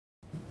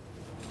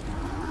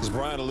As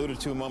Brian alluded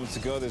to moments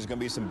ago, there's going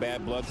to be some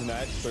bad blood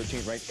tonight.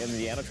 13th ranked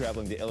Indiana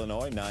traveling to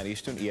Illinois, 9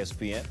 Eastern,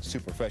 ESPN.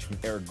 Super freshman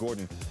Eric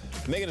Gordon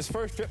making his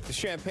first trip to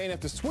Champaign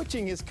after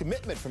switching his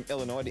commitment from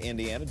Illinois to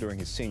Indiana during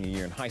his senior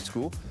year in high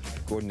school.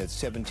 Gordon had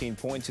 17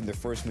 points in their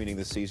first meeting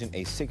this season,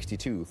 a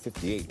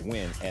 62-58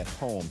 win at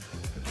home.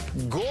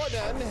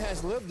 Gordon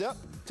has lived up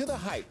to the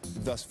hype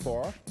thus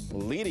far,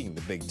 leading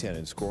the Big Ten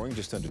in scoring,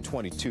 just under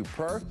 22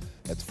 per.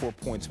 That's 4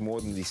 points more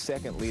than the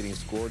second leading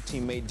scorer,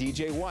 teammate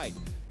DJ White.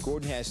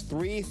 Gordon has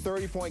 3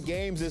 30-point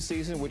games this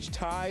season, which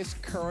ties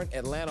current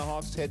Atlanta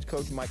Hawks head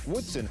coach Mike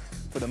Woodson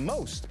for the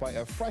most by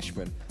a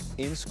freshman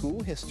in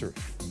school history.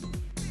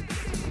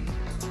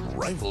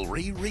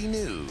 Rivalry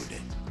renewed.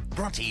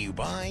 Brought to you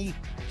by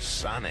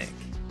Sonic.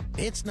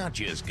 It's not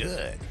just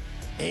good,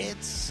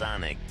 it's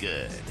Sonic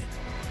good.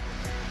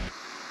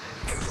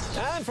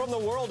 And from the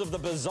world of the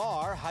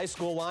bizarre, high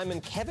school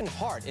lineman Kevin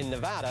Hart in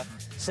Nevada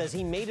says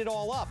he made it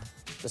all up.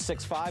 The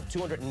 6'5",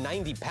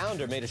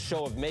 290-pounder made a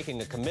show of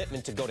making a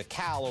commitment to go to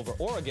Cal over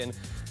Oregon,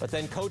 but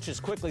then coaches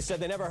quickly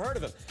said they never heard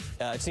of him.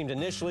 It seemed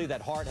initially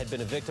that Hart had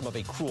been a victim of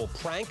a cruel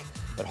prank,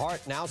 but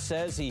Hart now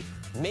says he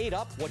made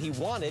up what he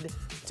wanted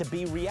to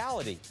be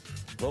reality.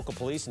 Local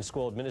police and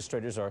school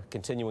administrators are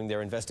continuing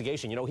their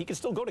investigation. You know, he can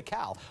still go to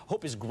Cal.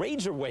 Hope his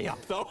grades are way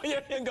up, though. You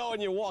can go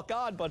and you walk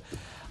on, but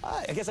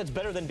I guess that's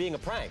better than being a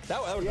prank.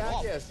 That would be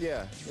awful. Yes.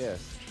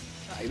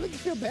 You look, you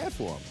feel bad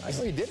for him. I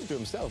know he did it to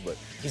himself, but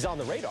he's on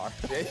the radar.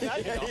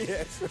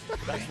 Yes.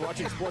 Thanks for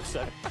watching Sports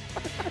Center.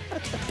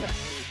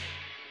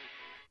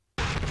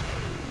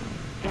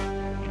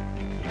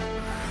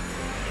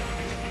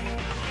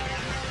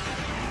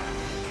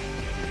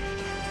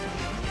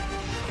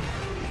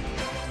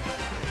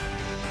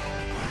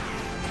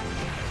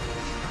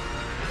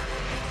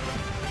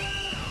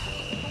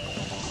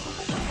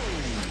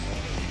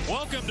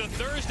 Welcome to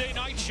Thursday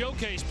Night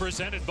Showcase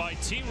presented by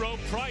T. Rowe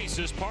Price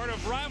as part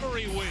of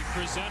Rivalry Week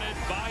presented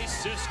by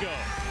Cisco.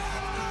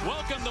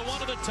 Welcome to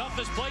one of the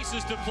toughest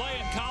places to play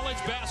in college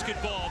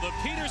basketball, the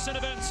Petersen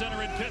Events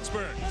Center in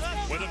Pittsburgh,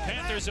 where the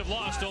Panthers have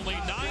lost only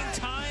 9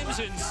 times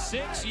in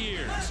 6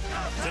 years.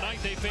 Tonight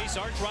they face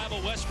arch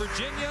rival West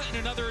Virginia in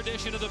another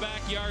edition of the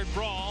Backyard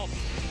Brawl.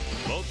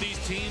 Both these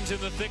teams in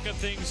the thick of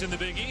things in the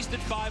Big East at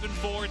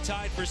 5-4,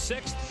 tied for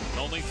 6th.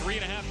 Only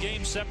 3.5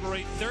 games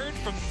separate 3rd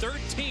from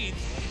 13th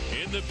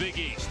in the Big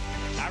East.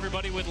 Hi,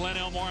 everybody, with Len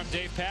Elmore, I'm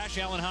Dave Pasch.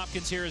 Alan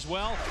Hopkins here as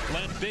well.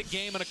 Len, big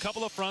game on a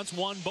couple of fronts.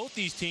 One, both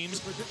these teams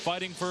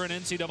fighting for an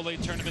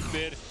NCAA tournament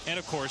bid, and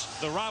of course,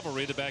 the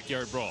rivalry, the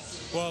Backyard Brawl.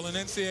 Well, in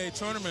NCAA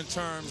tournament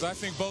terms, I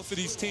think both of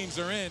these teams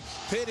are in.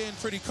 Pitt in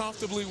pretty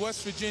comfortably.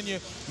 West Virginia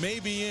may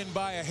be in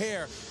by a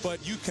hair,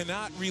 but you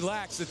cannot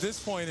relax at this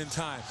point in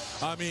time.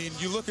 I mean,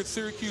 you look at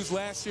Syracuse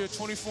last year,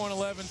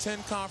 24-11,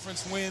 10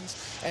 conference wins,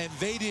 and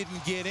they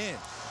didn't get in.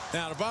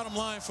 Now, the bottom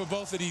line for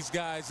both of these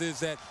guys is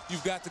that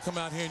you've got to come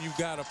out here and you've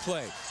got to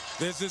play.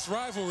 There's this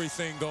rivalry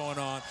thing going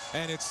on,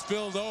 and it's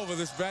spilled over,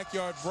 this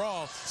backyard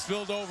brawl,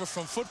 spilled over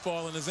from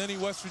football, and as any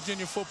West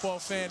Virginia football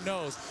fan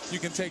knows, you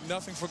can take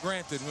nothing for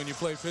granted when you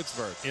play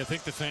Pittsburgh. I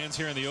think the fans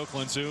here in the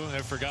Oakland Zoo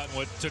have forgotten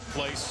what took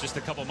place just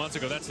a couple months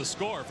ago. That's the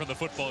score from the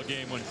football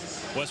game when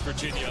West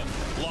Virginia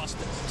lost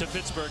to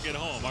Pittsburgh at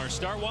home. Our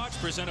Star Watch,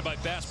 presented by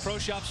Bass Pro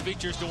Shops,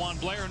 features DeJuan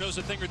Blair, who knows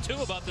a thing or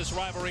two about this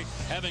rivalry,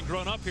 having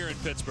grown up here in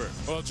Pittsburgh.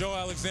 Well, Joe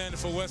Alexander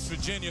for West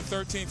Virginia,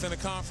 13th in the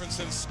conference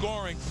in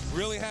scoring,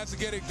 really has to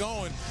get it going.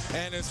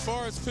 And as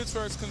far as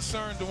Pittsburgh's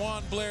concerned,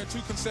 DeJuan Blair, 2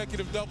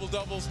 consecutive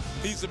double-doubles.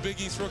 He's the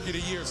Big East Rookie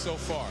of the Year so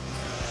far.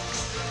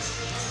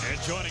 And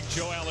joining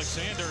Joe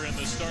Alexander in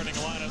the starting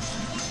lineup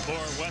for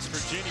West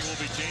Virginia will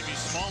be Jamie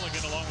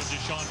Smalligan, along with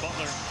Deshaun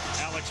Butler,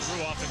 Alex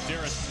Ruoff, and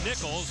Darius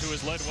Nichols, who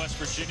has led West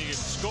Virginia in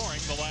scoring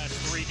the last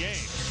 3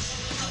 games.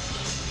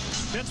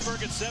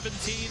 Pittsburgh at 17-5.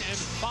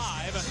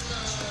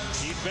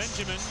 Keith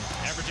Benjamin,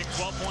 averaging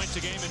 12 points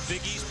a game in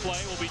Big East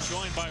play, will be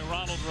joined by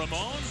Ronald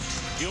Ramon,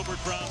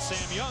 Gilbert Brown, Sam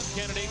Young,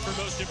 candidate for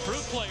most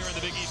improved player in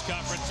the Big East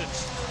Conference,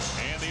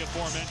 and the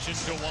aforementioned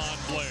DeJuan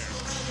Blair.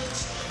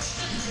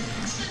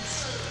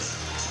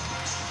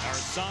 Our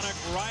Sonic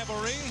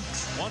rivalry,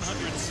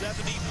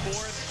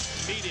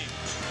 174th meeting.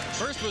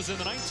 First was in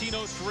the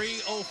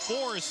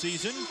 1903-04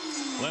 season.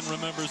 Len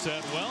remembers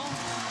that well.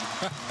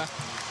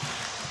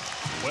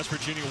 West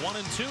Virginia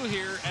 1-2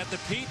 here at the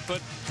Pete,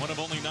 but one of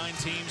only 9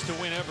 teams to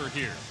win ever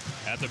here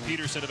at the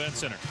Petersen Events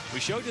Center.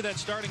 We showed you that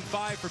starting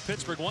 5 for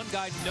Pittsburgh. One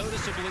guy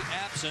noticeably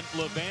absent,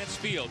 Levance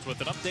Fields.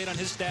 With an update on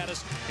his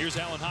status, here's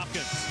Alan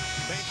Hopkins.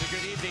 Thanks, and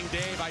good evening,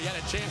 Dave. I had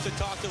a chance to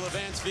talk to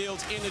Levance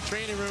Fields in the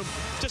training room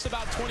just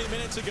about 20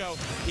 minutes ago.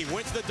 He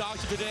went to the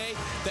doctor today.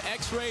 The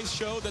x-rays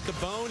showed that the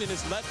bone in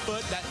his left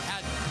foot that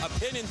had a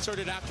pin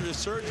inserted after his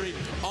surgery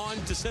on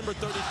December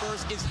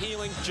 31st is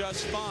healing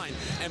just fine.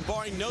 And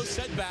barring no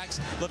setbacks,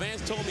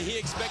 Levance told me he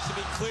expects to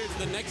be cleared to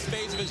the next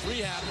phase of his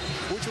rehab,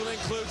 which will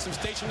include some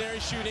stationary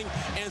shooting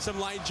and some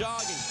light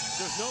jogging.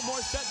 There's no more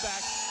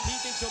setbacks. He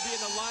thinks he'll be in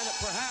the lineup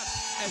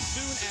perhaps as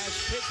soon as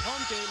Pitt's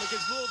home game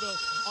against Louisville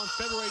on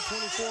February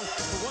 24th.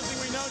 But one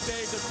thing we know,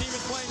 Dave, the team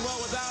is playing well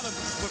without him.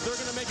 But if they're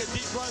going to make a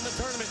deep run in the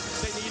tournament,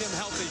 they need him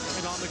healthy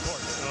and on the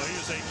court. So he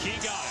is a key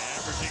guy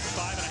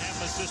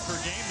practiced per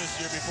game this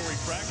year before he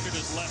fractured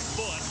his left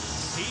foot.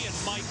 He and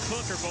Mike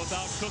Cook are both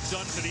out. Cook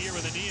done for the year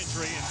with a knee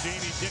injury, and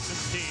Jamie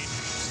Dixon's team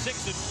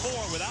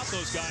 6-4 without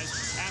those guys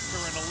after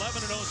an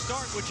 11-0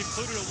 start, which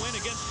included a win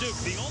against Duke.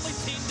 The only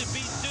team to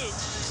beat Duke,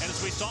 and as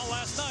we saw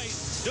last night,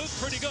 Duke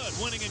pretty good,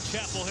 winning in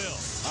Chapel Hill.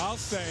 I'll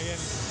say,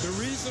 and the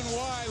reason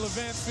why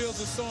Levance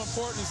Fields is so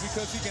important is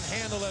because he can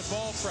handle that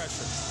ball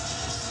pressure.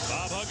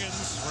 Bob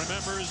Huggins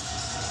remembers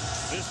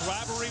this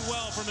rivalry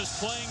well from his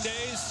playing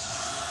days.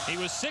 He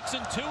was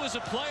 6-2 as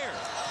a player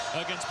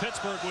against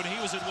Pittsburgh when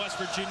he was at West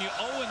Virginia,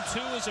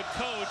 0-2 as a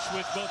coach,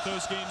 with both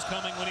those games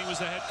coming when he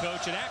was the head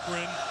coach at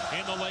Akron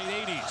in the late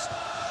 80s.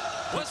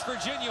 West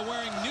Virginia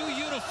wearing new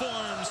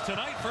uniforms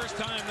tonight. First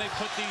time they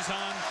put these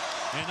on,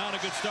 and not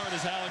a good start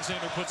as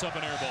Alexander puts up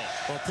an air ball.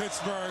 Well,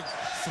 Pittsburgh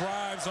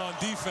thrives on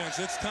defense.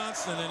 It's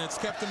constant, and it's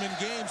kept them in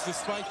games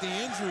despite the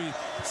injury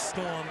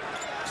storm.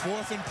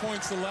 4th in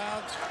points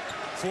allowed,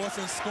 4th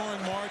in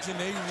scoring margin.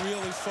 They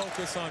really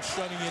focus on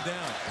shutting you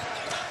down.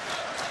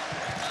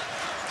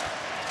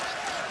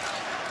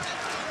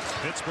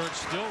 Pittsburgh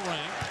still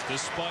ranked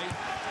despite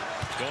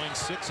going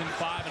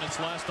 6-5 in its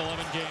last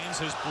 11 games.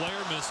 As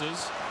Blair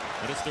misses,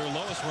 but it's their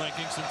lowest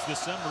ranking since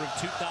December of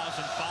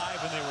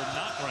 2005 when they were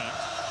not ranked.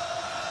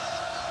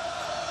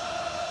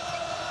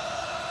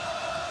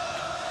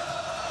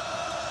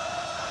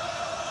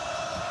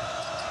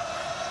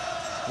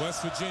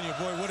 West Virginia,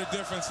 boy, what a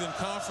difference in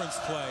conference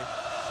play.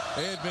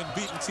 They had been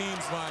beating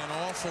teams by an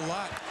awful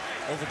lot,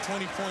 over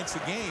 20 points a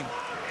game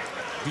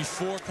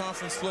before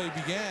conference play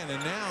began,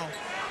 and now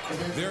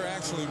they're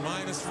actually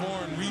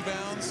 -4 in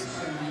rebounds.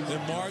 Their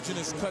margin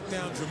is cut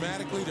down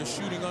dramatically. They're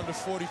shooting under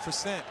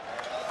 40%.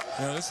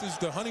 Now,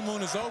 the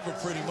honeymoon is over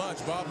pretty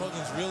much. Bob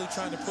Huggins really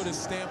trying to put his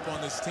stamp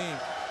on this team,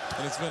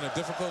 and it's been a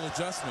difficult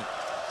adjustment.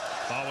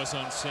 Foul was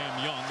on Sam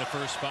Young, the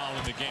first foul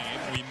in the game.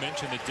 We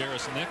mentioned that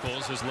Darius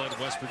Nichols has led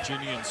West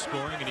Virginia in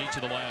scoring in each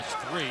of the last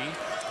 3.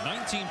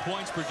 19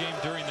 points per game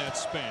during that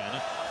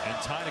span, and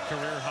tied a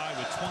career high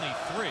with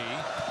 23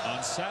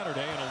 on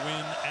Saturday in a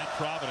win at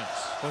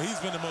Providence. Well, he's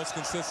been the most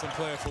consistent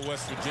player for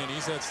West Virginia.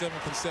 He's had 7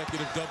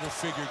 consecutive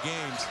double-figure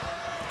games,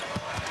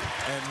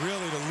 and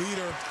really the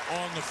leader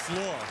on the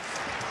floor.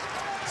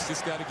 He's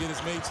just got to get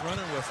his mates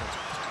running with him.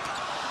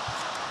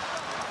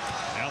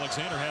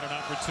 Alexander had an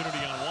opportunity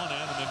on one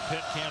end, and then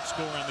Pitt can't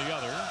score on the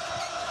other.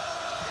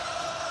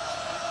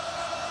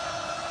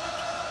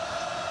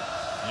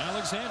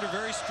 Alexander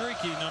very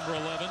streaky, number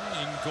 11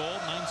 in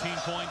gold, 19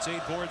 points,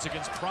 8 boards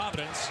against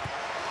Providence.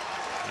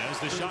 As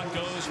the shot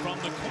goes from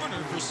the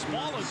corner for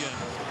Smallagin.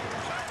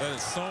 That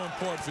is so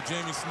important for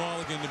Jamie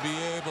Smallagin to be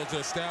able to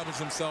establish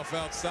himself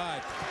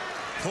outside,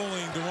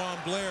 pulling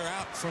Deron Blair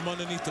out from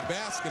underneath the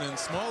basket, and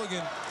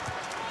Smallagin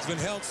has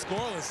been held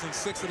scoreless in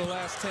 6 of the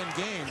last 10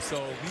 games,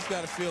 so he's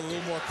got to feel a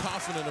little more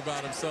confident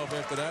about himself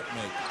after that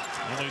make.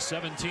 Only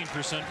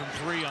 17% from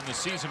 3 on the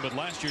season, but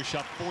last year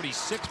shot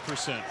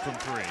 46% from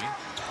 3.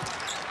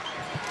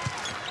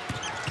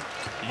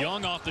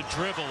 Young off the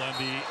dribble, and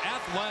the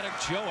athletic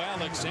Joe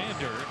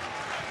Alexander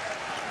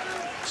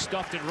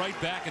stuffed it right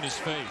back in his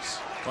face.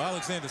 Well,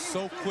 Alexander's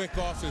so quick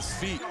off his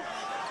feet,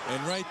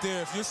 and right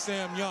there, if you're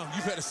Sam Young,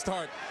 you better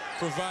start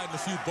providing a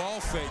few ball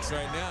fakes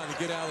right now to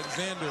get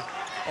Alexander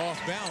off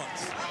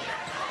balance.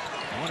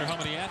 I wonder how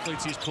many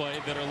athletes he's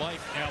played that are like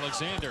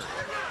Alexander.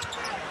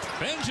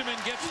 Benjamin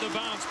gets the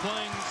bounce,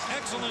 playing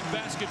excellent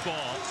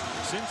basketball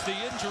since the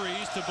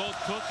injuries to both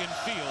Cook and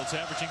Fields,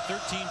 averaging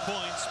 13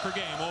 points per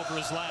game over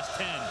his last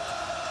 10.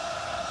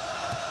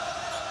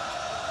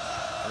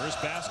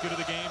 First basket of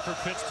the game for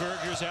Pittsburgh.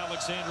 Here's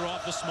Alexander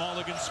off the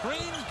Smallagin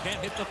screen.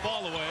 Can't hit the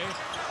fall away,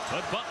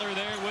 but Butler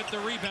there with the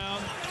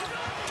rebound.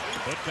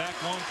 Put back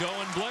won't go,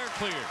 and Blair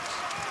clears.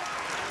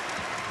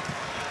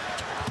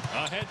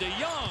 Ahead to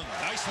Young.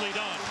 Nicely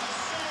done.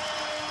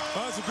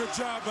 That was a good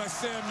job by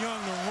Sam Young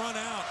to run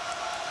out.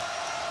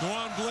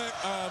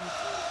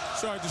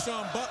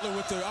 Deshaun Butler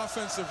with the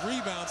offensive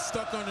rebound,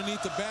 stuck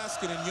underneath the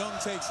basket, and Young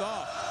takes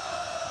off.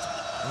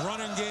 The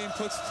running game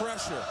puts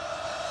pressure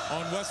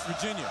on West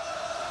Virginia.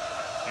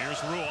 Here's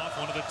Ruoff,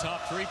 one of the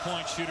top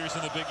 3-point shooters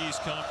in the Big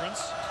East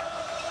Conference.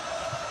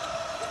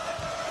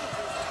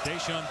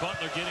 Deshaun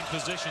Butler getting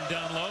position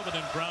down low, but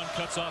then Brown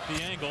cuts off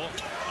the angle.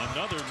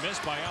 Another miss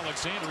by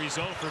Alexander. He's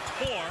 0 for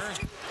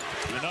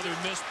 4. Another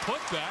missed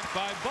putback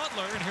by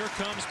Butler, and here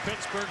comes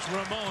Pittsburgh's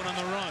Ramon on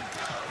the run.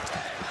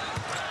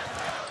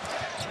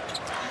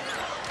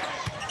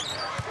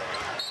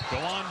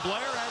 DeJuan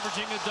Blair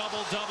averaging a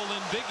double-double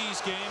in Big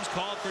East games,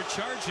 called for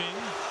charging.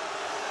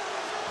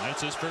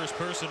 That's his first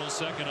personal,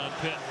 second on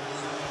Pitt.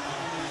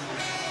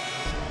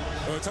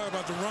 We're talking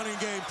about the running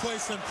game,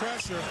 placing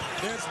pressure.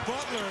 There's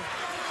Butler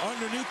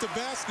underneath the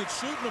basket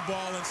shooting the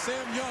ball, and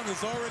Sam Young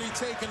has already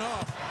taken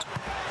off,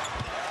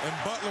 and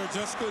Butler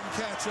just couldn't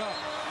catch up.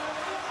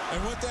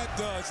 And what that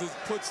does is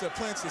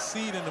plants a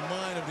seed in the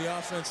mind of the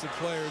offensive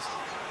players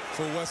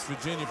for West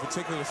Virginia,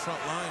 particularly the front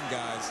line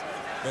guys,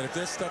 that if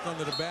they're stuck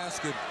under the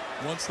basket,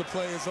 once the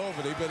play is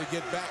over, they better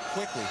get back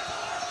quickly.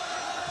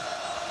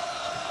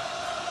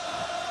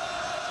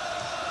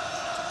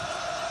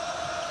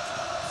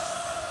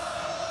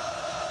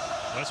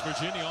 West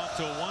Virginia off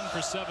to a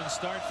 1-for-7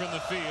 start from the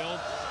field.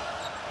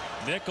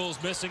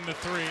 Nichols missing the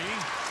three.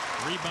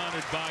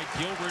 Rebounded by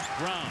Gilbert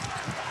Brown.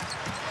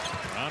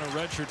 Brown, a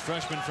redshirt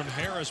freshman from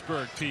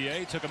Harrisburg,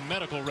 PA. Took a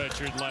medical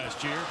redshirt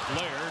last year.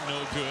 Blair,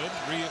 no good.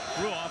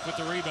 Ruoff with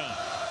the rebound.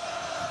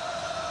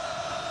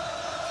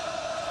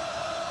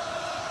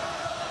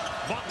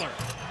 Butler.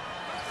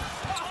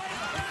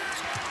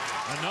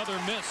 Another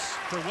miss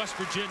for West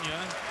Virginia.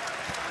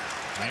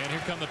 And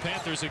here come the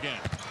Panthers again.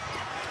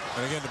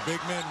 And again, the big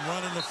men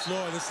running the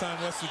floor. This time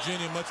West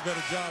Virginia, much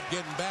better job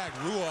getting back.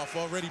 Ruoff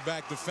already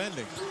back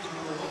defending.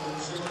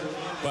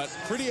 But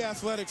pretty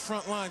athletic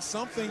front line,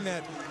 something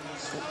that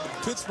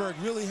Pittsburgh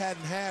really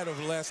hadn't had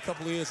over the last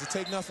couple of years. To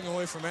take nothing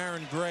away from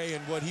Aaron Gray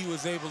and what he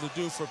was able to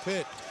do for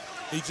Pitt,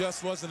 he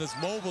just wasn't as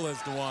mobile as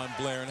DeJuan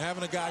Blair. And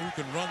having a guy who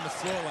can run the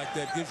floor like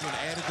that gives you an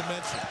added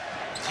dimension.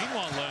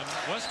 Meanwhile, Len,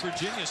 West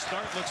Virginia's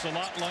start looks a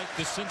lot like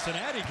the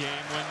Cincinnati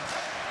game when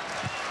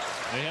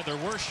they had their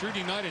worst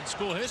shooting night in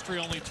school history,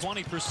 only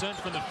 20%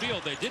 from the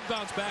field. They did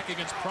bounce back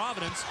against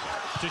Providence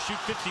to shoot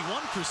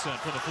 51%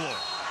 from the floor.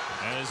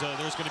 As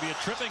there's going to be a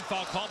tripping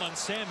foul called on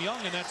Sam Young,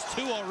 and that's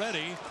 2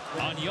 already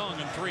on Young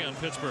and 3 on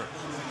Pittsburgh.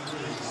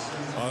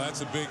 Oh,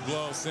 that's a big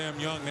blow. Sam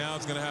Young now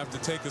is going to have to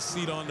take a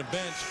seat on the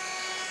bench.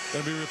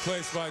 Going to be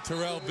replaced by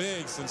Terrell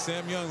Biggs. And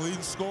Sam Young,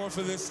 leading scorer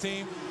for this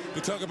team.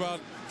 We talk about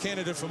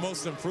candidate for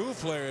most improved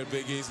player at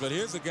Big East, but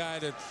here's a guy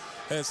that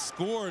has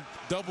scored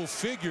double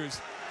figures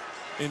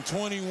in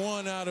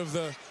 21 out of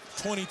the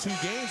 22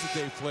 games that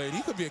they've played.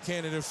 He could be a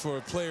candidate for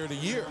a player of the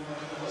year.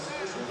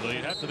 Well,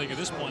 you'd have to think at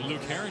this point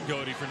Luke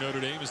Herringody for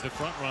Notre Dame is the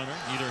front runner.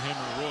 Either him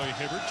or Roy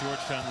Hibbert.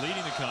 Georgetown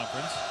leading the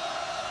conference.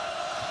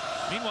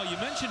 Meanwhile, you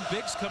mentioned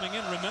Biggs coming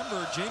in.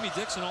 Remember, Jamie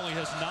Dixon only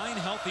has 9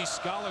 healthy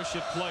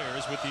scholarship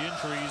players with the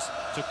injuries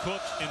to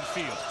Cook and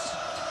Fields.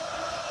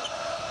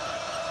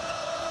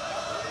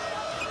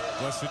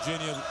 West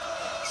Virginia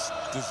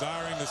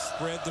desiring to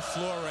spread the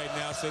floor right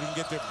now so they can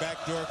get their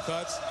backdoor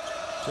cuts,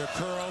 their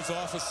curls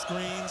off of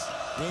screens.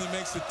 Really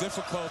makes it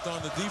difficult on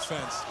the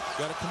defense.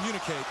 Got to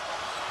communicate.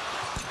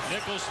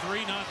 Nichols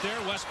 3 not there.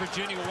 West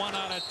Virginia 1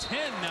 out of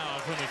 10 now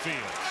from the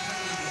field.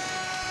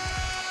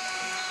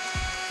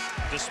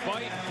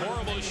 Despite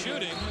horrible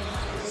shooting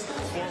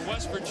for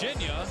West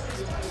Virginia,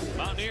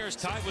 Mountaineers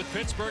tied with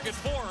Pittsburgh at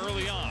 4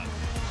 early on.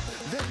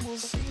 Then we'll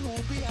see who will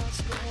be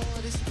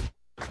outscored.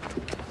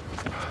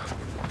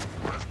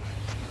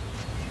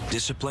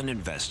 Disciplined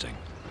investing.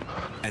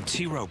 At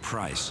T. Rowe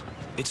Price,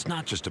 it's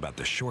not just about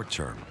the short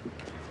term.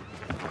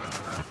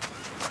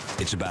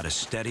 It's about a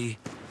steady,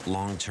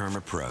 long-term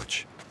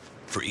approach.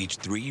 For each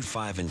 3,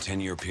 5, and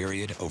 10-year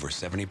period, over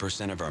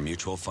 70% of our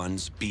mutual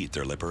funds beat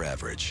their Lipper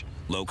average.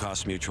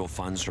 Low-cost mutual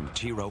funds from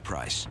T. Rowe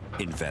Price.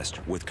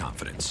 Invest with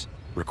confidence.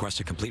 Request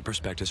a complete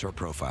prospectus or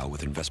profile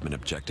with investment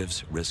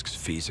objectives, risks,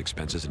 fees,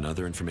 expenses, and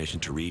other information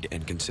to read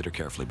and consider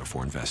carefully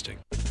before investing.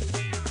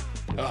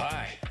 Oh,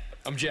 hi.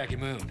 I'm Jackie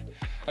Moon.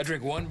 I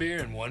drink 1 beer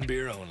and 1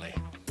 beer only.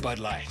 Bud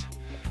Light.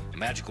 A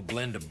magical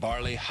blend of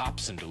barley,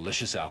 hops, and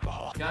delicious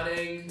alcohol.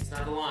 Cutting. It's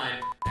not the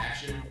line.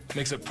 Action.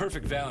 Makes a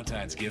perfect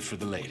Valentine's gift for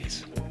the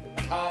ladies.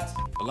 Cut.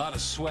 A lot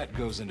of sweat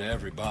goes into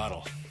every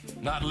bottle.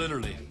 Not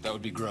literally. That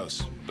would be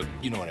gross. But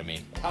you know what I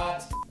mean.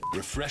 Cut.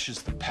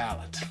 Refreshes the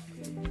palate.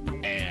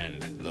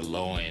 And the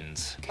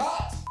loins.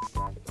 Cut.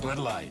 Bud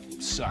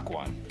Light. Suck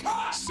one.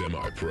 Cut.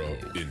 Semi-Pro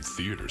in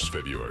theaters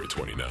February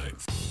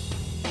 29th.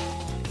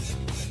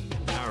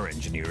 Our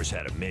engineers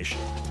had a mission.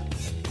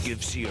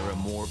 Give Sierra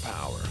more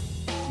power,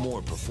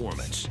 more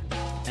performance,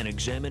 and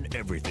examine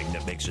everything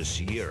that makes a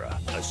Sierra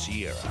a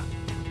Sierra.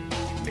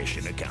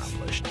 Mission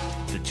accomplished.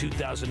 The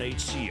 2008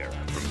 Sierra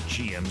from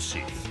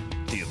GMC.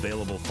 The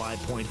available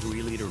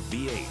 5.3-liter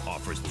V8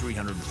 offers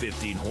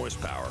 315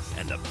 horsepower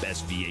and the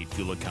best V8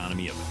 fuel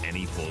economy of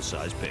any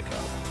full-size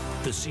pickup.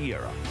 The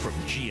Sierra from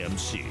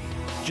GMC.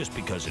 Just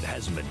because it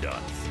hasn't been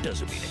done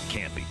doesn't mean it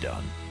can't be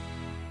done.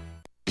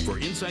 For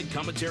inside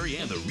commentary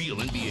and the real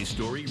NBA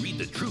story, read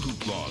the True Hoop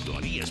blog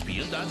on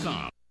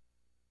ESPN.com.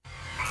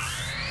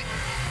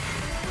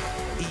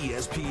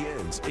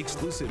 ESPN's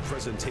exclusive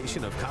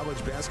presentation of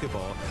college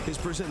basketball is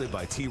presented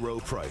by T.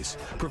 Rowe Price,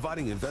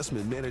 providing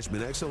investment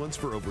management excellence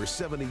for over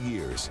 70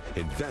 years.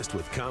 Invest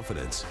with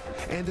confidence.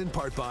 And in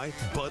part by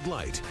Bud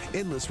Light,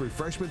 endless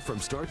refreshment from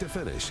start to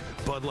finish.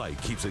 Bud Light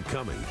keeps it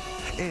coming.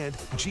 And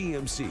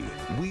GMC,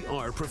 we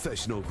are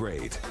professional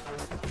grade.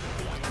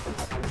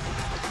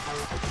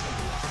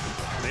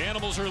 The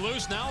Animals are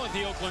loose now at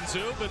the Oakland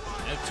Zoo, but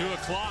at 2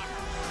 o'clock,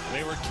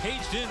 they were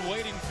caged in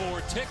waiting for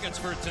tickets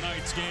for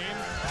tonight's game.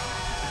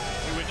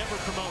 We would never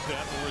promote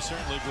that, but we're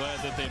certainly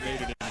glad that they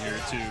made it in here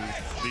to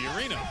the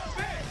arena.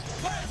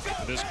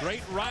 This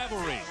great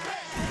rivalry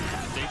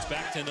dates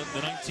back to the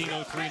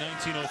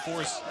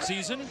 1903-1904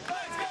 season.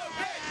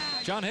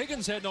 John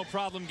Higgins had no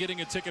problem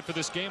getting a ticket for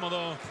this game,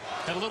 although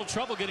had a little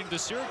trouble getting the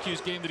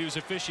Syracuse game that he was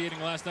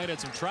officiating last night. Had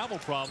some travel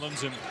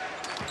problems and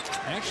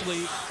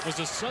actually was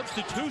a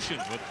substitution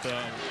with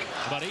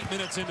about 8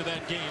 minutes into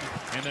that game,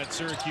 and that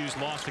Syracuse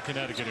lost to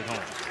Connecticut at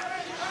home.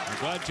 I'm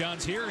glad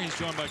John's here. He's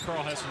joined by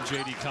Carl Hess and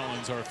J.D.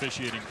 Collins, our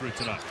officiating crew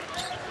tonight.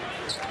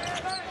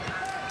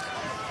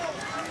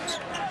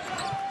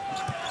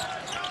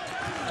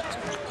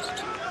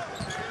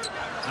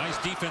 Nice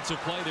defensive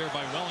play there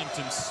by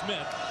Wellington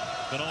Smith.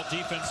 Been all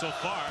defense so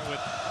far, with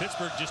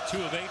Pittsburgh just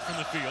 2 of 8 from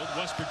the field.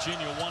 West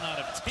Virginia 1 out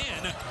of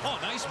 10. Oh,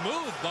 nice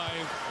move by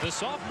the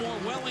sophomore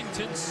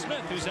Wellington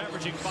Smith, who's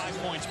averaging 5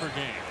 points per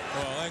game.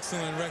 Well,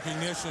 excellent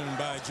recognition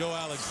by Joe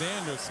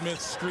Alexander. Smith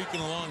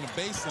streaking along the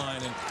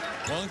baseline, and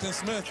Wellington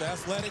Smith,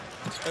 athletic,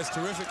 has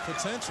terrific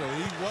potential.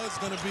 He was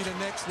going to be the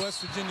next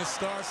West Virginia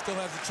star, still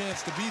has a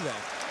chance to be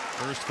that.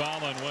 First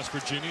foul on West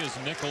Virginia as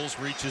Nichols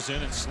reaches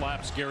in and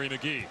slaps Gary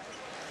McGee.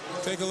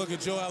 Take a look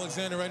at Joe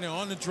Alexander right now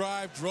on the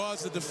drive,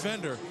 draws the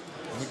defender.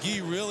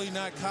 McGee really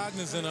not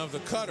cognizant of the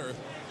cutter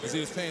as he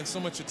was paying so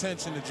much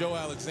attention to Joe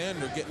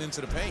Alexander getting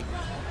into the paint.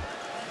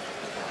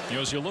 You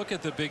know, as you look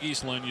at the Big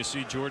East line, you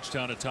see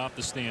Georgetown atop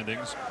the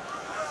standings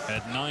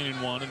at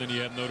 9-1, and then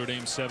you have Notre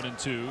Dame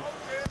 7-2.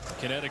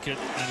 Connecticut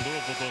and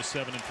Louisville both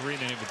 7-3, and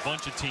they have a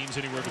bunch of teams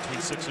anywhere between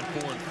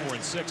 6-4 and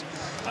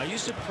 4-6. Are you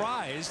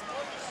surprised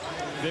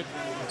that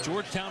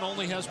Georgetown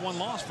only has 1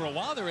 loss? For a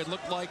while there, it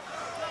looked like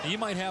you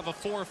might have a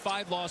 4 or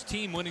 5 loss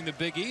team winning the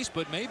Big East,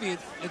 but maybe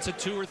it's a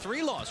 2 or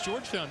 3 loss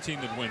Georgetown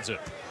team that wins it.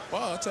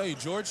 Well, I'll tell you,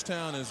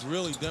 Georgetown has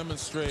really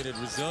demonstrated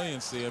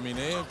resiliency. I mean,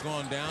 they have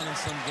gone down in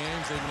some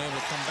games. They've been able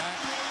to come back.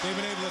 They've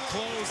been able to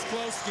close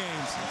close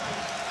games.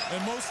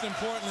 And most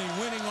importantly,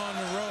 winning on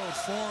the road,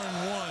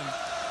 4-1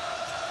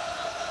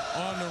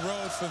 on the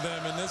road for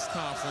them in this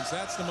conference.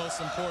 That's the most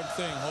important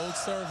thing. Hold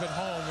serve at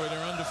home where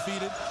they're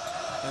undefeated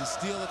and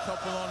steal a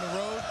couple on the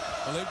road.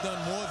 Well, they've done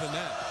more than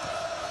that.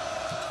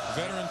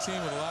 Veteran team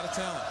with a lot of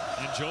talent.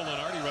 And Joe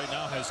Lunardi right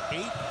now has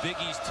 8 Big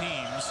East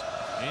teams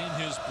in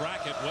his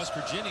bracket. West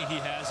Virginia he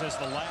has as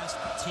the last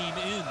team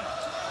in.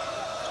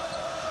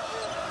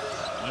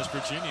 West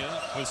Virginia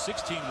with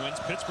 16 wins.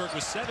 Pittsburgh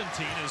with 17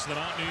 as the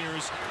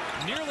Mountaineers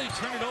nearly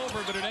turn it over,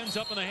 but it ends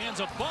up in the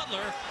hands of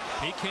Butler.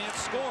 He can't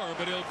score,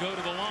 but he'll go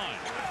to the line.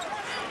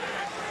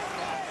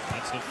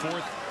 That's the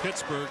 4th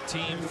Pittsburgh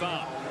team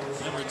foul.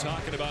 And we're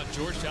talking about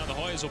Georgetown. The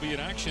Hoyas will be in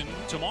action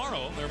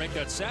tomorrow. They'll make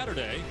that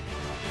Saturday.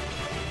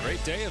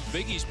 Great day of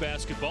Big East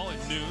basketball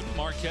at noon.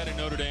 Marquette and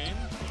Notre Dame,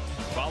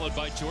 followed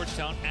by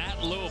Georgetown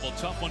at Louisville.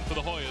 Tough one for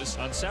the Hoyas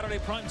on Saturday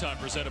primetime,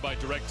 presented by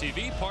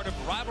DirecTV, part of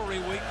Rivalry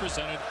Week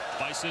presented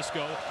by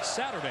Cisco,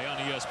 Saturday on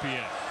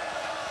ESPN.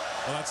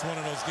 Well, that's one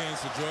of those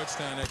games for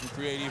Georgetown that can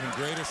create even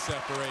greater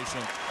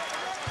separation.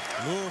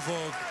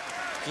 Louisville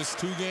just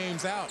 2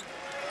 games out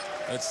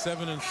at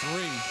 7-3.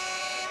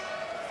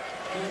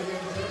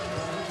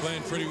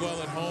 Playing pretty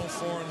well at home,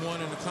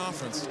 4-1 in the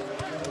conference.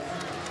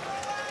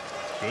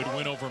 Good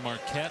win over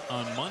Marquette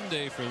on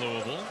Monday for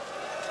Louisville.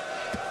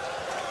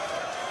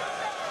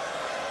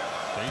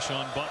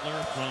 Deshaun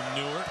Butler from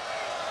Newark,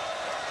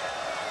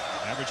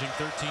 averaging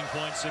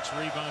 13.6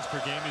 rebounds per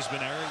game. He's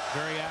been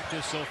very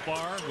active so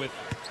far with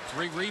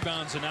 3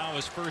 rebounds and now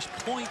his first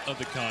point of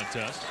the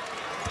contest.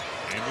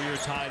 And we are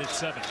tied at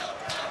 7.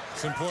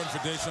 It's important for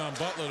Deshaun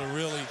Butler to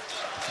really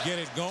get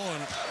it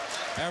going.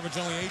 Average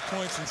only 8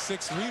 points and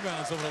 6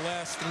 rebounds over the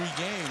last 3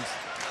 games.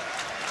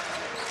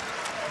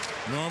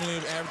 Normally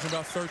averaging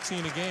about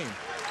 13 a game.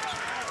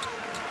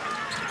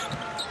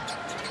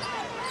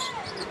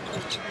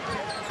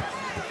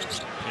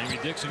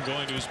 Jamie Dixon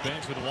going to his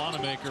bench with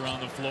Wanamaker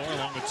on the floor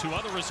along with 2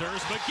 other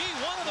reserves. McGee,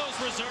 one of those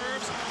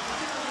reserves,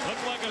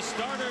 looked like a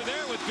starter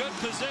there with good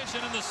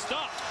position in the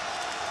stop.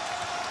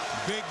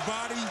 Big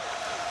body,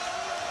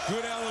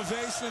 good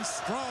elevation,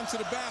 strong to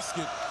the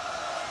basket.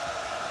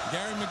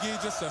 Gary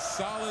McGee, just a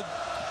solid,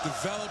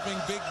 developing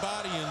big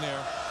body in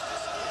there.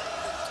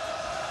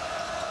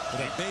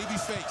 With a baby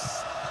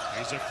face.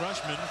 He's a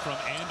freshman from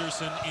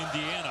Anderson,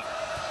 Indiana.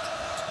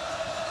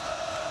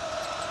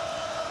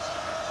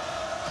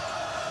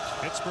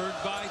 Pittsburgh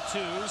by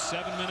 2,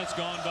 7 minutes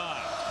gone by.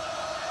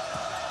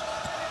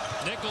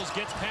 Nichols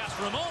gets past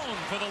Ramon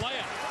for the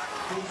layup.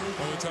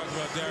 When we talk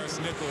about Darius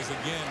Nichols,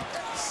 again,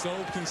 so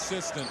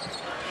consistent.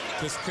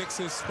 Just picks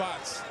his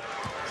spots.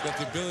 He's got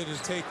the ability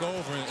to take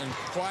over and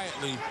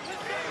quietly,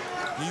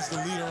 he's the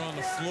leader on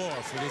the floor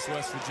for this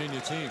West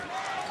Virginia team.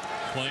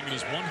 Playing in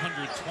his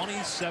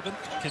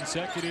 127th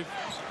consecutive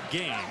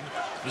game.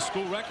 The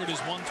school record is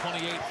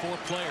 128. 4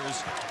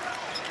 players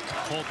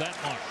hold that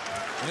mark.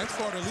 And that's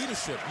part of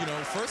leadership. You know,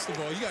 first of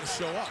all, you got to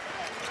show up.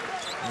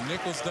 And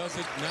Nichols does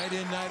it night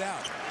in, night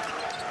out.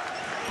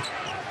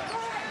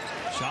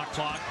 Shot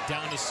clock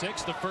down to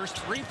 6. The first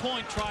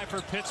 3-point try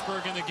for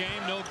Pittsburgh in the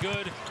game. No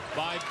good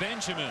by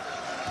Benjamin.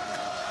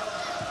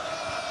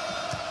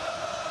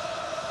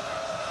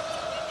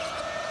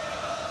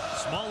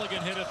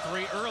 Mulligan hit a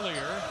 3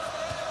 earlier.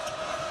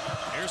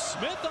 Here's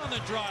Smith on the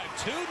drive.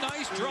 2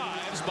 nice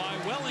drives by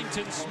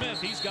Wellington Smith.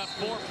 He's got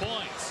 4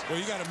 points. Well,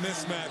 you got a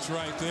mismatch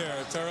right there.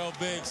 Terrell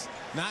Biggs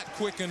not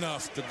quick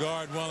enough to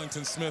guard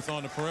Wellington Smith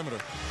on the perimeter.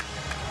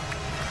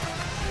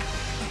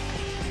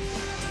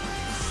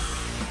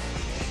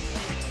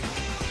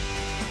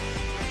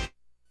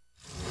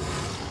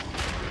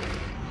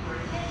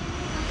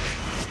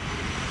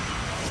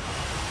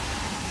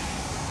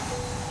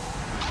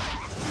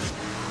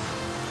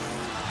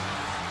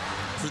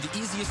 For the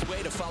easiest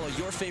way to follow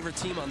your favorite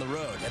team on the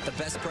road at the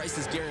best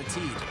prices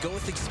guaranteed, go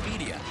with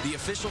Expedia, the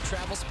official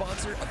travel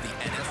sponsor of the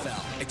NFL.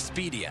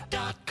 Expedia.com.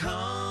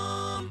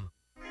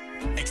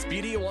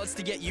 Expedia wants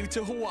to get you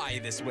to Hawaii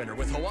this winter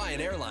with Hawaiian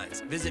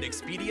Airlines. Visit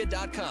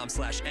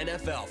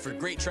Expedia.com/NFL for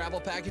great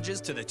travel packages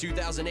to the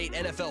 2008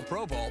 NFL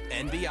Pro Bowl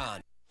and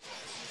beyond.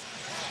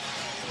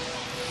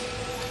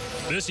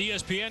 This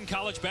ESPN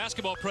college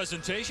basketball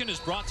presentation is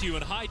brought to you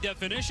in high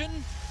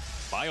definition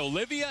by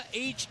Olivia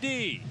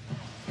HD.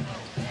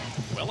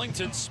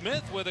 Wellington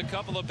Smith with a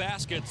couple of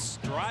baskets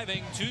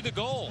driving to the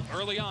goal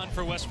early on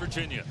for West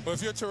Virginia. Well,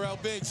 if you're Terrell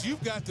Biggs,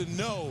 you've got to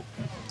know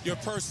your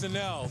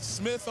personnel.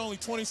 Smith only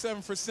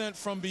 27%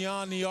 from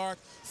beyond the arc,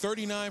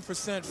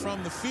 39%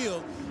 from the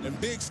field, and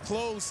Biggs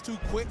closed too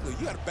quickly.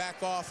 You got to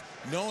back off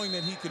knowing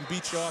that he can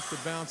beat you off the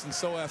bounce and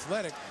so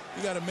athletic.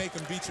 You got to make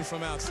him beat you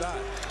from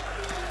outside.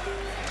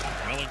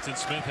 Wellington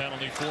Smith had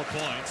only 4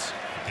 points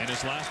in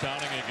his last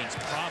outing against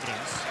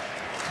Providence.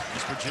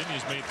 West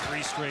Virginia's made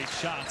 3 straight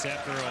shots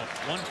after a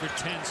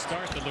 1-for-10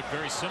 start that looked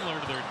very similar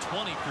to their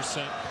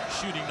 20%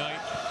 shooting night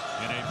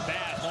in a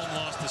bad home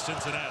loss to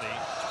Cincinnati.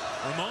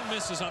 Ramon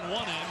misses on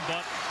one end,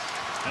 but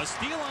a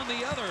steal on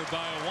the other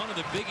by one of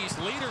the Big East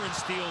leader in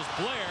steals,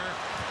 Blair.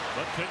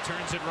 But Pitt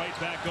turns it right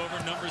back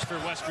over. Numbers for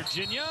West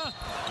Virginia.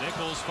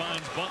 Nichols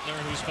finds Butler,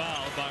 who's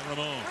fouled by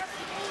Ramon.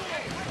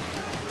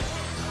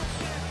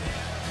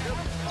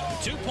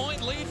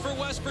 2-point lead for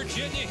West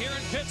Virginia here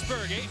in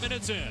Pittsburgh, 8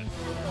 minutes in.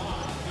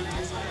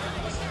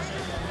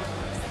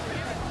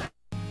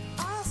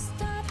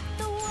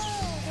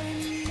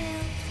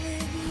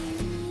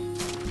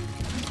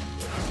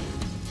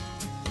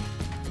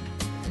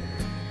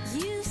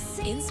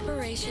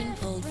 Inspiration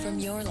pulled from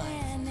your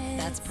life.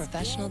 That's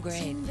professional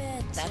grade.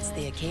 That's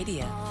the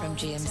Acadia from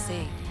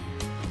GMC.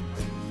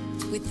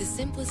 With the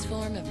simplest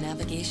form of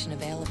navigation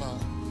available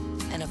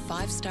and a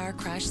 5-star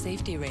crash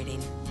safety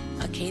rating,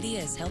 Acadia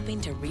is helping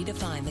to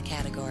redefine the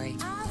category.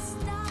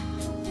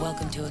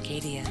 Welcome to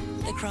Acadia,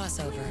 the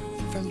crossover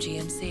from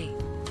GMC.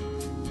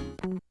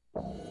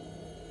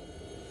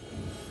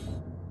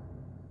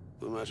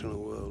 Imagine a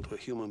world where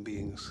human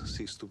beings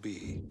cease to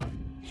be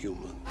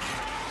human.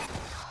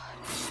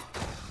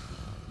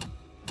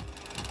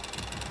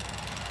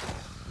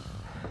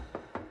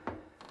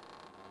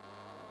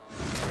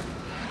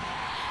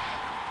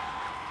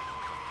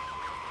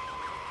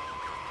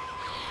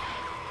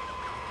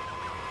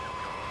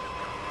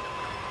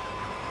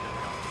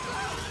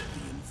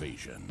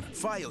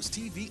 Fios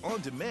TV On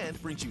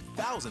Demand brings you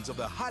thousands of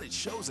the hottest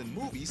shows and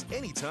movies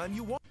anytime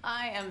you want.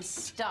 I am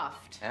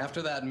stuffed.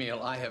 After that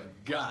meal, I have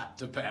got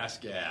to pass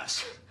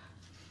gas.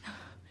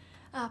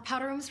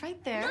 Powder room's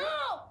right there.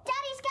 No!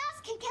 Daddy's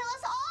gas can kill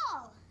us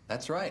all!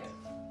 That's right.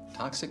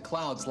 Toxic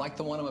clouds like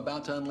the one I'm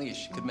about to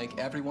unleash could make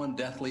everyone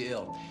deathly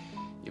ill.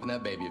 Even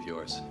that baby of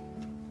yours.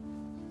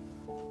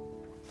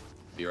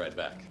 Be right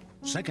back.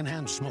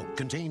 Secondhand smoke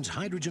contains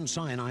hydrogen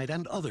cyanide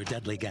and other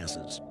deadly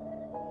gases.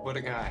 What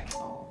a guy.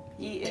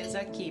 He is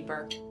a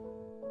keeper.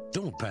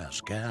 Don't pass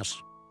gas.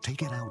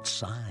 Take it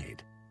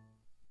outside.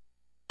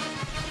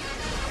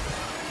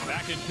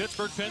 Back in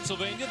Pittsburgh,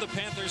 Pennsylvania, the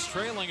Panthers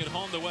trailing at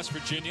home to West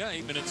Virginia.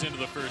 8 minutes into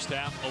the first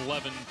half,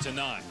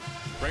 11-9.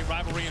 Great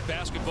rivalry in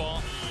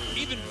basketball,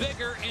 even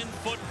bigger in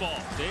football.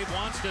 Dave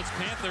Wanstead's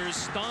Panthers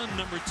stunned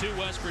number 2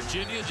 West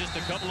Virginia just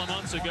a couple of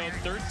months ago,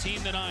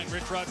 13-9.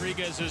 Rich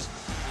Rodriguez's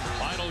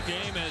final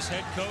game as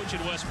head coach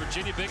at West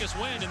Virginia. Biggest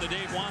win in the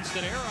Dave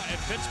Wanstead era at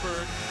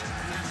Pittsburgh.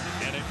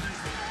 And it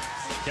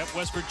kept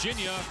West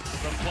Virginia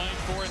from playing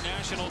for a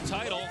national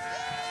title.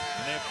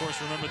 And they, of course,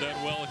 remember that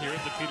well here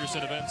at the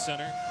Petersen Events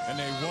Center. And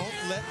they won't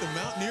let the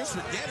Mountaineers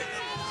forget it.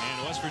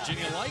 And West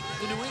Virginia, like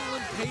the New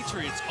England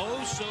Patriots, oh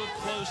so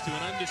close to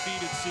an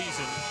undefeated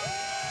season.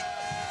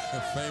 The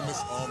famous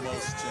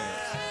almost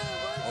chance.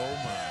 Oh,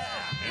 my.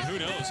 And who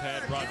knows,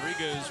 had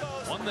Rodriguez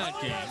won that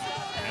game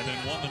and then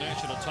won the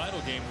national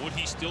title game, would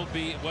he still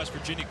be at West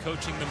Virginia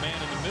coaching the man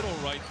in the middle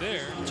right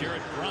there,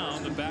 Jared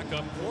Brown, the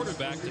backup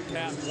quarterback to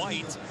Pat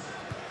White.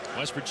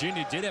 West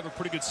Virginia did have a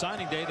pretty good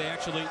signing day. They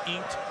actually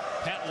inked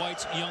Pat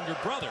White's younger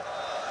brother,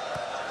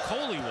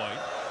 Coley White,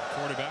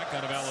 quarterback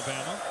out of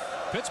Alabama.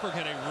 Pittsburgh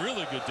had a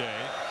really good day,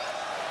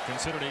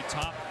 considered a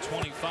top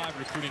 25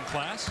 recruiting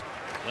class,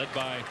 led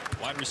by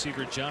wide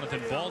receiver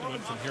Jonathan Baldwin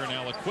from here in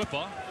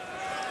Aliquippa.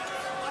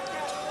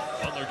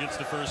 Butler gets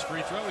the first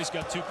free throw. He's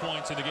got 2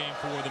 points in the game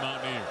for the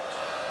Mountaineers.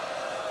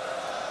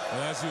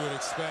 Well, as you would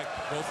expect,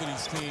 both of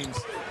these teams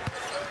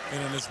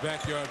in this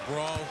backyard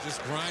brawl,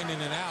 just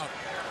grinding it out.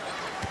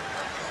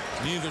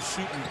 Neither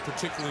shooting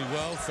particularly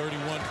well.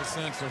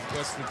 31% for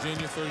West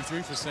Virginia,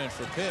 33%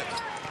 for Pitt.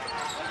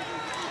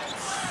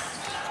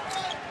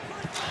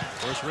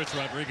 Of course, Rich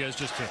Rodriguez,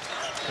 just to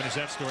finish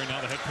that story,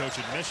 now the head coach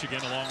at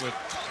Michigan, along with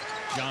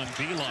John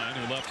Beilein,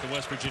 who left the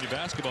West Virginia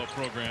basketball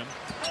program.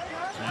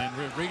 And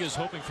Rodriguez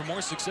hoping for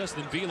more success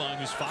than Beilein,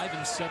 who's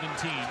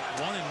 5-17,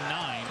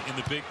 1-9 in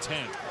the Big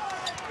Ten.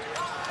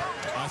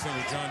 I think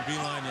with John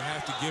Beilein, you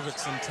have to give it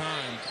some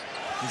time.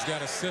 He's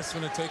got a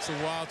system that takes a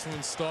while to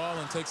install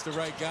and takes the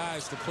right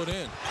guys to put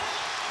in.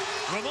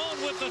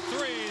 Ramon with the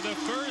three, the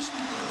first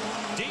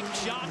deep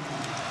shot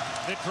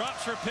that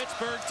drops for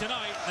Pittsburgh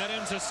tonight. That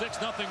ends a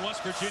 6-0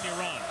 West Virginia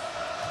run.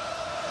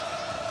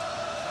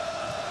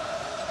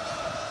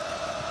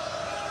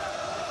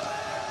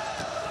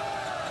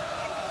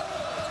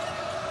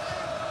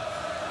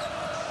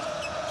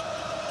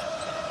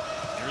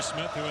 Here's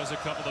Smith, who has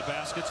a couple of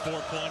baskets, 4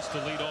 points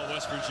to lead all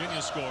West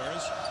Virginia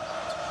scores.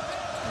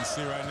 You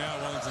see right now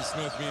Wellington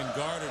Smith being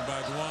guarded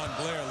by Dewan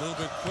Blair a little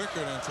bit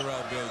quicker than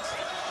Terrell Biggs.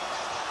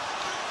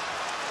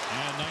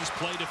 And nice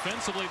play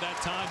defensively that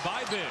time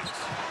by Biggs.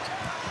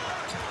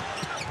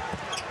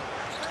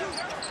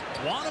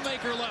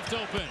 Wanamaker left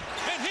open,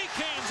 and he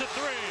cans a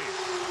three.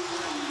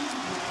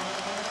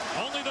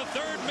 Only the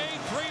third made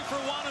three for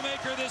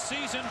Wanamaker this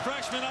season,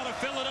 freshman out of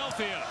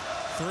Philadelphia.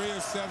 3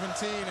 of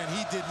 17, and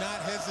he did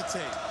not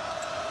hesitate.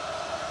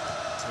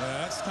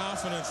 Yeah, that's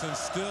confidence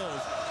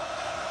instilled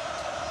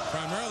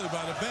primarily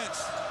by the bench.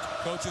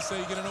 Coaches say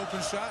you get an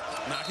open shot,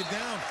 knock it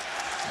down.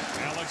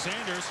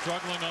 Alexander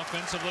struggling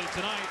offensively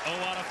tonight, 0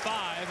 out of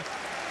 5.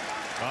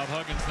 Bob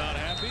Huggins not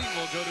happy,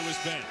 will go to his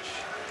bench.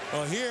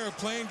 Well, here,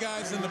 playing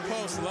guys in the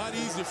post, a lot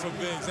easier for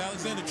Biggs.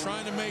 Alexander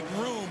trying to make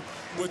room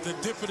with the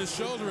dip of the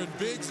shoulder, and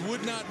Biggs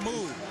would not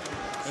move.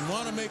 And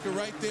Wanamaker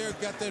right there,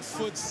 got that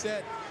foot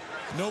set,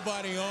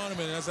 nobody on him,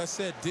 and as I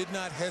said, did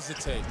not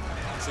hesitate.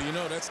 So you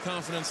know that's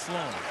confidence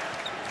flowing.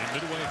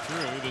 And midway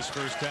through this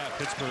first half,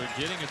 Pittsburgh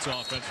getting its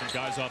offense from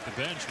guys off the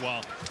bench,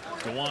 while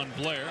Dewan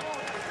Blair,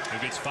 who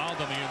gets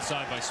fouled on the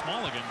inside by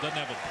Smalligan, doesn't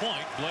have a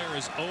point. Blair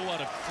is 0 out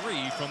of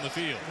 3 from the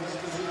field.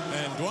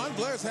 And Dewan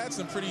Blair's had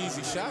some pretty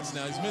easy shots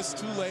now. He's missed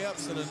 2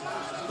 layups and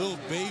a little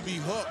baby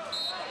hook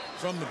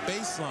from the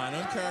baseline,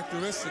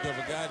 uncharacteristic of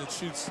a guy that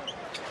shoots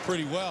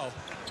pretty well.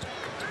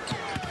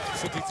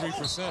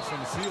 53% from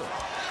the field.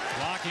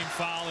 Blocking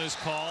foul is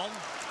called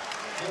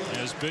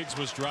as Biggs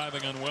was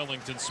driving on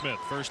Wellington Smith.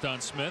 First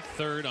on Smith,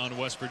 third on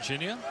West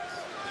Virginia.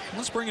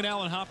 Let's bring in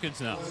Alan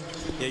Hopkins now.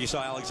 Yeah, you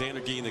saw Alexander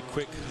getting the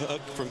quick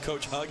hook from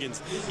Coach Huggins.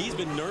 He's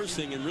been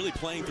nursing and really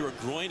playing through a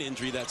groin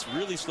injury that's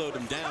really slowed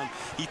him down.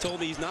 He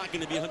told me he's not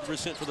going to be 100%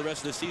 for the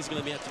rest of the season. It's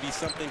going to have to be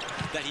something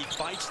that he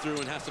fights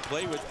through and has to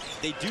play with.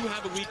 They do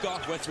have a week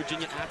off, West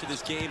Virginia, after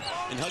this game,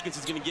 and Huggins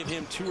is going to give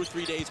him 2 or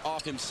 3 days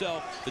off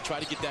himself to try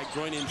to get that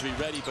groin injury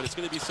ready, but it's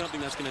going to be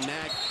something that's going to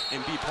nag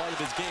and be part of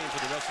his game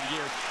for the rest of the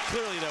year.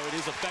 Clearly, though, it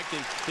is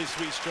affecting his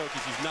sweet stroke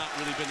as he's not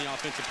really been the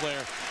offensive player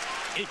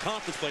in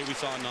conference play we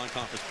saw in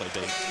non-conference play,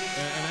 Dave.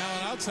 And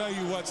Alan, I'll tell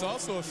you what's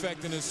also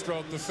affecting his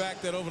stroke, the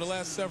fact that over the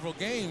last several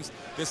games,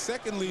 the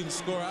second leading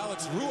scorer,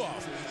 Alex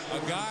Ruoff,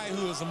 a guy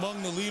who is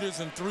among the leaders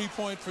in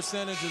three-point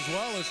percentage as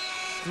well as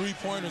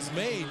three-pointers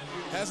made,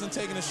 hasn't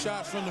taken a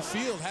shot from the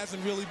field,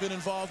 hasn't really been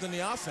involved in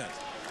the offense.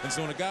 And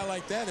so when a guy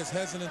like that is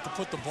hesitant to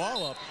put the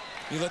ball up,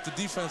 you let the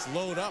defense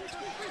load up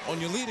on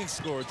your leading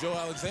scorer, Joe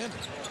Alexander.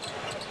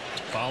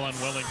 Foul on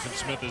Wellington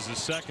Smith is the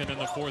second,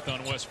 and the fourth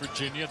on West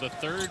Virginia. The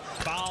third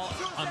foul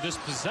on this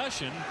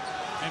possession,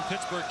 and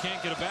Pittsburgh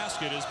can't get a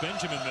basket as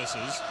Benjamin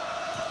misses.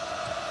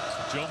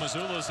 Joe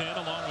Mazzulla's in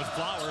along with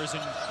Flowers,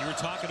 and you were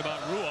talking about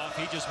Ruoff.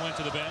 He just went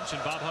to the bench,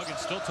 and Bob Huggins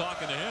still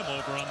talking to him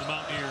over on the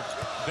Mountaineer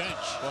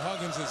bench. Well,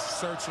 Huggins is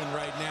searching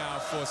right now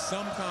for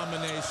some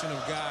combination of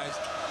guys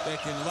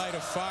that can light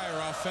a fire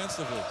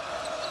offensively.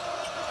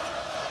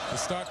 To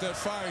start that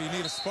fire, you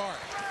need a spark.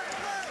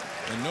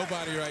 And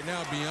nobody right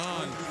now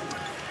beyond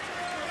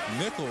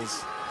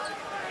Nichols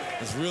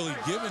is really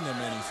giving them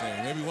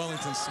anything. Maybe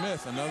Wellington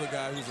Smith, another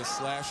guy who's a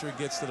slasher,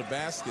 gets to the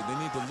basket. They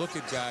need to look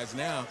at guys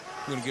now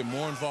who are going to get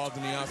more involved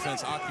in the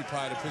offense,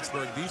 occupy the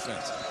Pittsburgh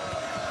defense.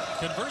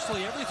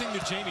 Conversely, everything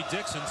that Jamie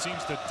Dixon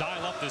seems to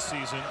dial up this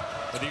season,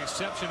 with the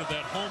exception of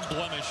that home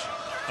blemish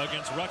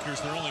against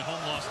Rutgers, their only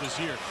home loss this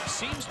year,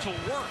 seems to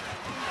work.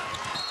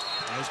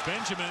 As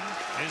Benjamin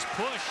is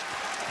pushed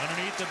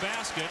underneath the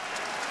basket.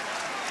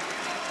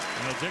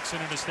 Dixon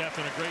and his staff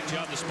done a great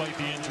job despite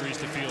the injuries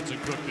to Fields and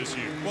Cook this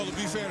year. Well, to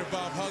be fair to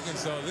Bob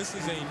Huggins, though, this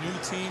is a new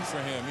team for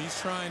him. He's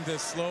trying to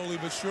slowly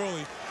but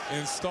surely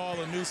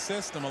install a new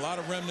system. A lot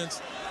of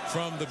remnants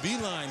from the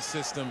Beeline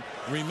system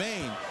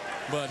remain,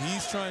 but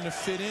he's trying to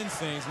fit in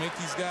things, make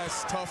these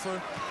guys tougher,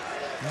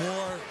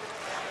 more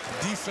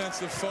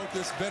defensive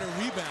focus, better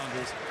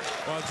rebounders,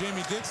 while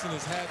Jamie Dixon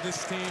has had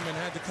this team and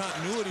had the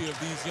continuity of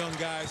these young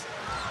guys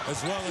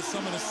as well as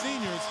some of the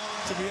seniors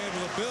to be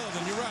able to build.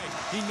 And you're right,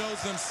 he knows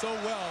them so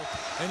well,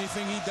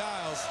 anything he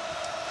dials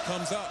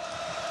comes up.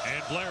 And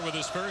Blair with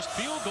his first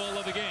field goal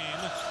of the game.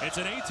 It's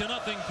an 8-0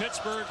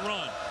 Pittsburgh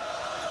run.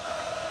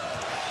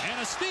 And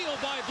a steal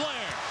by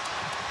Blair.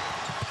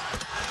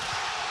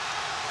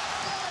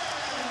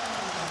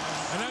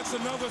 And that's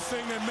another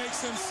thing that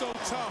makes him so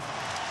tough.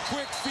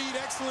 Quick feet,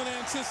 excellent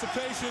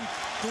anticipation.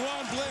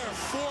 Dewan Blair,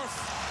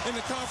 4th in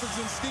the conference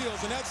in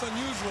steals, and that's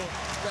unusual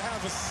to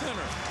have a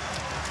center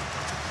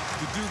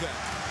to do that.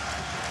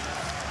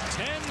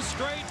 10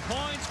 straight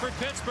points for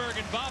Pittsburgh,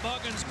 and Bob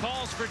Huggins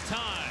calls for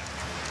time.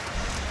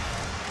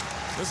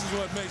 This is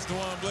what makes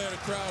Dewan Blair the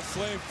crowd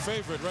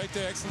favorite right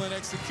there. Excellent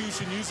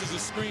execution, uses a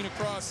screen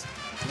across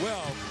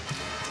well.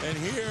 And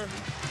here,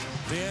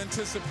 the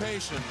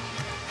anticipation.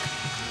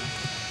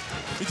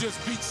 He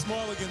just beat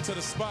Smalligan to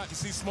the spot. You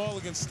see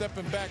Smalligan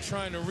stepping back,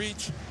 trying to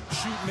reach,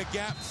 shooting the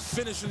gap,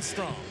 finishing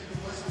strong.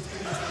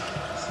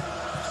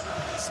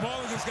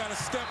 Smalligan's got to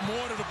step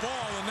more to the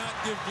ball and not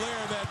give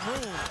Blair that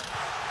room.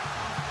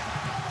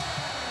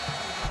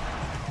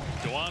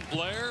 Dewan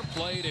Blair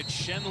played at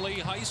Shenley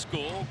High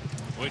School,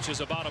 which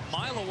is about a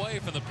mile away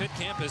from the Pitt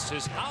campus.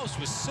 His house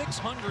was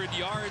 600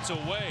 yards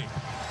away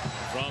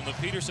from the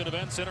Petersen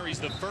Events Center. He's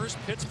the first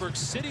Pittsburgh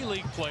City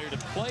League player to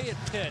play at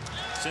Pitt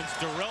since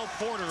Darrell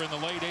Porter in the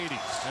late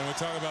 80s. And we're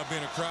talking about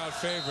being a crowd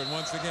favorite.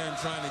 Once again,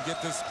 trying to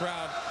get this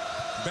crowd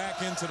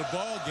back into the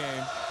ball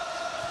game.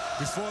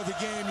 Before the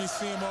game, you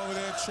see him over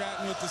there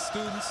chatting with the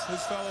students,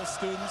 his fellow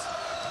students,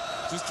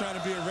 just trying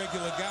to be a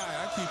regular guy.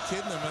 I keep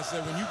kidding him. I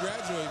said, when you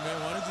graduate, man,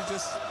 why don't you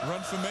just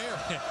run for mayor?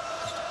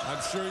 I'm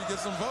sure you get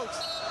some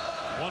votes.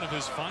 One of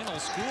his final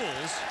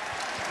schools,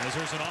 as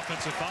there's an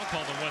offensive foul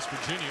called in West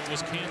Virginia,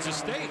 was Kansas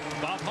State.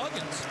 Bob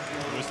Huggins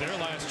was there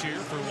last year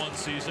for one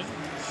season.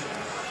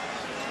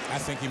 I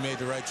think he made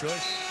the right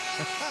choice.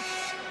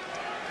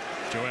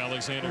 Joe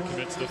Alexander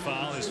commits the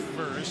foul, his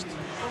first.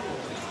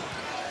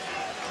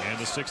 And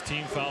the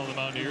 16th foul of the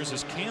Mountaineers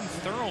as Cam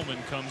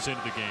Thurlman comes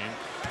into the game.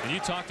 And you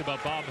talked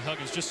about Bob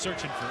Huggins just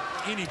searching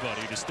for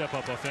anybody to step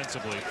up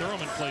offensively.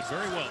 Thurlman played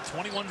very well,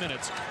 21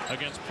 minutes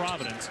against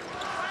Providence.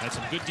 Had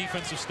some good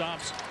defensive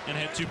stops and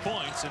had 2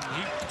 points. And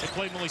he had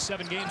played only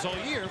 7 games all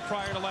year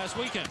prior to last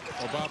weekend.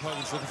 Well, Bob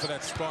Huggins looking for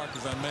that spark,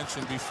 as I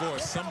mentioned before.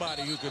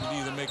 Somebody who can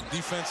either make a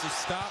defensive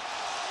stop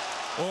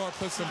or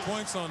put some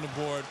points on the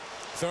board.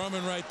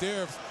 Thurman right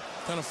there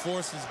kind of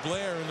forces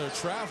Blair into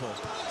travel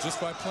just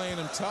by playing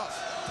him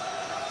tough.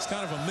 It's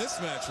kind of a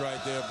mismatch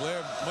right there.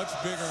 Blair much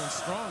bigger and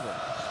stronger.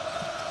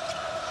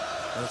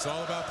 And it's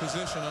all about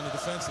position on the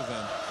defensive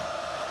end.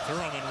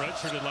 Thurman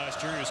redshirted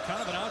last year. He was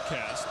kind of an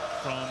outcast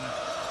from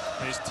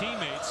his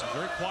teammates. A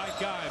very quiet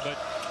guy, but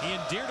he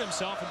endeared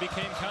himself and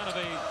became kind of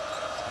a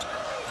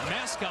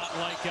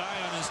mascot-like guy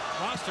on his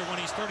roster when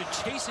he started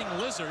chasing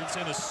lizards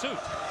in a suit.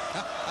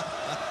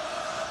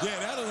 Yeah,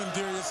 that'll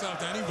endear yourself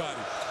to anybody.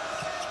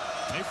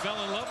 They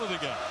fell in love with the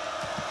guy.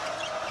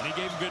 And he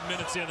gave him good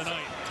minutes the other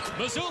night.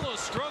 Mazzulla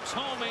strokes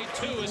home a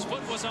 2. His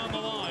foot was on the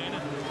line.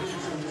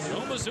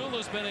 Joe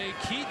Mazzulla's been a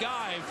key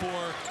guy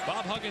for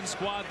Bob Huggins'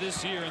 squad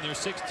this year in their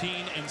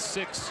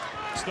 16-6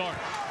 start.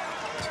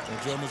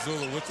 And Joe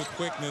Mazzulla with the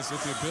quickness,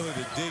 with the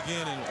ability to dig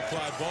in and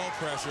apply ball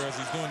pressure as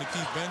he's doing to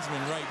Keith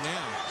Benjamin right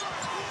now.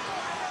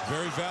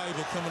 Very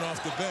valuable coming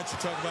off the bench. You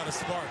talk about a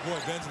spark. Boy,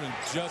 Benjamin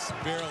just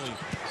barely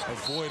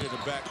avoided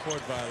a backcourt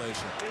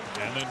violation.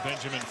 And then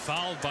Benjamin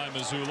fouled by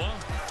Mazzulla.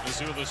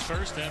 Mazzulla's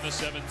first and the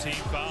 17th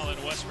foul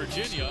in West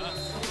Virginia.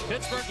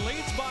 Pittsburgh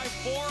leads by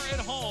 4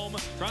 at home,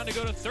 trying to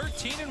go to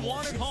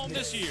 13-1 at home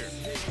this year.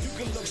 You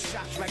can look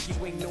shocked like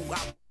you ain't no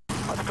out.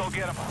 Let's go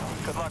get him.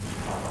 Good luck.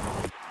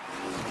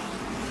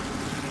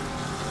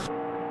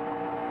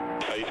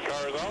 Pace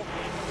car is off.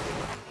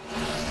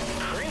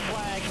 Green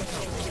flag.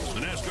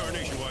 The NASCAR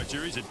Nationwide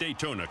Series at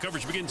Daytona.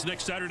 Coverage begins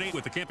next Saturday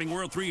with the Camping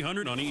World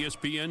 300 on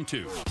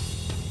ESPN2.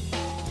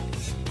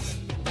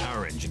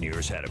 Our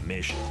engineers had a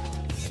mission.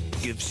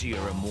 Give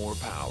Sierra more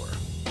power,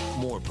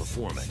 more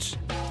performance,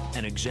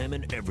 and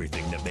examine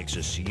everything that makes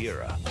a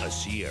Sierra a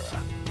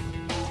Sierra.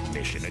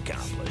 Mission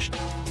accomplished.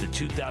 The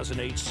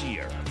 2008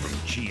 Sierra from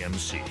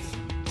GMC.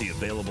 The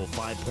available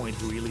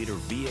 5.3-liter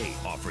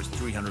V8 offers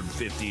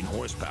 315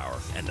 horsepower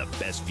and the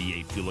best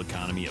V8 fuel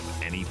economy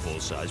of any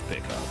full-size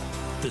pickup.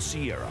 The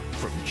Sierra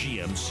from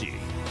GMC.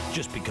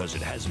 Just because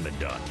it hasn't been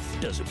done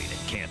doesn't mean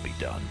it can't be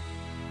done.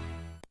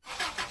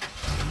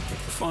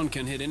 Fun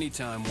can hit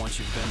anytime once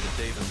you've been to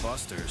Dave &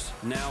 Buster's.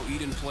 Now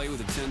eat and play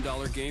with a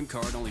 $10 game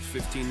card, only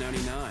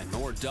 $15.99,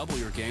 or double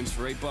your games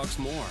for $8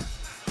 more.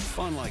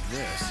 Fun like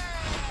this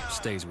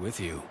stays with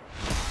you.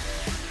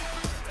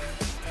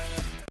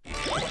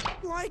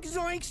 Like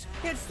zoinks,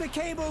 it's the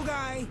cable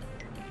guy.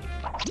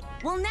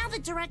 Well, now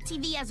that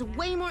DirecTV has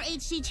way more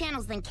HD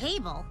channels than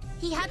cable,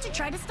 he had to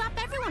try to stop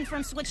everyone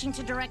from switching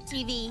to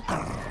DirecTV.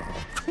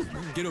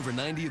 Get over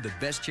 90 of the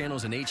best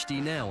channels in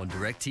HD now on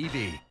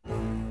DirecTV.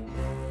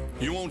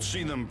 You won't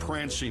see them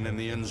prancing in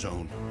the end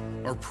zone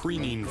or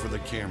preening for the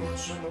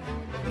cameras.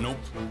 Nope.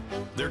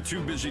 They're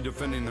too busy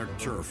defending their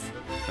turf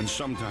and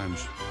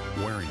sometimes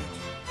wearing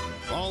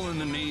it. All in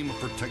the name of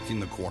protecting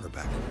the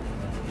quarterback,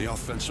 the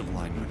offensive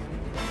lineman.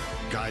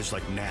 Guys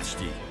like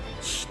Nasty,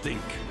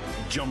 Stink,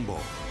 Jumbo,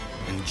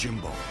 and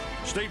Jimbo.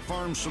 State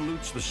Farm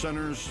salutes the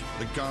centers,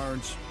 the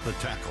guards, the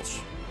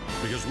tackles.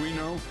 Because we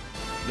know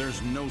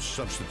there's no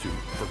substitute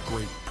for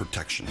great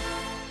protection.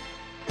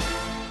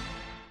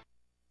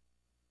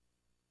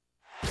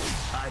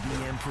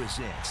 IBM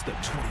presents the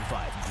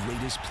 25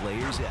 greatest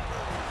players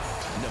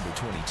ever. Number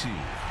 22,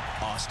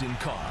 Austin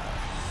Carr.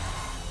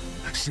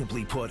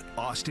 Simply put,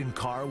 Austin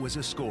Carr was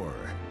a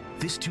scorer.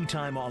 This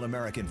two-time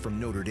All-American from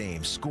Notre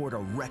Dame scored a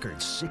record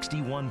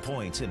 61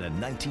 points in a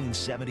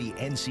 1970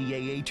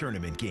 NCAA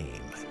tournament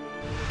game.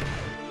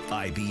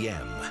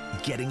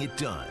 IBM, getting it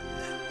done.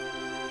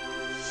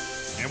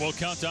 And we'll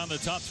count down the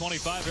top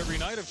 25 every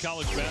night of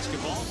college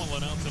basketball. We'll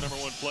announce the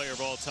 #1 player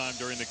of all time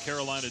during the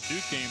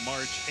Carolina-Duke game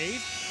March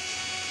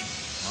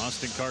 8th.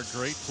 Austin Carr,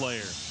 great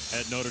player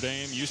at Notre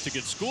Dame. Used to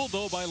get schooled,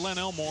 though, by Len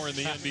Elmore in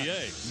the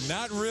NBA.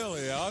 Not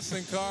really.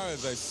 Austin Carr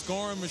is a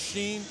scoring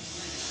machine.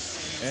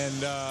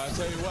 And I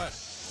tell you what,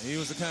 he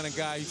was the kind of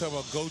guy, you talk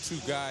about go-to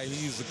guy,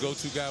 he was a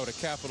go-to guy with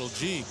a capital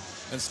G.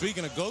 And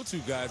speaking of go-to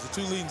guys,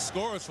 the 2 leading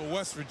scorers for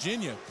West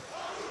Virginia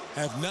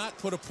have not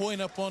put a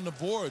point up on the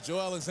board. Joe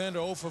Alexander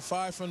 0 for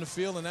 5 from the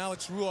field, and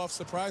Alex Ruoff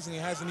surprisingly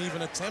hasn't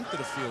even attempted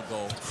a field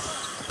goal.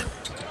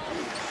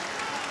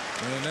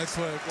 And that's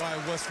why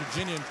West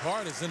Virginia in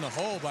part is in the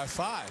hole by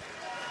 5.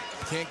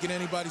 Can't get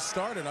anybody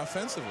started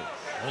offensively.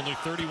 Only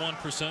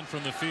 31%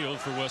 from the field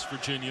for West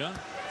Virginia.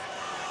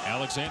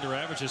 Alexander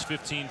averages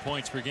 15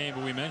 points per game,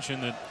 but we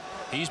mentioned that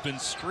he's been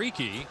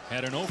streaky.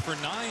 Had an 0 for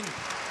 9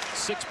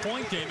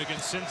 6-point game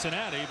against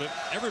Cincinnati, but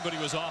everybody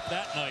was off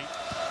that night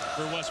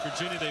for West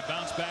Virginia. They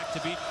bounced back to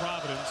beat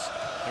Providence.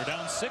 They're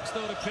down 6,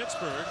 though, to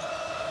Pittsburgh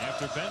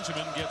after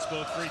Benjamin gets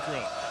both free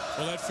throws.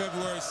 Well, that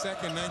February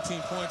 2nd,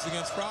 19 points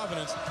against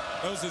Providence,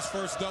 that was his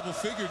first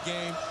double-figure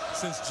game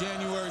since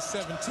January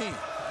 17th.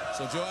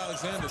 So Joe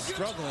Alexander's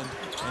struggling,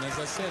 and as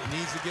I said,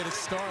 needs to get it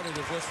started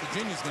if West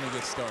Virginia's going to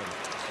get started.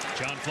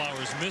 John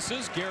Flowers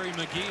misses. Gary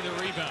McGee the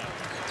rebound.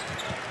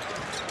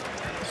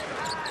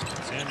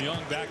 Sam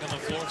Young back on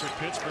the floor for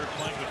Pittsburgh,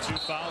 playing with 2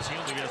 fouls. He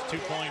only has 2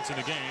 points in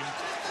the game.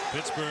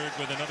 Pittsburgh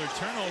with another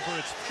turnover.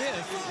 It's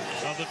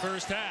 5th of the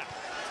first half.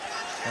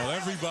 Well,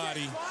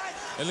 everybody,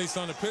 at least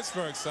on the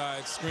Pittsburgh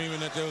side, screaming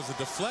that there was a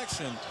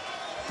deflection.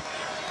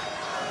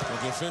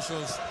 But the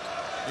officials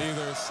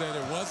either said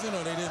it wasn't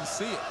or they didn't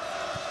see it.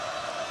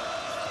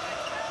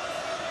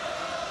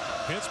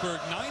 Pittsburgh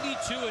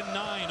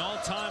 92-9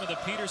 all-time at the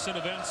Petersen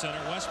Events Center.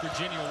 West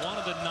Virginia, one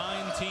of the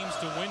 9 teams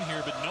to win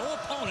here, but no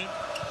opponent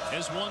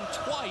has won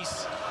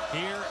twice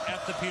here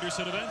at the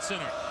Petersen Events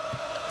Center.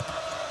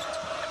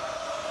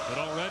 But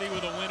already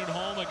with a win at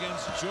home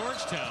against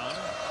Georgetown,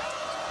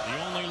 the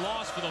only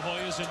loss for the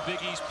Hoyas in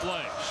Big East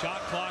play. Shot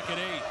clock at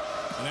 8.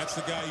 And that's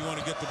the guy you want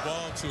to get the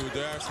ball to,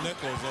 Darius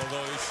Nichols,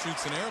 although he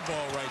shoots an air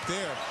ball right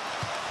there.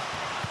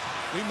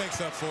 He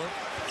makes up for it.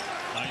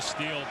 Nice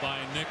steal by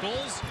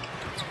Nichols.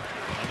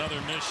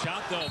 Another missed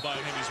shot, though, by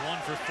him. He's 1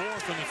 for 4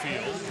 from the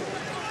field.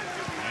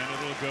 And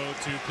it'll go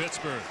to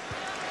Pittsburgh.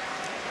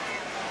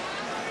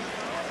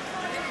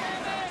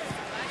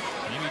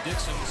 Jamie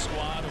Dixon's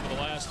squad over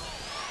the last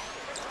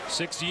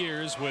 6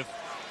 years with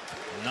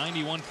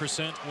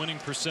 91% winning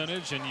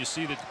percentage. And you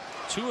see that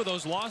 2 of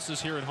those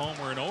losses here at home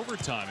were in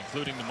overtime,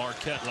 including the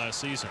Marquette last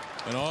season.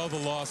 And all the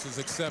losses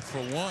except for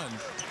 1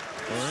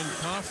 were in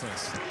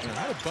conference. And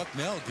how did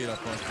Bucknell get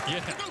up on it?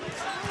 Yeah.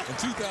 In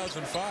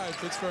 2005,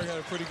 Pittsburgh had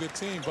a pretty good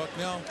team.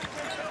 Bucknell,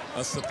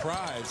 a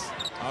surprise.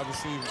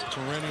 Obviously,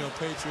 perennial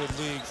Patriot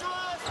League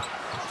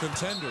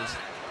contenders.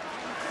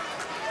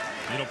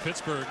 You know,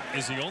 Pittsburgh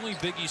is the only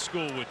Big East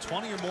school with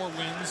 20 or more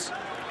wins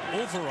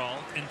overall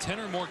and 10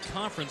 or more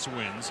conference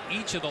wins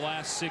each of the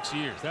last 6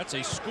 years. That's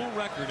a school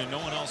record, and no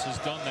one else has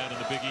done that in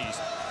the Big East.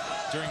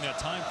 During that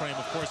time frame,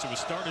 of course, it was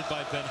started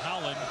by Ben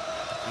Howland,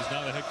 who's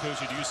now the head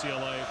coach at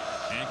UCLA,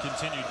 and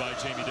continued by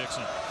Jamie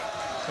Dixon.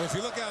 Well, if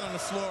you look out on the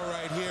floor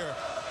right here,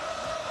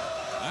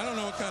 I don't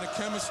know what kind of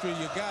chemistry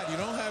you got. You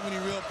don't have any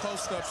real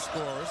post-up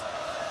scorers.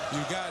 You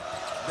got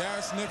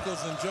Darius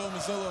Nichols and Joe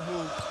Mazzulla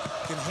who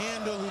can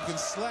handle, who can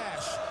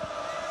slash.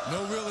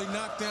 No really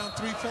knockdown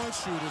 3-point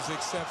shooters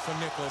except for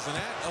Nichols, and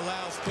that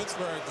allows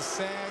Pittsburgh to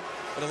sag.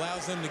 It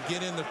allows them to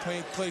get into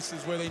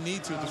places where they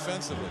need to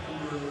defensively.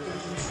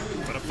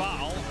 But a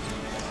foul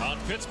on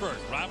Pittsburgh.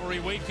 Rivalry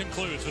week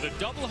concludes with a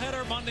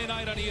doubleheader Monday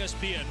night on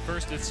ESPN.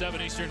 First at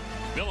 7 Eastern,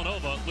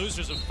 Villanova,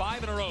 losers of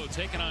 5 in a row,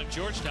 taking on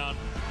Georgetown,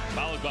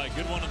 followed by a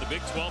good one in the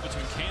Big 12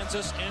 between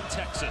Kansas and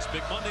Texas.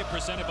 Big Monday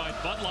presented by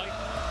Bud Light,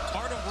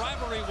 part of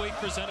Rivalry week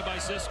presented by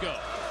Cisco.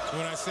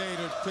 When I say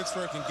that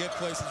Pittsburgh can get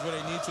places where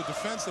they need to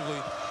defensively,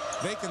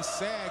 they can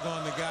sag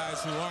on the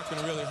guys who aren't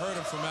going to really hurt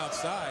them from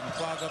outside and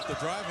clog up the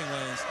driving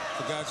lanes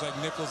for guys like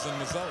Nichols and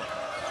Mazzulla.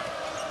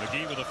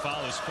 McGee with a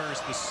foul is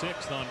first, the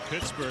 6th on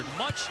Pittsburgh.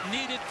 Much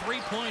needed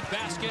 3-point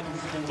basket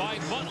by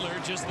Butler,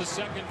 just the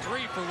 2nd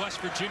 3 for West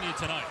Virginia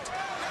tonight.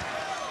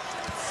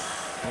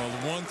 Well,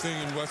 the one thing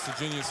in West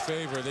Virginia's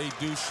favor, they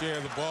do share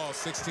the ball,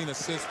 16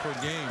 assists per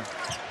game.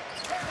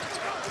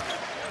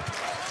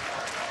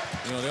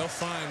 You know, they'll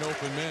find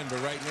open men,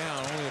 but right now,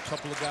 only a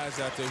couple of guys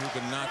out there who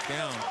can knock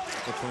down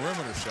the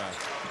perimeter shot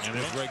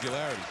with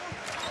regularity.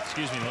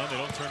 Excuse me, they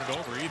don't turn it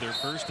over either.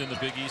 First in the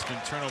Big East in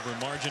turnover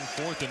margin,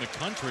 4th in the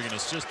country in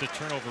assist to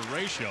turnover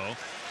ratio.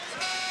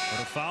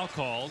 But a foul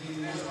called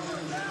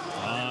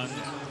on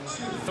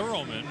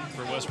Thurlman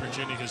for West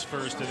Virginia, his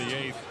first in the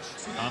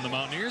 8th on the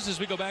Mountaineers. As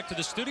we go back to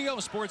the studio,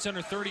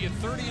 SportsCenter 30 at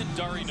 30 and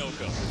Dari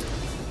Noko.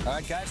 All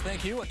right, guys,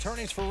 thank you.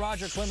 Attorneys for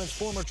Roger Clemens'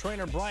 former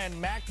trainer Brian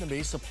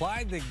McNamee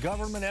supplied the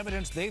government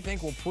evidence they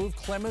think will prove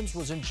Clemens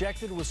was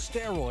injected with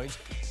steroids.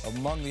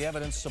 Among the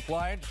evidence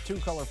supplied,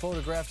 2-color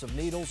photographs of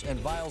needles and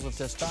vials of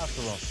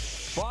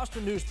testosterone.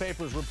 Boston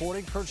newspapers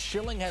reporting Curt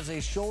Schilling has a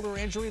shoulder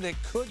injury that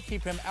could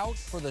keep him out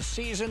for the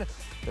season.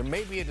 There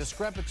may be a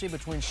discrepancy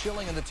between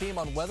Schilling and the team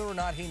on whether or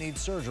not he needs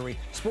surgery.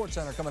 Sports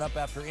Center coming up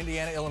after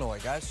Indiana,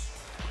 Illinois, guys.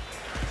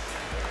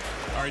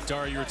 All right,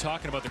 Dari, you were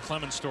talking about the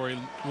Clemens story.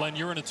 Len,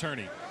 you're an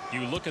attorney.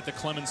 You look at the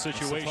Clemens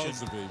situation.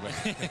 Supposed to be,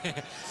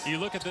 but you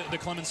look at the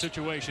Clemens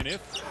situation. If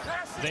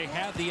they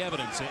have the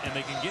evidence and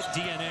they can get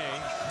DNA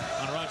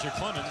on Roger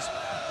Clemens,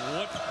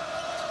 what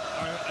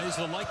is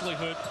the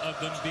likelihood of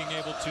them being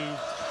able to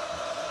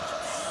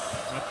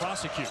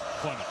prosecute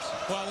Clemens?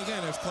 Well,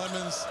 again, if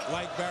Clemens,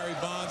 like Barry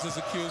Bonds is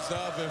accused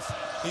of, if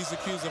he's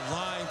accused of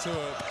lying to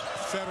a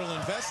federal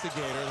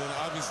investigator, then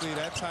obviously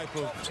that type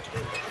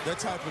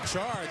of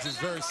charge is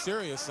very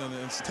serious, and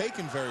it's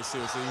taken very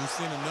seriously. We've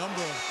seen a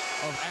number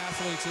of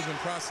athletes who've been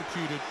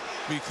prosecuted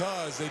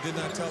because they did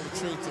not tell the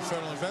truth to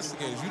federal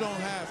investigators. You don't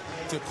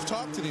have to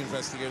talk to the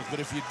investigators, but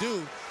if you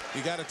do,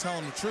 you got to tell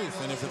them the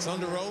truth. And if it's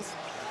under oath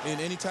in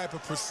any type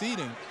of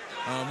proceeding,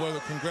 whether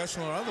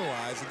congressional or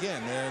otherwise,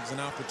 again, there's an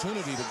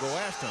opportunity to go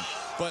after them.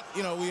 But,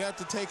 you know, we have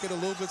to take it a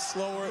little bit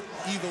slower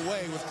either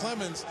way. With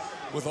Clemens,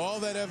 with all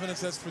that evidence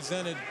that's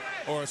presented,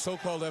 or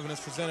so-called evidence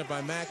presented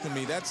by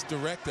McNamee, that's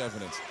direct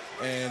evidence.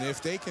 And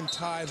if they can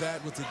tie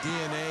that with the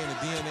DNA, and the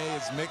DNA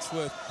is mixed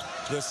with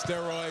the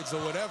steroids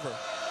or whatever,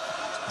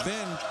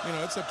 then, you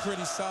know, it's a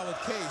pretty solid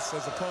case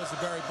as opposed to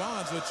Barry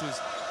Bonds, which is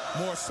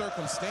more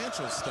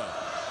circumstantial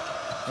stuff.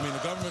 I mean,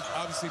 the government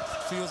obviously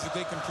feels that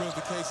they can prove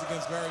the case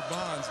against Barry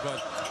Bonds,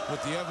 but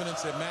with the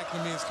evidence that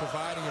McNamee is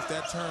providing, if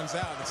that turns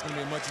out, it's going to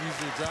be a much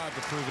easier job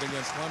to prove it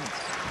against Clemens.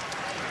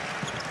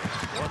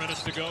 4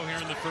 minutes to go here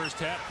in the first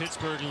half.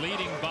 Pittsburgh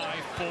leading by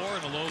 4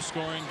 in a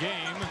low-scoring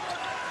game.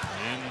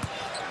 In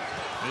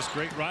this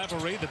great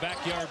rivalry, the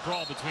backyard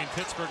brawl between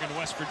Pittsburgh and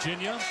West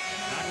Virginia.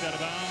 Knocked out of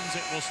bounds.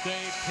 It will stay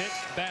Pitt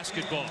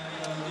basketball.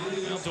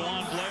 Now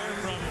DeJuan Blair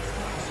from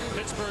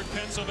Pittsburgh,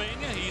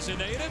 Pennsylvania. He's a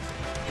native.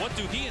 What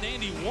do he and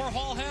Andy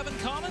Warhol have in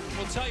common?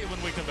 We'll tell you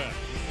when we come back.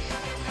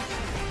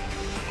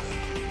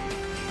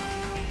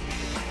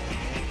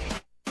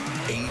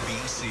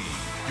 ABC,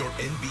 your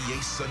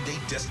NBA Sunday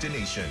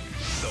destination.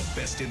 The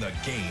best in the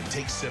game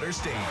takes center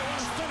stage.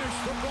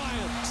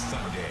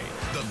 Sunday,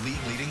 the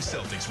league-leading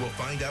Celtics will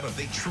find out if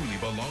they truly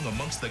belong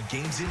amongst the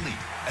game's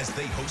elite as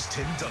they host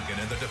Tim Duncan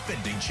and the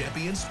defending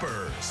champion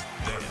Spurs.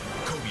 Then,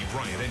 Kobe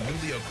Bryant and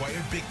newly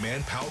acquired big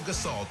man Pau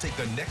Gasol take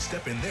the next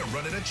step in their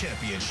run at a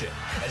championship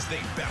as they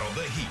battle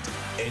the Heat.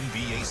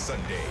 NBA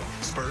Sunday,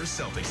 Spurs,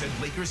 Celtics, and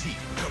Lakers Heat.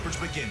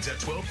 Coverage begins at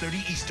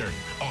 12:30 Eastern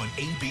on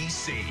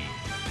ABC.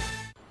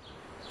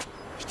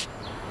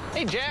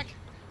 Hey, Jack.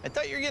 I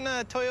thought you were getting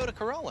a Toyota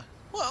Corolla.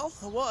 Well,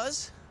 I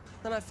was.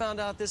 Then I found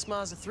out this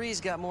Mazda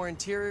 3's got more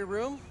interior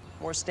room,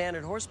 more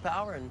standard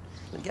horsepower, and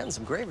been getting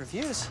some great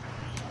reviews.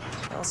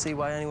 I don't see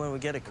why anyone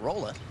would get a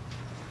Corolla.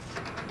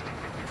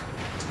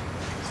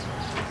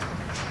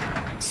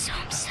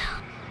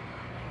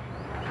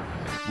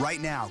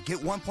 Right now, get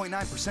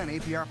 1.9%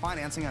 APR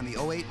financing on the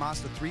 08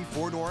 Mazda 3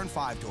 4-door and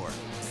 5-door.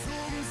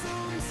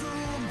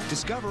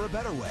 Discover a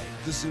better way,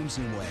 the Zoom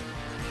Zoom way.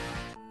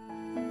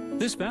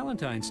 This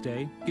Valentine's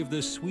Day, give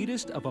the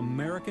sweetest of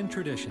American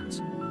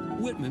traditions,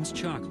 Whitman's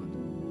chocolate.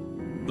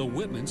 The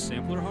Whitman's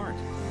Sampler Heart,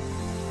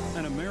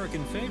 an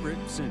American favorite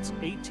since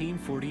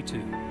 1842.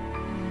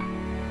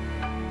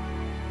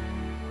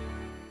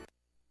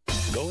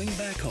 Going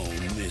back home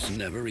is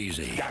never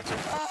easy. Gotcha.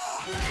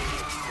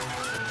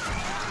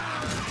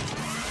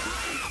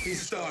 He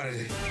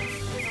started it.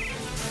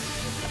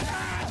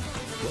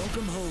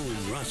 Welcome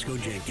home, Roscoe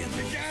Jenkins.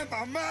 Get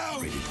my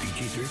mouth. Rated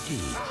PG-13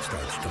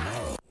 starts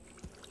tomorrow.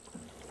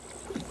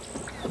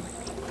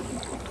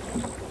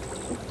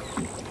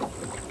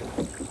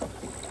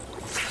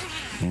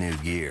 New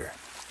gear.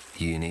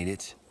 You need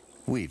it?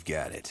 We've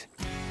got it.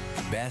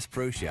 Bass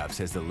Pro Shops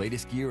has the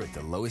latest gear at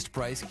the lowest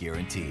price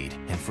guaranteed.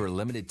 And for a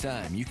limited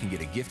time, you can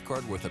get a gift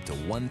card worth up to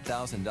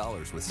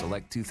 $1,000 with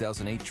select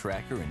 2008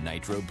 Tracker and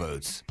Nitro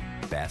boats.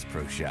 Bass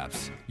Pro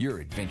Shops. Your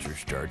adventure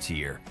starts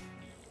here.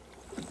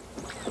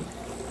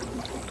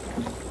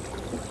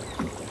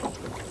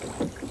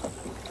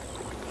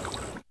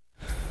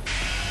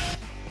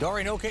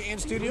 Dari Noka in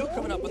studio,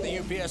 coming up with the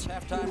UPS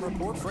halftime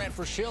report. Fran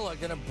Fraschilla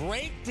going to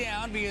break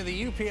down via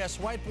the UPS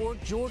whiteboard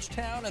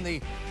Georgetown and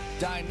the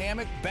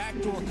dynamic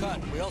backdoor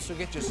cut. We also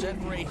get you set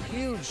for a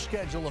huge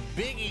schedule of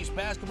Big East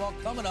basketball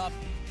coming up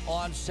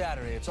on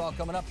Saturday. It's all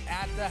coming up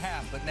at the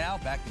half. But now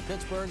back to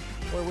Pittsburgh,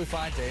 where we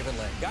find Dave and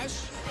Lynn.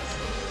 Guys?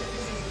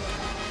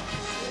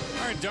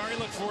 All right, Dari,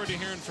 look forward to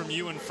hearing from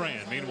you and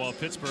Fran. Meanwhile,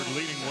 Pittsburgh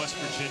leading West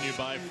Virginia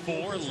by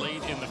 4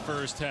 late in the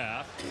first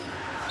half.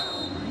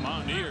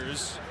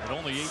 Mountaineers at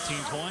only 18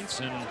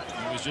 points, and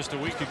it was just a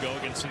week ago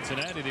against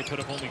Cincinnati. They put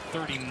up only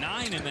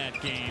 39 in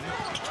that game.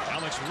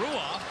 Alex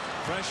Ruoff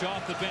fresh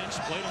off the bench,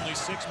 played only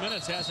 6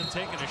 minutes, hasn't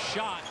taken a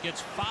shot,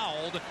 gets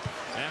fouled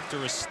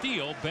after a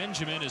steal.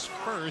 Benjamin is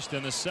first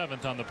and the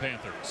 7th on the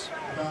Panthers.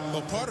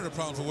 Well, part of the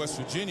problem for West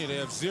Virginia, they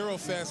have 0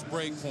 fast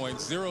break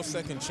points, 0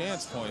 second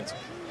chance points.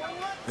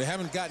 They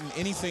haven't gotten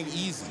anything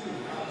easy.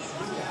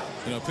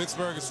 You know,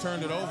 Pittsburgh has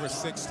turned it over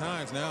 6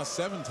 times, now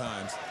 7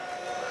 times.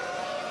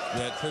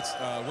 That puts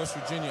West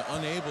Virginia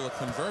unable to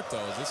convert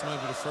those. This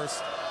might be the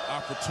first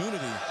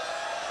opportunity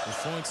with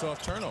points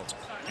off turnover.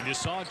 And you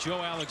saw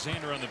Joe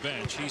Alexander on the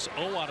bench. He's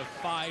 0 out of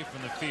 5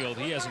 from the field.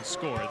 He hasn't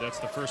scored. That's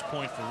the first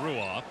point for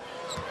Ruoff.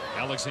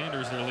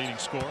 Alexander's their leading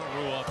scorer.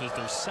 Ruoff is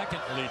their second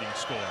leading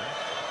scorer.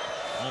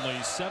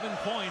 Only 7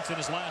 points in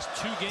his last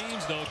 2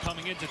 games, though,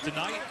 coming into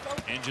tonight,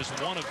 and just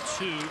 1 of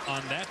 2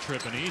 on that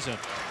trip. And he's a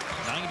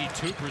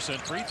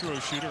 92% free throw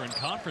shooter in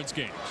conference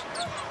games.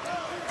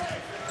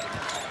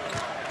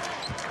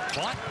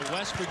 But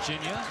West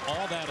Virginia,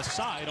 all that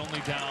aside,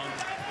 only down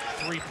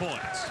 3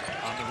 points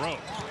on the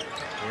road,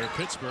 where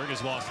Pittsburgh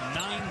has lost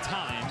 9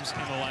 times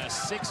in the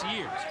last 6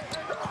 years.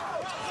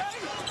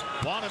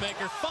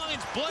 Wanamaker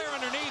finds Blair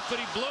underneath, but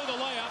he blew the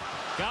layup,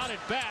 got it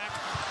back,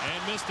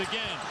 and missed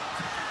again.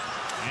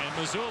 And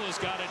Missoula's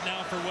got it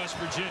now for West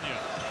Virginia.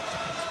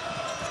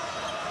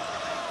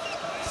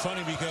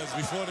 Funny because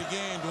before the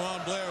game, Dwan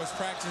Blair was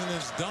practicing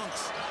his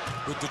dunks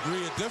with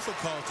degree of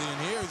difficulty,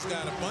 and here he's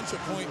got a bunch of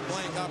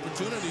point-blank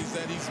opportunities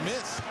that he's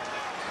missed.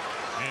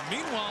 And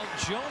meanwhile,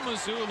 Joe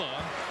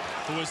Mazzulla,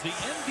 who was the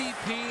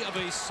MVP of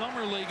a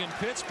summer league in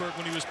Pittsburgh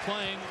when he was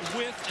playing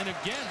with and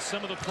against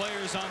some of the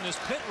players on this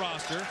Pitt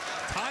roster,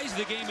 ties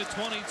the game at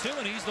 22,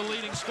 and he's the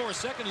leading scorer,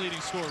 second leading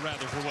scorer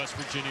rather, for West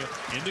Virginia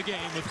in the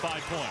game with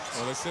 5 points.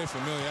 Well, they say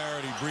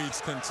familiarity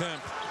breeds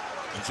contempt,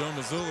 and Joe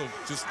Mazzulla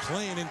just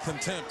playing in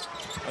contempt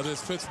of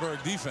this Pittsburgh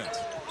defense.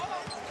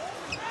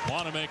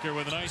 Wanamaker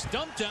with a nice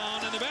dump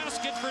down in the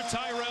basket for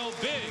Tyrell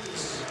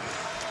Biggs.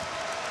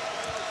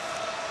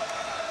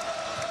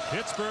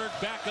 Pittsburgh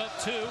back up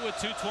 2 with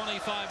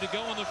 2:25 to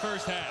go in the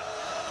first half.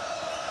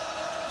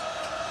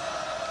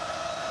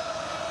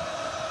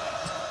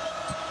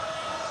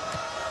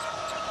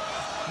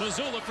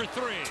 Mazzulla for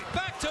 3.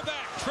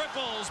 Back-to-back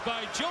triples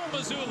by Joe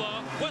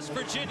Mazzulla. West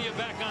Virginia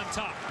back on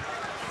top.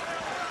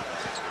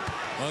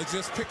 Well,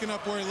 just picking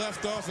up where he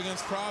left off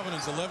against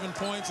Providence. 11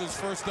 points, his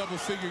first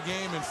double-figure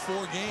game in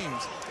 4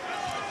 games.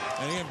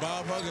 And again,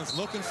 Bob Huggins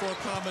looking for a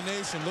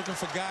combination, looking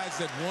for guys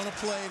that want to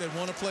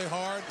play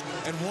hard,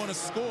 and want to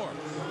score.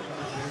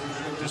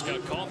 Just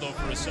got called, though,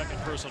 for a second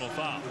personal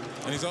foul.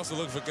 And he's also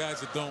looking for guys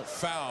that don't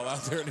foul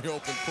out there in the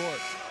open court.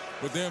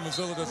 But there,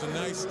 Mazzulla does a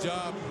nice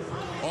job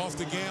off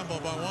the gamble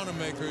by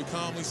Wanamaker. He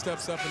calmly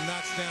steps up and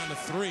knocks down the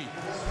 3.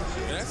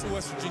 And that's what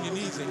West Virginia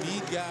needs. They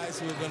need guys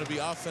who are going to be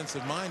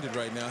offensive-minded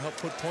right now, help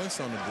put points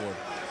on the board.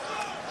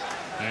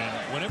 And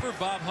whenever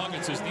Bob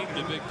Huggins has needed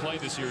a big play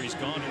this year, he's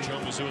gone to Joe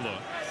Mazzulla.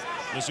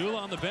 Mazzulla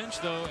on the bench,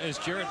 though, as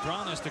Jarrett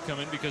Brown has to come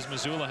in because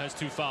Mazzulla has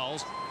 2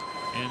 fouls.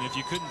 And if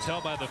you couldn't tell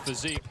by the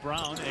physique,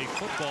 Brown, a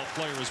football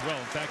player as well.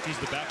 In fact, he's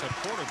the backup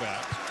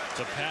quarterback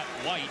to Pat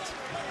White.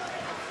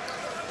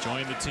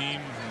 Joined the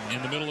team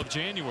in the middle of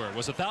January.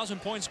 Was a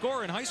 1,000-point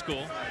scorer in high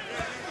school.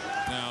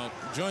 Now,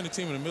 joined the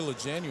team in the middle of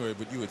January,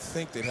 but you would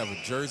think they'd have a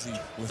jersey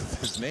with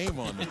his name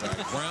on the back.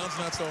 Brown's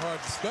not so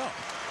hard to spell.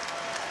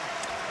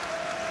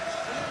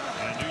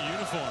 And new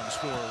uniforms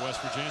for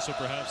West Virginia, so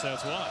perhaps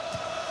that's why.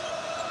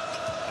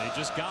 They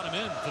just got him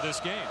in for this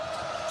game.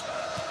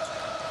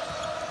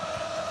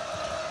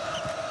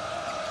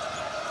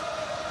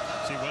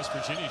 See, West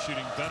Virginia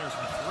shooting better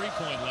from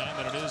 3-point land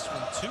than it is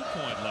from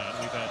 2-point land.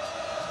 We've had a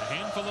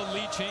handful of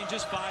lead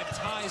changes, 5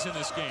 ties in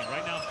this game.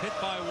 Right now, Pitt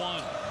by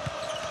 1.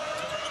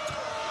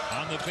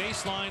 On the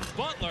baseline,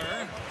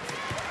 Butler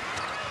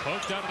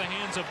poked out of the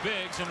hands of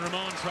Biggs, and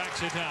Ramon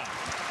tracks it down.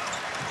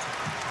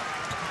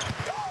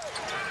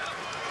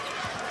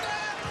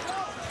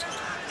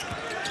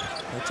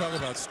 We're talking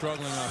about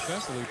struggling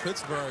offensively.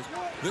 Pittsburgh,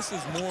 this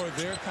is more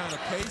their kind of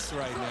pace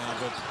right now,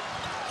 but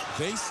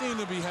they seem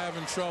to be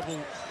having trouble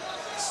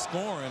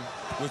scoring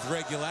with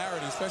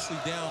regularity, especially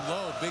down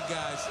low. Big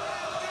guys,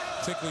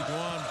 particularly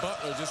Dwan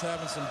Butler, just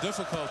having some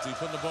difficulty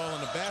putting the ball in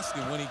the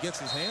basket when he gets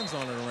his hands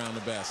on it around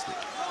the basket.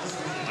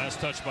 Last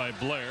touch by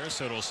Blair,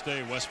 so it'll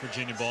stay West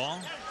Virginia ball.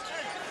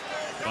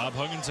 Bob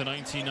Huggins, a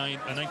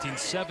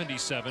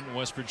 1977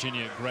 West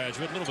Virginia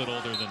graduate, a little bit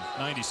older than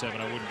 97.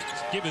 I wouldn't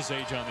give his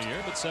age on the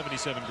air, but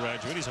 77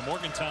 graduate. He's a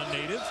Morgantown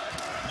native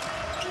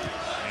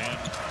and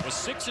was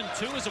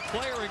 6-2 as a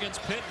player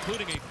against Pitt,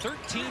 including a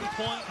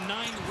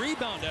 13.9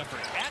 rebound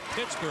effort at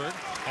Pittsburgh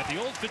at the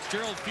old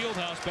Fitzgerald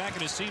Fieldhouse back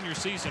in his senior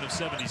season of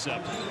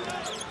 77.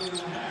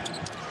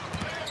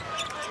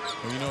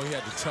 Well, you know, he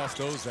had to tough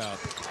those out.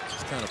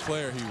 That's the kind of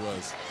player he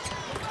was.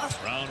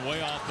 Brown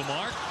way off the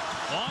mark.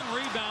 Long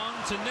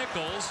rebound to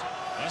Nichols.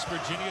 West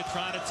Virginia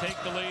trying to take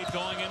the lead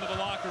going into the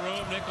locker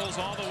room. Nichols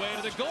all the way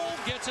to the goal,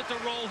 gets it to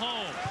roll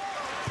home.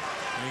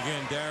 And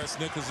again, Darius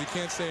Nichols, you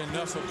can't say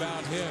enough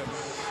about him.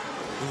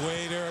 The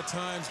way there are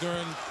times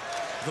during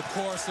the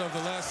course of the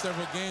last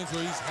several games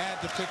where he's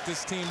had to pick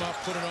this team up,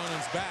 put it on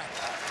his back.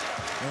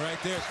 And right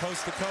there,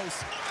 coast to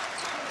coast.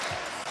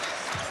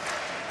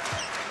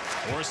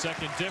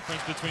 4-second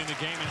difference between the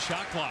game and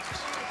shot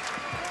clocks.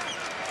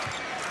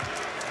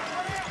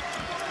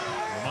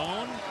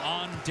 Ramon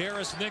on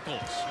Darius Nichols.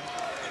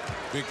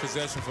 Big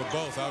possession for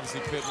both.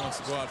 Obviously, Pitt wants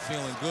to go out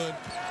feeling good.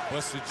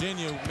 West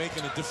Virginia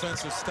making a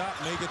defensive stop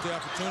may get the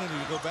opportunity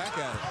to go back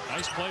at it.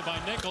 Nice play by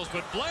Nichols,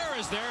 but Blair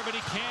is there, but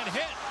he can't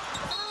hit.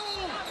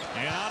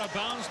 And out of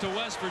bounds to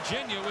West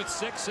Virginia with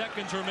 6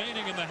 seconds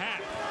remaining in the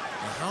half.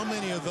 Now, how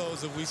many of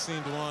those have we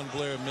seen DeJuan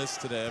Blair miss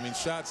today? I mean,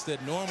 shots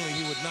that normally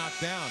he would knock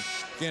down.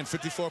 Again,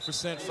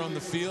 54% from the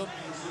field,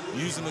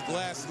 using the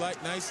glass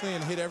nicely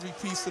and hit every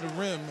piece of the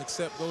rim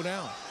except go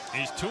down.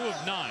 He's 2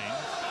 of 9,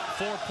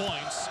 4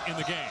 points in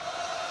the game.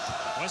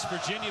 West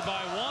Virginia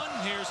by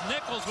 1. Here's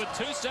Nichols with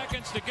 2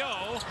 seconds to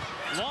go.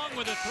 Long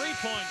with a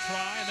 3-point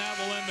try, and that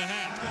will end the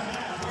half.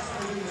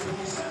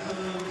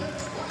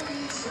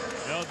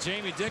 Well,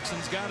 Jamie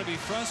Dixon's got to be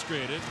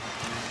frustrated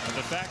at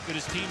the fact that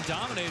his team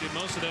dominated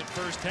most of that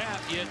first half,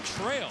 yet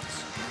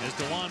trails as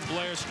DeJuan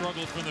Blair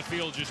struggled from the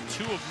field, just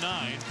 2 of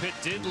 9. Pitt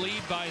did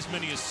lead by as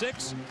many as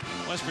 6.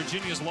 West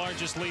Virginia's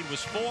largest lead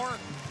was 4.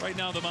 Right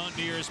now the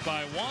Mountaineers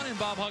by 1, and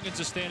Bob Huggins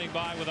is standing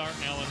by with our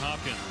Alan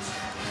Hopkins.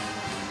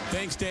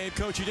 Thanks, Dave.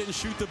 Coach, you didn't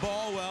shoot the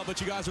ball well, but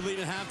you guys are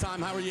leading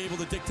halftime. How were you able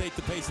to dictate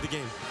the pace of the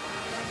game?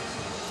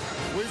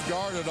 We've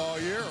guarded all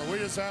year. We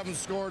just haven't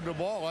scored the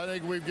ball. I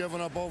think we've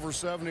given up over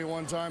 70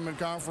 one time in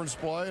conference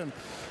play, and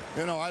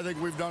you know, I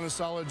think we've done a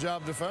solid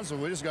job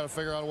defensively. We just got to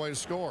figure out a way to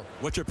score.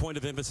 What's your point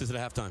of emphasis at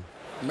halftime?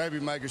 Maybe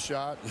make a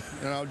shot,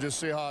 you know, just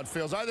see how it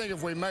feels. I think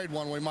if we made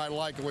one, we might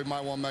like it. We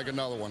might want to make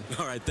another one.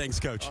 All right, thanks,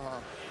 Coach.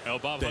 Well,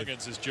 Bob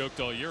Huggins has joked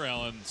all year,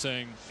 Alan,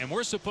 saying, and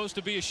we're supposed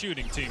to be a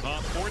shooting team, huh?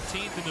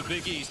 14th in the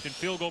Big East in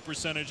field goal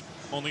percentage,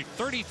 only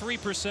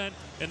 33%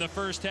 in the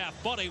first half,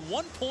 but a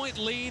 1-point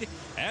lead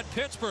at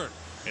Pittsburgh.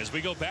 As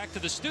we go back to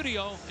the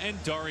studio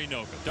and Dari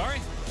Noka. Dari?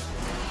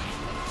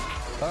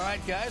 All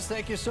right, guys,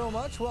 thank you so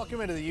much.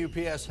 Welcome into the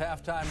UPS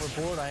Halftime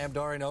Report. I am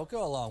Dari Noka,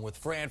 along with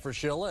Fran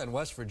Fraschilla, and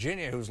West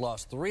Virginia, who's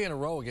lost 3 in a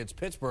row against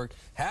Pittsburgh,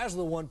 has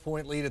the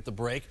 1-point lead at the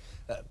break.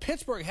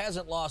 Pittsburgh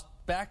hasn't lost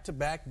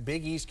back-to-back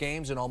Big East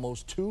games in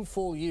almost 2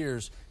 full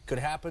years. Could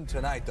happen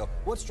tonight, though.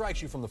 What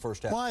strikes you from the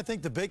first half? Well, I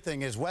think the big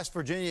thing is West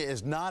Virginia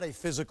is not a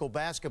physical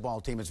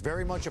basketball team. It's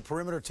very much a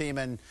perimeter team,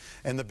 and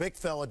the big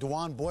fella,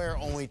 DeJuan Blair,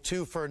 only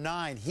 2 for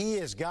 9. He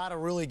has got to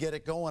really get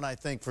it going, I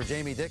think, for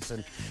Jamie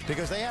Dixon,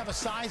 because they have a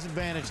size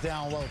advantage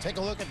down low. Take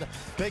a look at the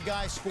big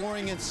guy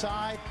scoring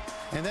inside,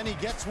 and then he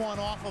gets one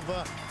off of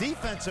a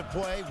defensive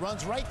play,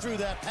 runs right through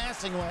that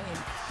passing lane,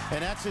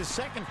 and that's his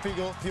second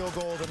field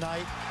goal of the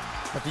night.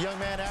 But the young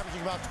man,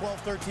 averaging about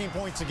 12, 13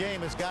 points a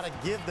game, has got to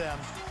give them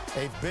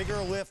a bigger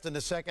lift in the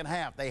second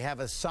half. They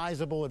have a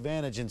sizable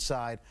advantage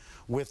inside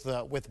with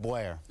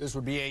Blair. This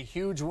would be a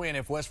huge win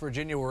if West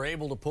Virginia were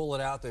able to pull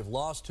it out. They've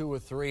lost 2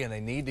 of 3, and they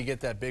need to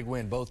get that big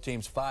win. Both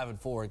teams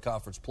 5-4 in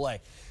conference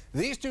play.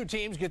 These 2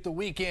 teams get the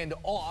weekend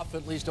off,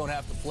 at least don't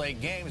have to play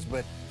games,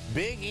 but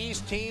Big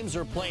East teams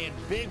are playing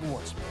big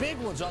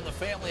ones on the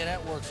family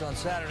networks on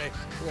Saturday.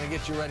 We're going to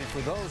get you ready for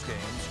those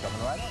games coming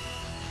right up.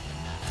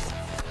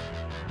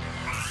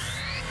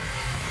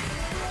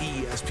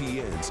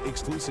 ESPN's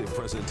exclusive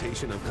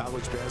presentation of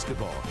college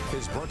basketball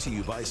is brought to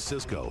you by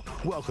Cisco.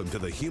 Welcome to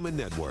the Human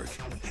Network.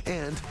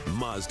 And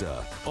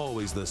Mazda,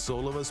 always the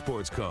soul of a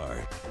sports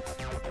car.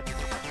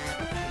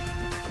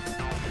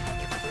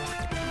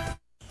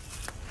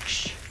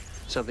 Shh.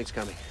 Something's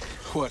coming.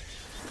 What?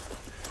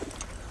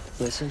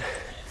 Listen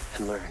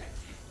and learn.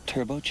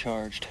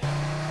 Turbocharged,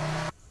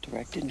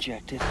 direct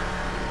injected,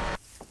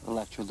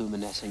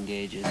 electroluminescent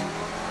gauges.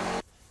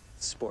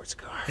 Sports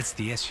car. It's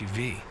the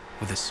SUV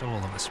with the soul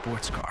of a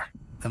sports car.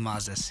 The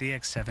Mazda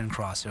CX-7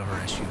 crossover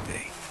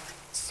SUV.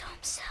 Zoom,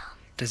 zoom.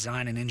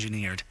 Designed and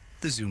engineered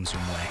the Zoom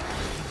Zoom way.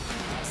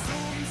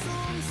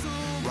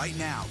 Right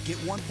now, get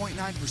 1.9%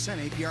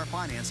 APR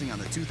financing on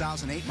the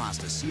 2008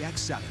 Mazda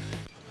CX-7.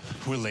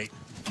 We're late.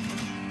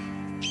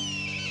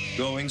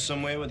 Going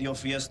somewhere with your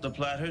Fiesta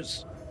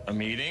platters? A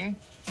meeting?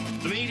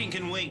 The meeting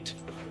can wait.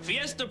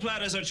 Fiesta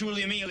platters are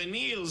truly a meal, and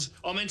meals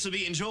are meant to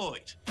be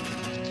enjoyed.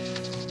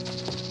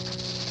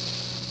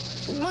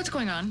 What's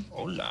going on?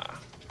 Hola.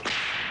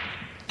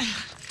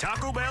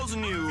 Taco Bell's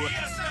new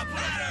Fiesta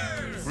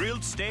platters!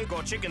 grilled steak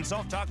or chicken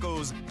soft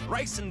tacos,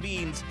 rice and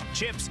beans,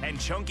 chips, and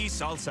chunky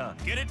salsa.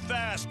 Get it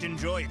fast,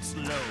 enjoy it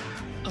slow.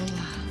 Hola.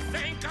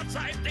 Think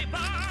outside the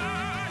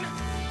barn!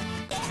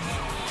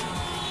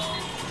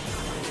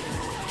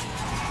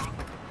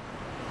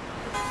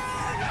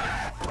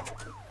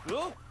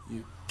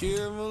 You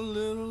give a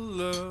little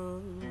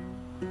love,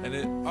 and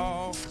it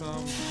all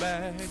comes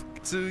back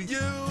to you.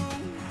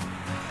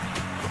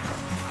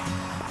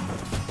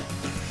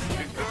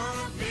 You're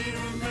gonna be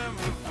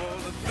remembered for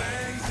the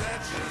things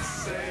that you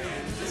say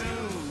and do.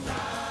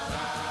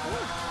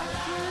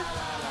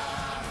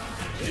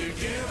 You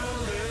give a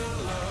little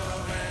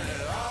love, and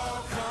it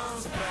all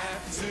comes back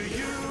to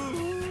you.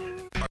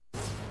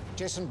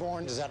 Jason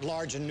Bourne is at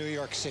large in New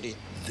York City.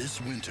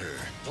 This winter,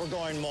 We're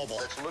going mobile.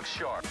 Let's look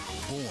sharp.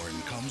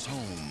 Bourne comes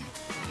home.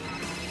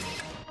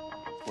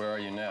 Where are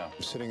you now?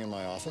 I'm sitting in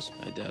my office.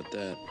 I doubt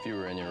that. If you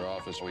were in your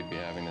office, we'd be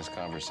having this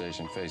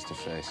conversation face to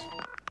face.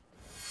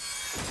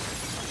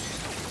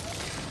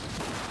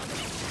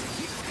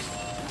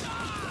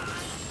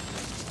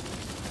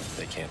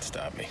 They can't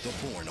stop me.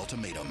 The Bourne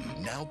Ultimatum,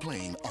 now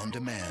playing on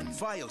demand.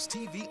 Fios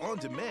TV On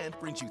Demand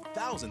brings you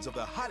thousands of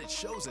the hottest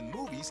shows and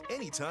movies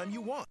anytime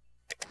you want.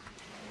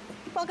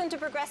 Welcome to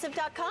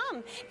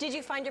Progressive.com. Did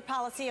you find your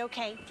policy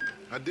okay?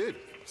 I did.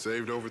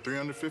 Saved over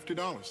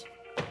 $350.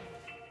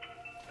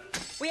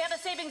 We have a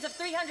savings of $350.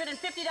 A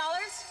savings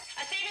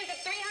of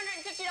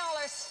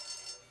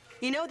 $350.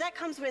 You know, that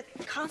comes with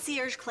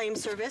concierge claim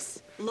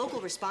service, local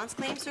response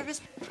claim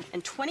service,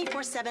 and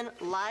 24/7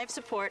 live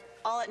support,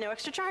 all at no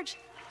extra charge.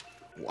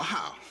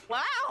 Wow.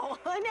 Wow,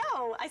 I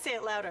know. I say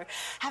it louder.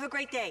 Have a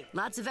great day.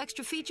 Lots of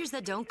extra features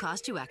that don't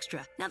cost you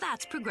extra. Now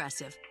that's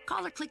Progressive.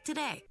 Call or click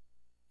today.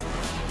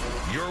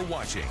 You're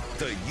watching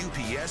the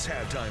UPS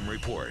Halftime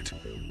Report.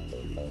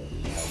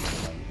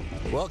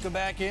 Welcome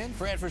back in.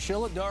 Fran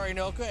Fraschilla, Dari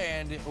Noka,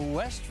 and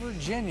West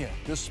Virginia,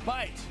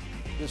 despite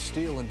this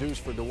steal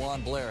induced for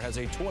DeJuan Blair, has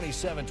a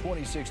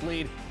 27-26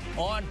 lead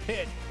on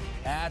Pitt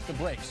at the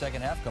break.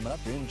 Second half coming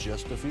up in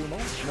just a few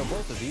moments. You know,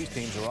 both of these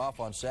teams are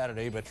off on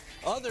Saturday, but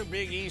other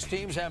Big East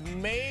teams have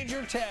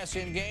major tests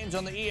in games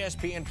on the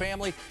ESPN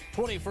family.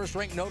 21st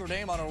ranked Notre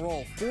Dame on a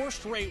roll. 4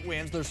 straight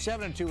wins. They're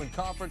 7-2 in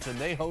conference, and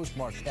they host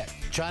Marquette.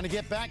 Trying to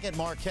get back at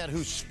Marquette,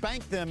 who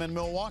spanked them in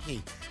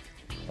Milwaukee.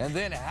 And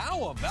then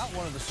how about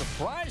one of the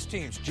surprise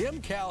teams,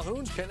 Jim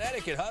Calhoun's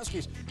Connecticut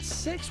Huskies,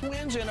 6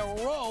 wins in a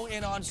row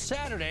in on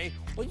Saturday.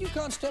 Well,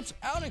 UConn steps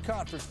out of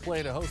conference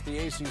play to host the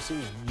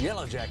ACC's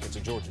Yellow Jackets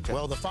of Georgia Tech.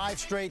 Well, the 5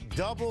 straight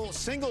double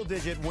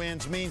single-digit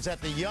wins means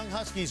that the young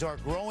Huskies are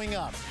growing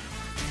up.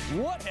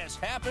 What has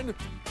happened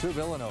to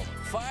Villanova?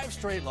 5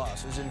 straight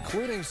losses,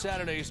 including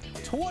Saturday's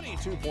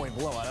 22-point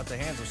blowout at the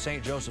hands of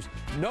St. Joseph's.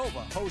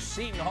 Nova hosts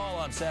Seton Hall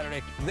on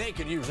Saturday. They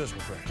could use this one,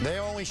 Fred.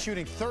 They're only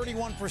shooting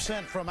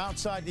 31% from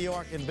outside the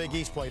arc in Big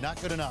East play.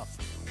 Not good enough.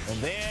 And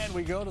then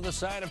we go to the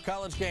side of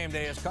College Game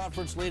Day as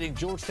conference leading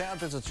Georgetown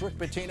visits Rick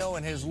Pitino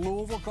and his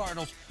Louisville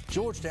Cardinals.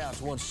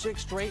 Georgetown's won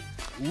 6 straight.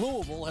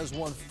 Louisville has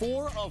won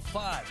 4 of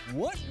 5.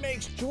 What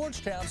makes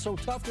Georgetown so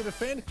tough to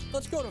defend?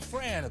 Let's go to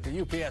Fran at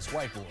the UPS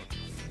whiteboard.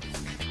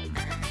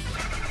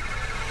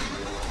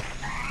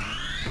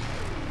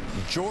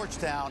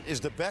 Georgetown is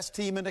the best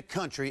team in the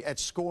country at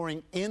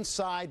scoring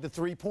inside the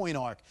three-point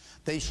arc.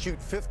 They shoot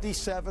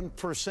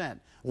 57%.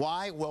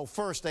 Why? Well,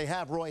 first, they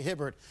have Roy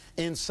Hibbert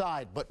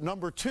inside. But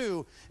number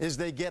 2 is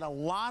they get a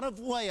lot of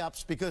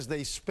layups because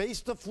they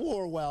space the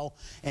floor well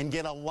and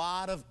get a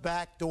lot of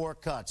backdoor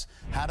cuts.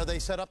 How do they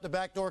set up the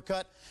backdoor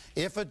cut?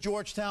 If a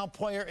Georgetown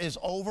player is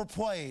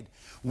overplayed,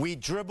 we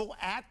dribble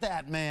at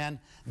that man.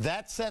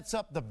 That sets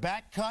up the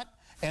back cut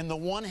and the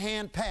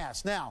one-hand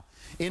pass. Now,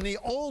 in the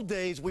old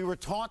days, we were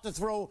taught to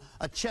throw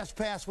a chest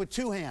pass with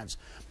 2 hands.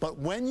 But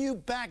when you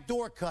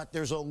backdoor cut,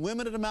 there's a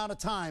limited amount of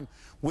time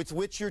with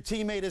which your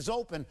teammate is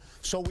open,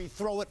 so we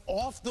throw it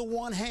off the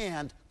one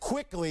hand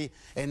quickly,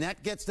 and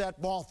that gets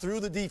that ball through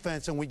the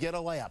defense, and we get a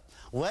layup.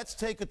 Let's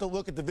take a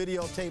look at the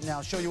videotape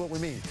now, show you what we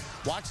mean.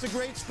 Watch the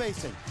great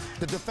spacing.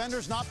 The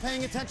defender's not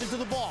paying attention to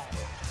the ball.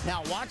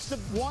 Now, watch the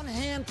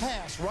one-hand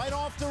pass right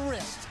off the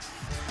wrist.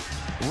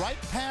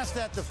 Right past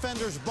that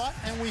defender's butt,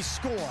 and we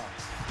score.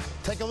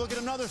 Take a look at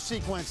another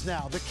sequence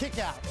now. The kick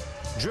out.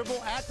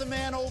 Dribble at the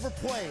man,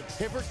 overplayed.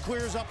 Hibbert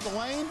clears up the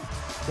lane.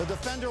 The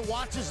defender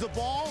watches the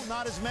ball,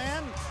 not his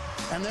man.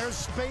 And there's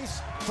space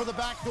for the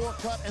backdoor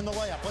cut and the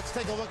layup. Let's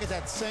take a look at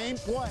that same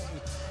play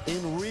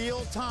in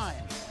real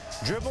time.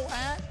 Dribble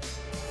at,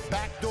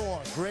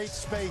 backdoor. Great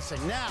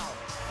spacing. Now,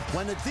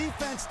 when the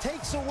defense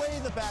takes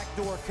away the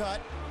backdoor cut,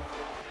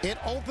 it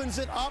opens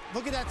it up.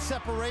 Look at that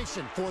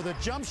separation for the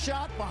jump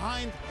shot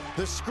behind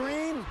the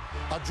screen,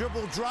 a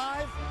dribble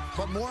drive,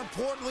 but more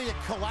importantly, it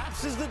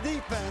collapses the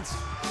defense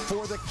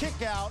for the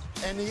kick out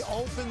and the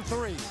open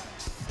 3.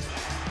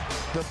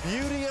 The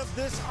beauty of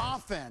this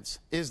offense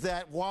is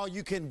that while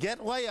you can get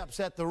layups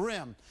at the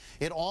rim,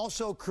 it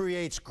also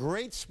creates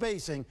great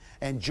spacing,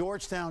 and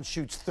Georgetown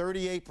shoots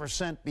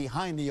 38%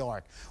 behind the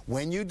arc.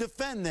 When you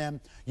defend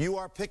them, you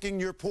are picking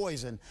your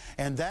poison,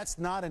 and that's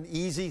not an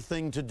easy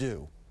thing to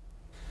do.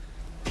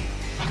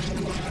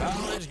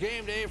 College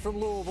Game Day from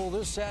Louisville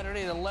this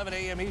Saturday at 11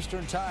 a.m.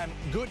 Eastern Time.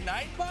 Good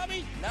night,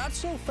 Bobby? Not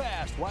so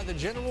fast. Why the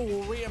General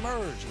will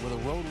reemerge with a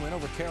road win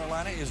over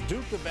Carolina. Is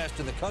Duke the best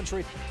in the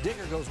country?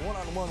 Digger goes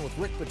one-on-one with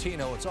Rick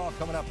Pitino. It's all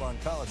coming up on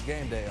College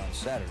Game Day on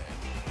Saturday.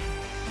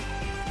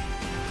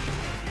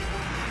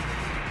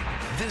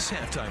 This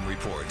halftime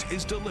report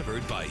is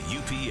delivered by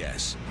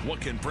UPS.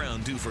 What can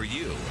Brown do for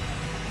you?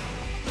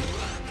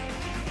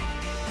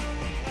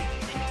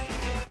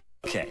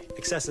 Okay,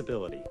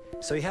 accessibility.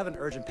 So you have an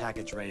urgent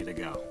package ready to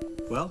go.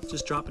 Well,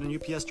 just drop it in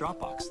UPS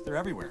Dropbox. They're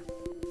everywhere.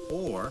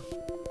 Or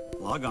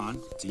log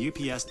on to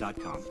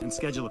ups.com and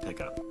schedule a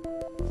pickup.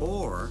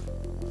 Or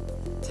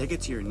take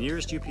it to your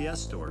nearest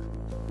UPS store.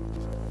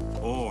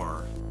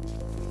 Or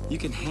you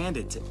can hand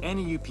it to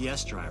any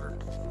UPS driver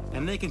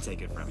and they can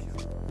take it from you.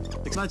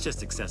 It's not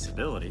just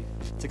accessibility,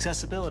 it's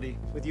accessibility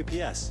with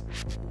UPS.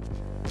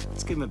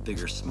 Let's give them a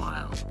bigger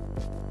smile.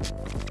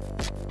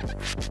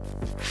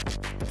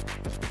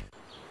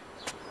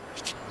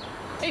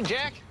 Hey,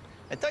 Jack.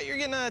 I thought you were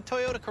getting a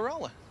Toyota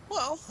Corolla.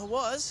 Well, I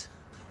was.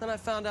 Then I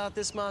found out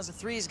this Mazda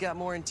 3's got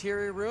more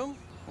interior room,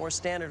 more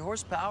standard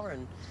horsepower,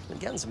 and been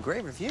getting some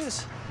great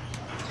reviews.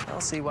 I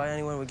don't see why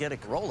anyone would get a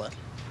Corolla.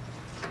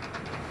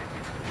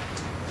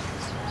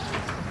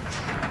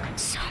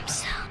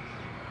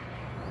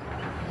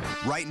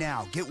 Right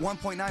now, get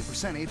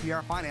 1.9%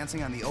 APR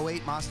financing on the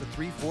 08 Mazda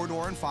 3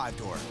 4-door and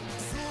 5-door.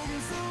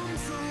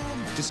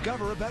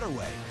 Discover a better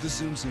way, the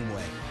Zoom Zoom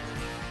way.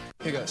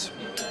 Hey, guys.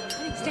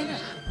 Stand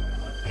up.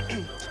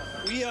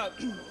 We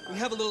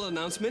have a little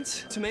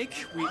announcement to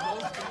make.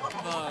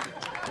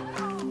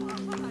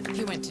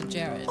 He went to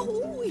Jared.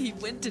 Oh, he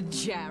went to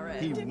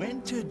Jared. He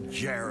went to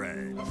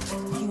Jared.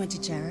 He went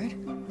to Jared?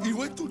 He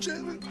went to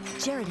Jared?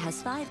 Jared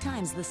has 5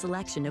 times the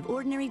selection of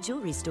ordinary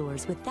jewelry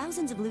stores with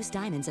thousands of loose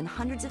diamonds and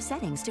hundreds of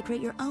settings to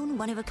create your own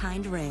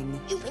one-of-a-kind ring.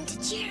 You went to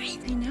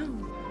Jared. I know.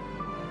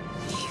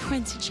 He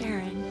went to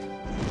Jared.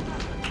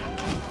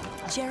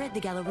 Jared,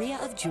 the Galleria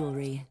of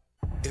Jewelry.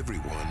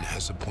 Everyone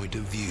has a point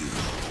of view.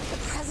 The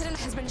president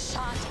has been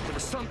shot. There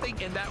was something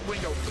in that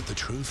window. But the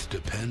truth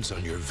depends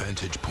on your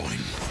vantage point.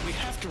 We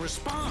have to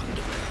respond.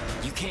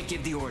 You can't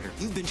give the order.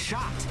 You've been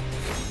shot.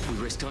 We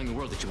risk telling the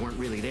world that you weren't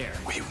really there.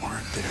 We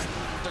weren't there.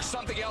 There's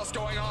something else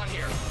going on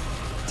here.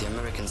 The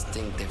Americans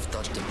think they've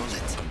dodged a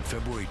bullet. On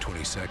February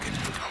 22nd.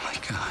 Oh my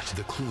God.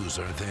 The clues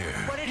are there.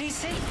 What did he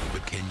see?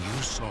 But can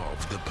you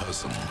solve the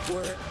puzzle?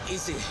 Where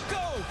is he?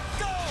 Go!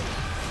 Go!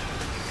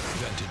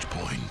 Vantage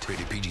Point.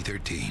 Rated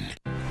PG-13.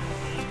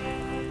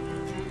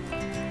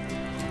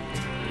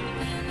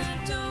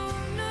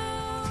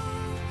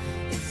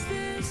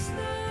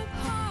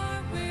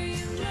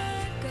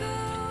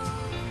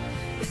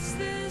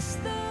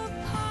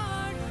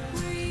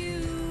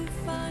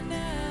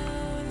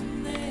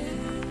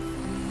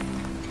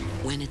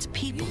 When it's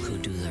people who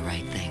do the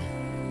right thing,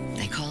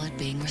 they call it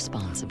being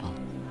responsible.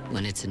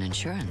 When it's an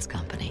insurance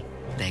company,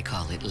 they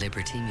call it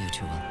Liberty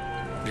Mutual.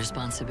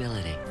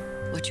 Responsibility.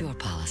 What's your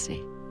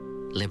policy?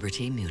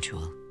 Liberty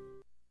Mutual.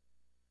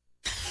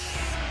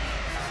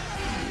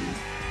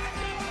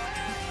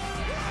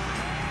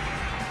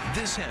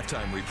 This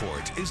halftime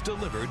report is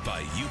delivered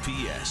by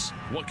UPS.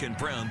 What can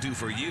Brown do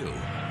for you?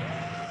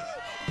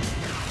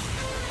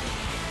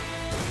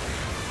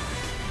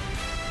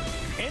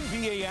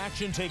 NBA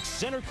action takes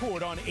center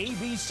court on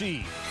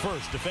ABC.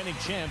 First, defending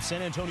champs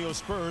San Antonio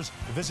Spurs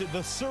visit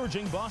the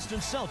surging Boston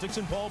Celtics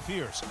and Paul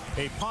Pierce.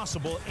 A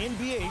possible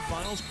NBA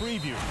Finals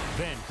preview.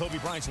 Then, Kobe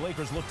Bryant's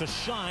Lakers look to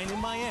shine in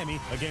Miami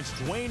against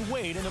Dwayne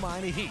Wade and the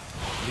Miami Heat.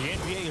 The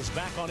NBA is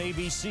back on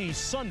ABC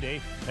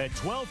Sunday at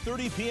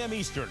 12:30 p.m.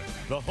 Eastern,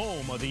 the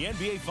home of the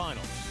NBA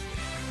Finals.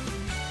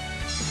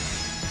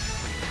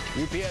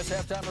 UPS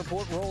halftime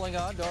report rolling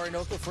on. Dari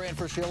Noka, Fran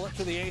Fraschilla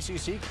to the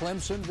ACC.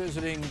 Clemson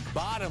visiting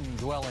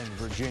bottom-dwelling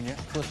Virginia.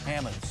 Cliff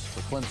Hammonds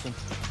for Clemson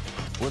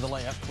with a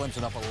layup.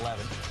 Clemson up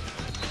 11.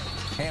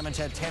 Hammonds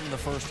had 10 in the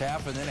first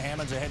half, and then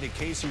Hammonds ahead to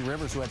Casey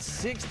Rivers, who had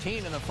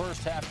 16 in the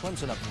first half.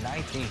 Clemson up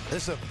 19.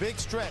 This is a big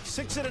stretch.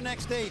 6 of the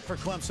next 8 for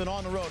Clemson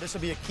on the road. This will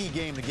be a key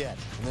game to get.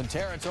 And then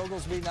Terrence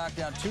Oglesby knocked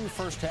down 2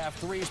 first-half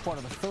threes, part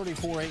of the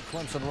 34-8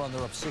 Clemson run.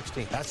 They're up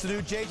 16. That's the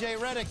new J.J.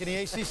 Redick in the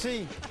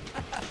ACC.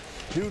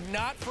 Do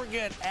not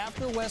forget,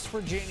 after West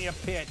Virginia,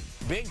 Pitt,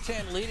 Big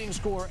Ten leading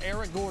scorer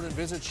Eric Gordon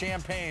visits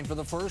Champaign for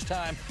the first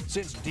time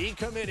since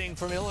decommitting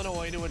from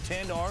Illinois to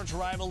attend arch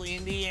rival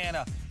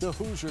Indiana. The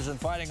Hoosiers and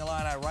Fighting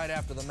Illini right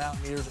after the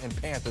Mountaineers and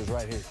Panthers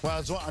right here.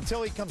 Well,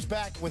 until he comes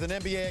back with an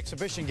NBA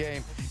exhibition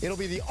game, it'll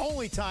be the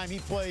only time he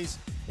plays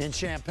in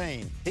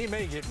Champaign. He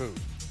may get booed.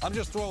 I'm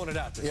just throwing it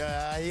out there.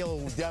 Yeah,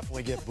 he'll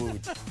definitely get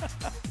booed.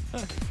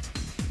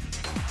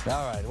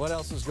 All right, what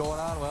else is going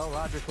on? Well,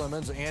 Roger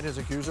Clemens and his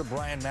accuser,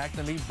 Brian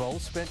McNamee,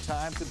 both spent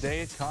time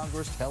today at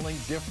Congress telling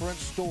different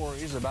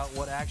stories about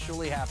what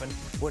actually happened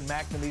when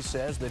McNamee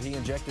says that he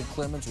injected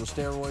Clemens with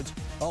steroids.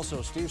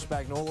 Also, Steve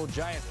Spagnuolo,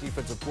 Giants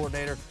defensive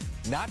coordinator,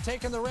 not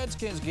taking the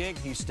Redskins gig.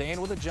 He's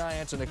staying with the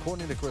Giants, and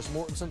according to Chris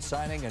Mortensen,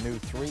 signing a new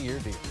 3-year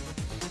deal.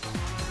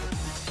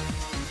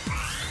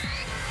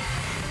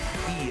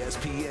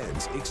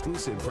 ESPN's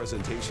exclusive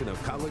presentation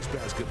of college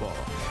basketball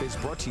is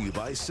brought to you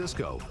by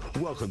Cisco.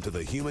 Welcome to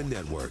the Human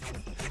Network.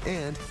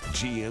 And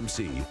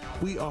GMC.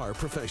 We are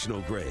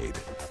professional grade.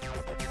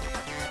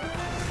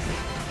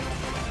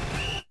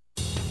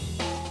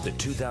 The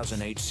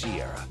 2008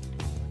 Sierra.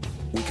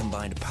 We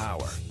combined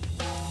power,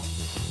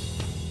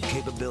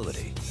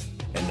 capability,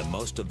 and the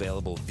most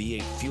available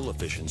V8 fuel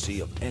efficiency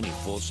of any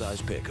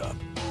full-size pickup.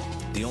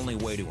 The only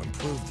way to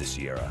improve the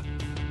Sierra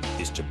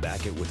is to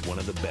back it with one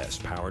of the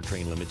best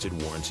powertrain limited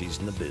warranties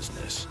in the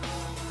business.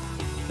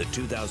 The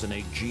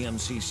 2008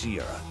 GMC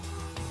Sierra.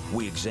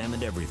 We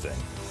examined everything,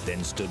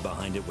 then stood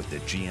behind it with the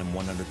GM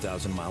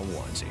 100,000-mile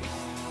warranty.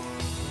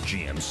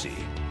 GMC.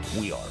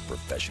 We are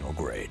professional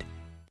grade.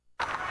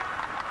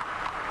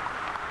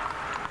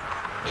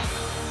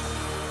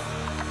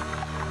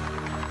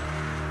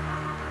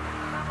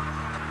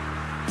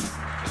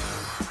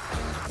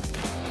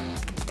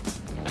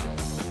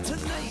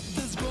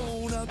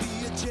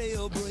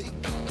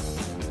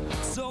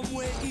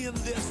 in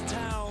this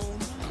town.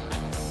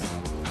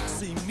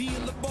 See, me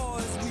and the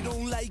boys, we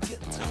don't like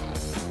it,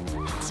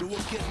 so we're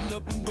getting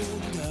up and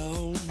going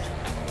down.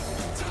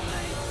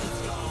 Tonight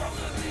it's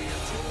gonna be a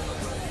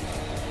jailbreak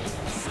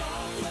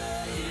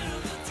somewhere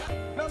in the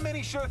town. Not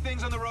many sure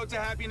things on the road to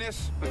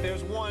happiness, but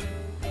there's one.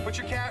 Put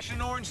your cash in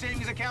an orange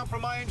savings account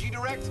from ING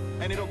Direct,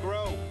 and it'll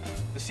grow.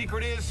 The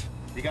secret is,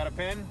 you got a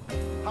pen?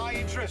 High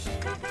interest.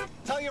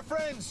 Tell your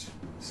friends.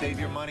 Save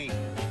your money.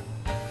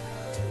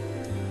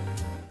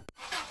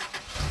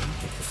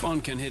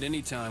 Fun can hit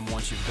anytime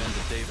once you've been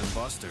to Dave &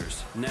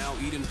 Buster's. Now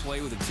eat and play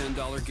with a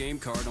 $10 game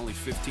card, only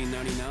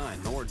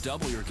 $15.99, or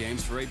double your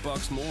games for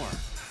 $8 more.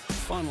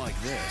 Fun like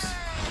this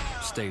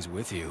stays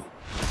with you.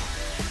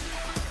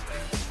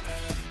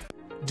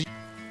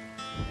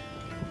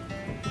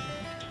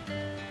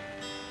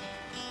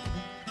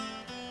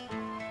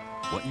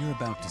 What you're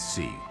about to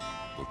see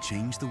will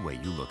change the way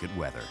you look at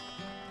weather.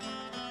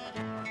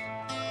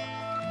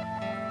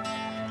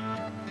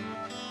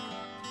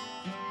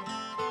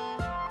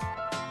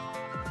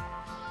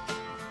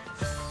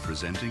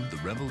 Presenting the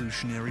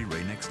revolutionary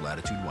Rain-X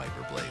Latitude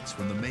wiper blades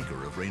from the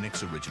maker of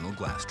Rain-X Original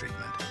Glass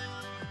Treatment.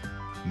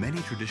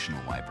 Many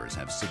traditional wipers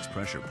have 6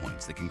 pressure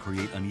points that can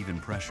create uneven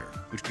pressure,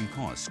 which can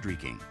cause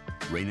streaking.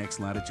 Rain-X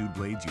Latitude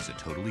blades use a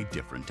totally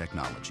different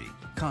technology,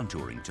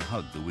 contouring to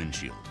hug the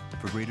windshield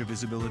for greater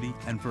visibility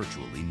and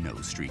virtually no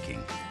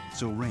streaking.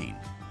 So rain,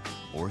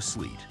 or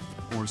sleet,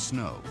 or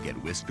snow get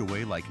whisked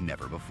away like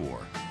never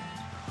before.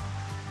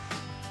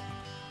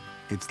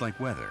 It's like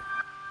weather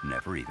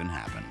never even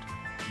happened.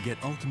 Get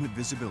ultimate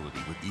visibility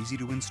with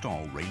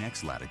easy-to-install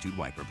Rain-X Latitude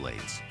wiper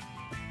blades.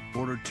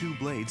 Order 2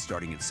 blades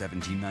starting at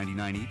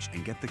 $17.99 each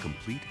and get the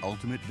complete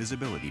ultimate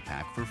visibility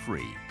pack for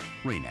free.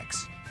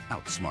 Rain-X.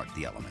 Outsmart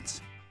the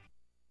elements.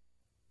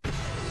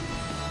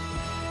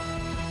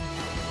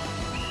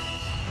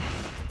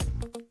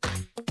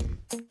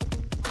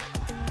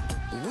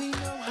 We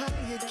know how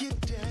you get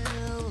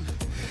down,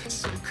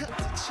 so cut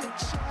the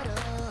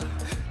chit-chatter,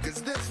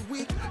 'cause this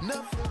week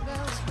nothing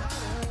else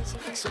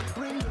matters. So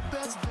bring the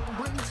best, then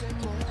bring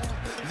 10 more,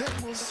 then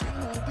we'll see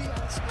who'll be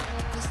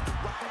outscored. It's the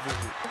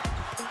rivalry.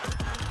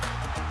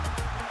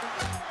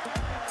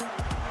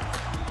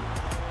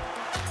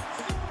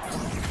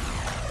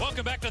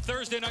 Welcome back to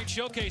Thursday Night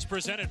Showcase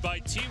presented by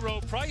T. Rowe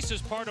Price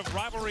as part of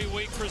Rivalry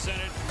Week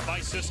presented by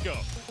Cisco.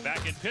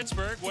 Back in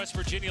Pittsburgh, West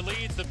Virginia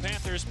leads the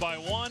Panthers by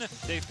 1.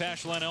 Dave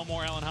Paschalin,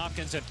 Elmore, Allen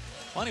Hopkins, and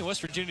funny,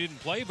 West Virginia didn't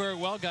play very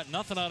well, got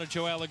nothing out of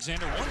Joe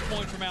Alexander. 1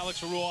 point from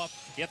Alex Ruoff,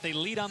 yet they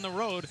lead on the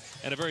road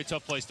at a very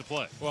tough place to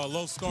play. Well, a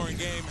low-scoring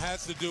game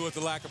has to do with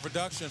the lack of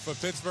production. For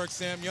Pittsburgh,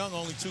 Sam Young,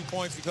 only 2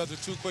 points because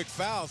of 2 quick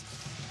fouls.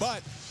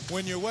 But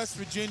when you're West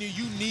Virginia,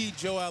 you need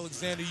Joe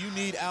Alexander, you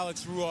need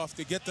Alex Ruoff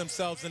to get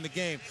themselves in the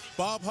game.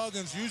 Bob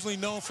Huggins, usually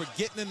known for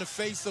getting in the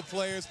face of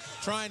players,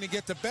 trying to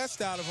get the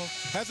best out of them,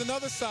 has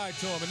another side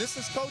to him, and this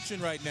is coaching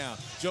right now.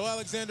 Joe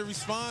Alexander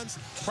responds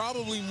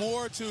probably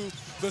more to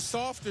the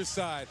softer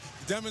side,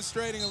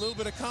 demonstrating a little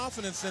bit of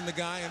confidence in the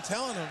guy and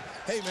telling him,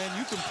 hey, man,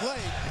 you can play.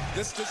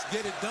 Let's just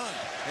get it done.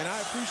 And I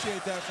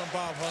appreciate that from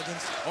Bob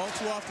Huggins. All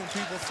too often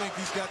people think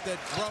he's got that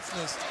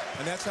gruffness,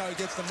 and that's how he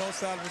gets the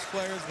most out of his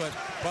players, but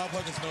Bob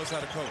Huggins knows how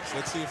to coach.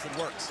 Let's see if it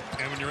works.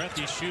 And when you're at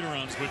these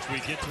shoot-arounds, which we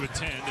get to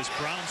attend, as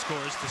Brown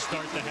scores to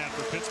start the half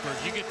for Pittsburgh,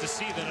 you get to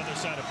see that other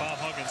side of Bob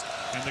Huggins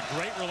and the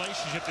great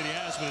relationship that he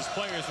has with his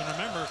players. And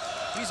remember,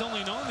 he's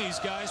only known these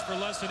guys for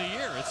less than a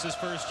year. It's his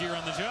first year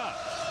on the job.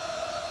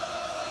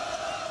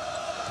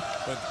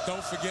 But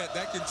don't forget,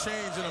 that can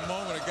change in a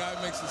moment. A guy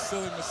makes a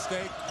silly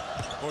mistake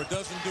or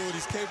doesn't do what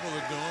he's capable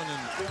of doing,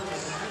 and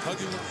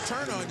Huggins will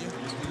turn on you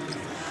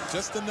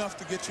just enough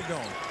to get you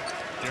going.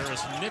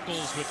 Darius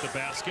Nichols with the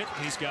basket.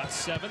 He's got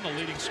 7. The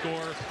leading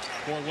scorer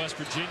for West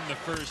Virginia in the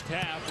first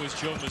half was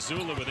Joe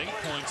Mazzulla with 8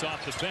 points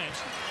off the bench.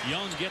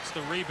 Young gets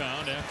the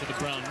rebound after the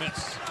Brown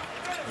miss.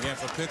 Again,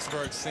 for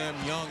Pittsburgh, Sam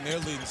Young, their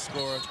leading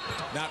scorer,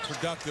 not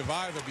productive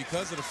either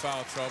because of the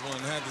foul trouble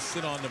and had to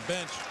sit on the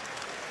bench.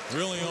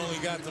 Really only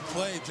got to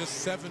play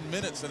just 7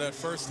 minutes of that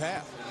first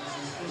half.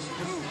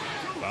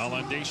 Foul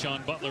on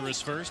Deshaun Butler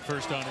is first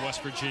on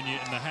West Virginia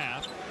in the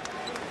half.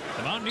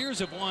 The Mountaineers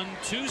have won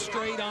 2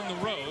 straight on the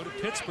road.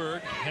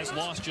 Pittsburgh has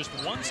lost just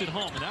once at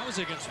home, and that was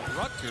against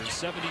Rutgers,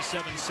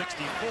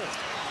 77-64.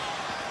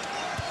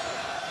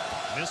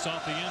 Miss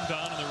off the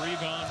inbound and the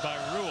rebound by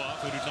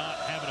Ruoff, who did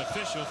not have an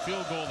official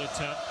field goal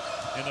attempt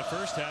in the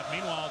first half.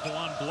 Meanwhile,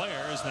 DeJuan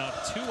Blair is now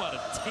 2 out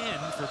of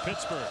 10 for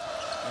Pittsburgh.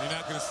 And you're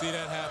not going to see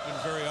that happen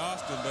very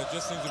often, but it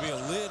just seems to be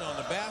a lid on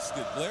the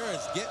basket. Blair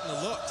is getting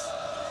the looks.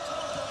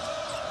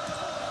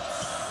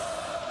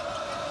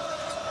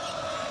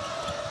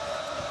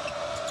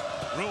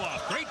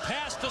 Ruoff, great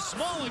pass to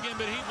Small again,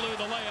 but he blew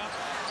the layup.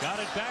 Got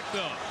it back,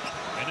 though.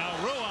 And now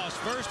Ruoff's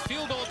first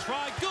field goal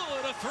try,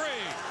 good, a 3.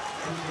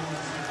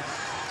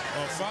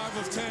 Well, 5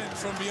 of 10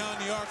 from beyond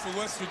the arc for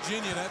West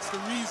Virginia. That's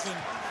the reason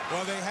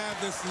why they have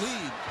this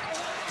lead.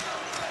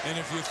 And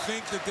if you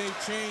think that they've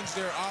changed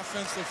their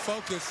offensive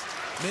focus,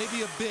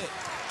 maybe a bit,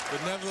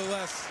 but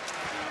nevertheless,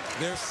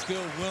 they're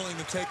still willing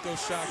to take those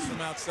shots from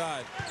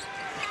outside.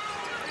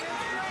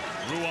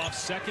 Ruoff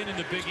second in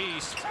the Big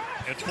East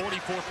at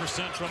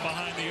 44% from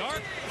behind the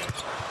arc.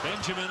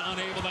 Benjamin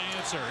unable to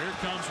answer. Here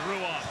comes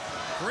Ruoff.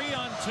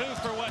 3-on-2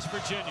 for West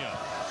Virginia.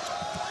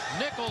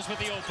 Nichols with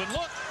the open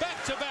look.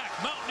 Back-to-back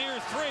Mountaineer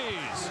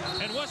threes.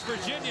 And West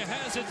Virginia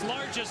has its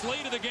largest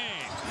lead of the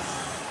game.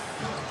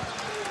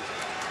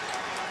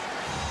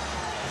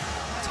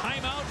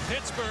 Timeout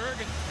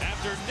Pittsburgh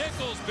after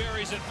Nichols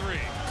buries a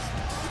three.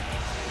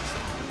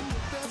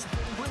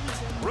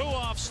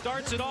 Ruoff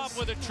starts it off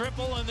with a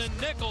triple, and then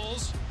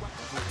Nichols.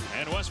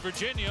 And West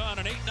Virginia on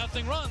an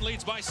 8-0 run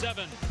leads by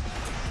 7.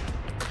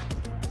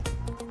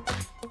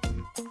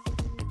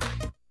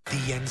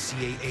 The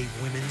NCAA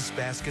Women's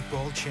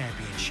Basketball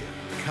Championship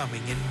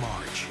coming in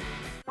March.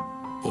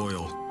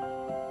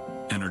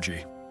 Oil,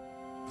 energy,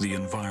 the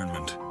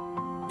environment.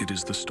 It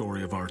is the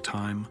story of our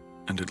time,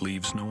 and it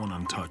leaves no one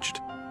untouched.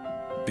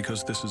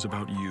 Because this is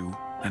about you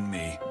and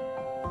me,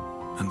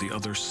 and the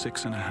other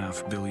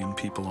 6.5 billion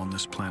people on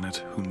this planet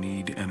who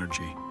need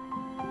energy.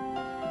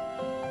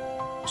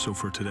 So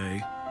for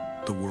today,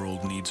 the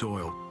world needs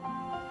oil.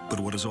 But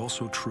what is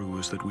also true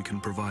is that we can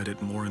provide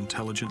it more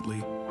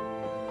intelligently,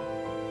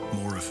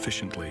 more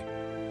efficiently,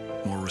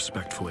 more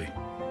respectfully,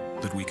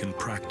 that we can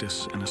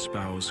practice and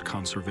espouse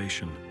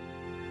conservation.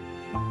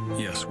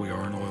 Yes, we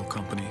are an oil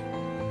company,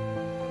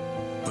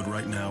 but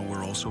right now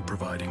we're also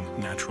providing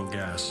natural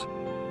gas,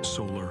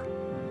 solar,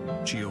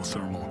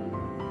 geothermal,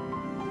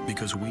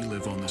 because we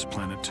live on this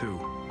planet too.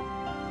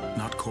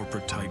 Not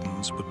corporate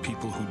titans, but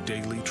people who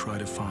daily try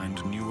to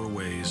find newer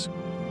ways,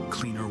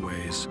 cleaner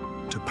ways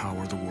to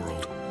power the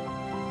world.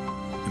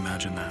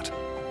 Imagine that,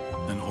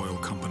 an oil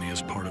company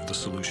as part of the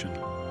solution.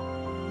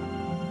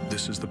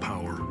 This is the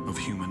power of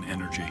human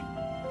energy.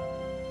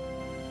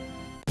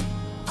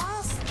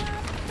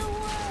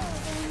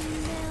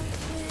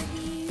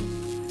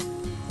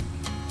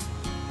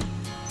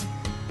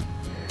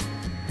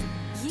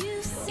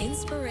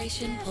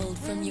 Inspiration pulled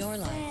from your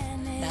life.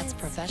 That's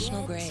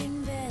professional grade.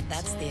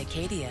 That's the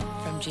Acadia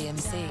from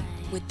GMC.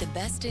 With the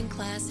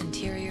best-in-class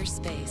interior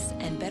space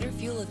and better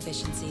fuel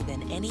efficiency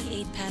than any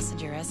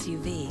 8-passenger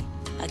SUV,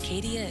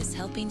 Acadia is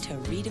helping to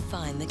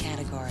redefine the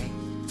category.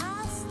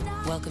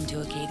 Welcome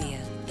to Acadia,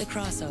 the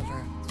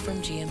crossover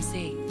from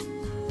GMC.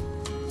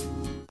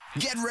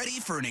 Get ready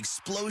for an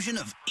explosion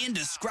of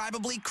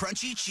indescribably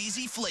crunchy,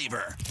 cheesy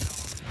flavor.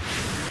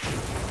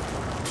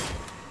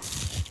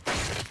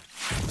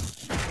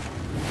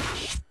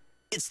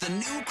 It's the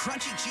new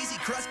Crunchy Cheesy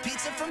Crust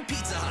Pizza from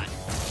Pizza Hut.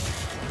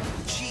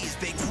 Cheese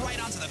baked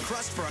right onto the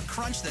crust for a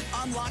crunch that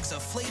unlocks a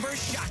flavor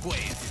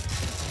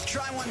shockwave.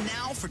 Try one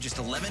now for just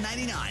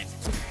 $11.99.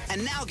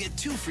 And now get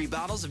 2 free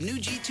bottles of new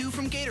G2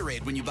 from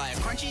Gatorade when you buy a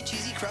Crunchy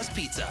Cheesy Crust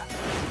Pizza.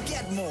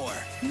 Get more,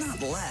 not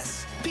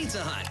less.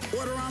 Pizza Hut.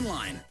 Order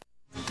online.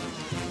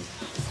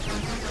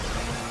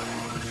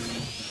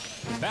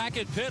 Back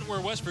at Pitt,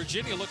 where West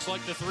Virginia looks like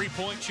the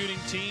three-point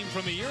shooting team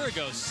from a year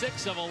ago.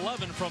 6 of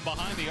 11 from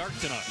behind the arc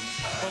tonight.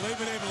 Well, they've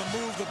been able to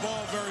move the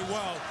ball very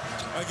well.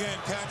 Again,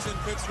 catching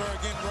Pittsburgh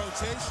in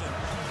rotation,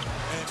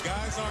 and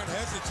guys aren't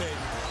hesitating.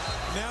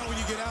 Now when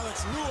you get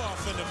Alex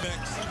Ruoff in the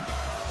mix,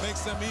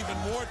 makes them even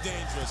more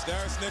dangerous.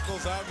 Darius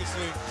Nichols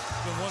obviously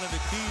been one of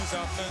the keys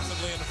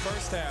offensively in the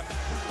first half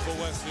for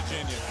West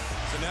Virginia.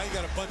 So now you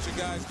got a bunch of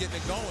guys getting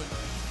it going,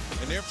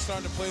 and they're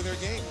starting to play their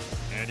game.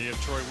 And you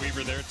have Troy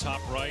Weaver there,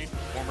 top right,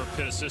 former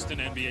Pitt assistant,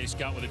 NBA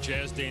scout with the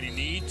Jazz. Danny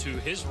Need to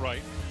his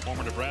right,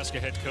 former Nebraska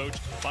head coach.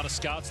 A lot of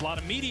scouts, a lot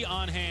of media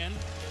on hand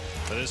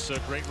for this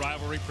great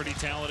rivalry. Pretty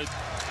talented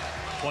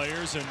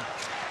players, and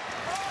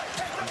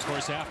of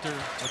course, after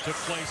what took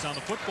place on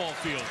the football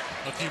field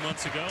a few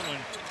months ago when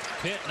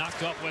Pitt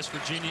knocked off West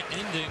Virginia,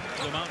 ending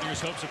the Mountaineers'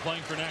 hopes of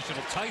playing for a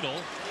national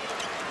title,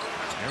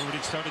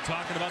 everybody started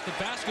talking about the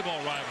basketball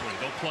rivalry.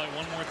 They'll play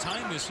one more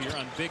time this year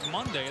on Big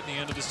Monday at the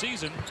end of the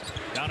season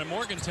down in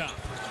Morgantown.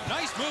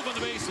 Nice move on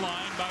the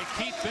baseline by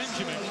Keith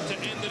Benjamin to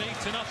end an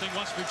 8-0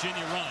 West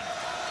Virginia run.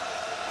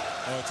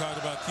 Well, talk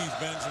about Keith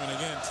Benjamin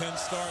again. 10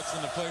 starts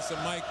in the place of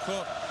Mike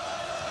Cook.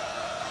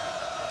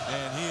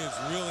 And he has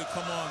really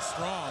come on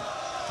strong.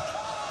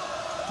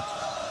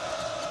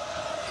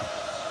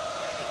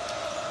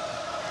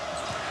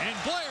 And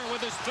Blair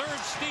with his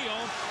 3rd steal,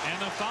 and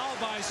the foul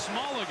by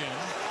Smulligan.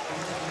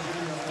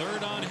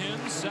 3rd on him,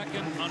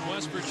 2nd on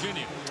West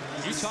Virginia.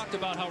 You talked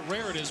about how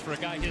rare it is for a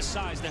guy his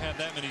size to have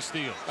that many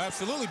steals.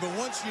 Absolutely, but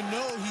once you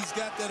know he's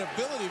got that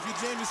ability, if you're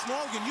Jamie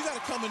Smulligan, you got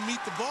to come and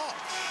meet the ball.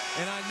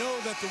 And I know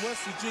that the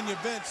West Virginia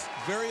bench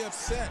very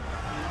upset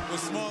with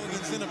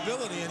Smulligan's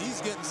inability, and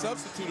he's getting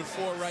substituted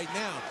for right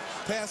now.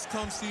 Pass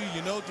comes to you,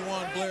 you know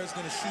DeJuan Blair is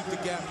going to shoot the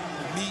gap,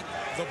 meet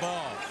the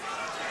ball.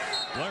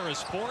 Blair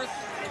is 4th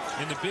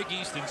in the Big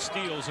East in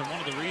steals, and one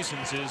of the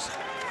reasons is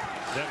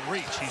that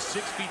reach. He's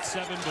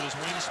 6'7", but his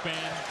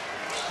wingspan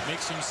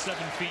makes him 7'2".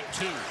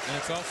 And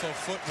it's also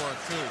footwork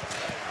too.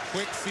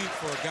 Quick feet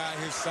for a guy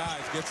his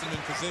size, gets him in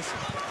position.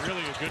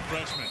 Really a good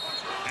freshman.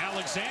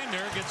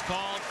 Alexander gets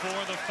called for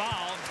the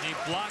foul. He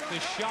blocked the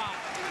shot,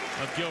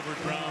 of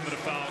Gilbert Brown, but a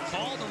foul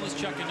called. And let's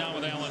check in now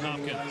with Alan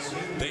Hopkins.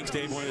 Thanks,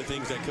 Dave. One of the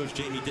things that Coach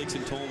Jamie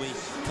Dixon told me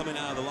coming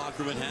out of the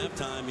locker room at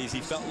halftime is he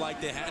felt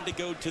like they had to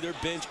go to their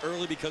bench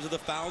early because of the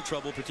foul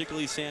trouble,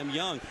 particularly Sam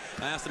Young.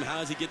 I asked him, how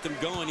does he get them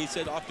going? He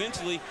said,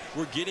 offensively,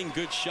 we're getting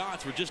good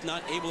shots. We're just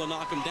not able to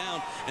knock them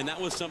down. And that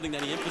was something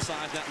that he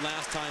emphasized that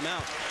last time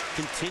out.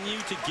 Continue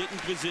to get in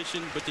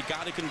position, but you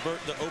got to convert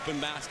the open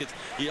baskets.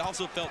 He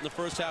also felt in the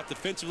first half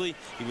defensively,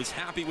 he was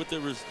happy with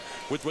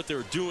what they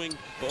were doing,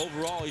 but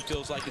overall he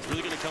feels like it's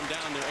really going to come down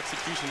to their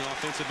execution on the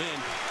offensive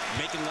end,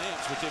 making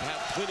layups, which they've had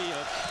plenty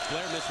of.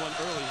 Blair missed one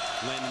early,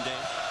 landing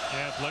day.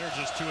 Yeah, Blair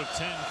just 2 of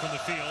 10 from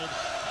the field,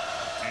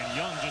 and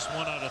Young just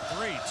 1 out of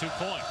 3, 2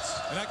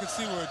 points. And I could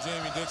see where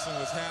Jamie Dixon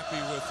was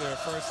happy with their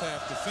first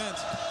half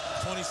defense.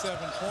 27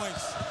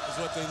 points is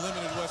what they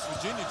limited West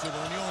Virginia to, but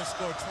when you only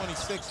score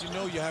 26, you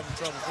know you're having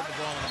trouble putting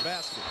the ball in the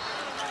basket.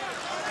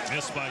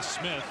 Missed by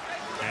Smith,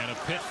 and a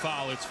Pitt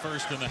foul. It's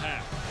first in the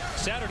half.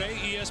 Saturday,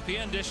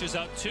 ESPN dishes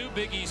out 2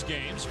 Big East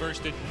games.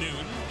 First at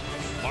noon,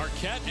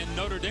 Marquette and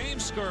Notre Dame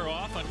square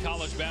off on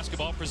college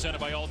basketball presented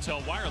by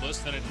Alltel Wireless.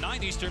 Then at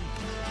 9 Eastern,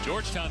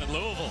 Georgetown and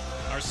Louisville.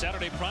 Our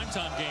Saturday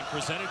primetime game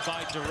presented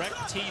by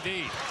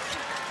DirecTV.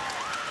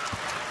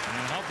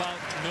 And how about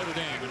Notre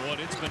Dame and what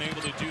it's been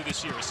able to do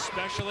this year,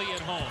 especially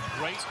at home?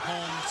 Great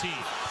home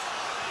team.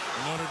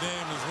 Notre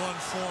Dame has won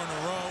 4 in a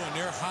row, and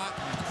they're hot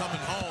and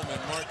coming home.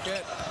 And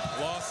Marquette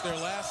lost their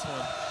last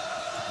one.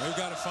 They've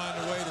got to find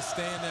a way to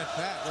stay in that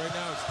pack. Right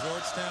now it's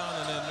Georgetown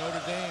and then Notre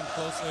Dame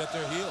closely at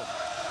their heels.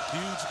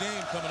 Huge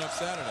game coming up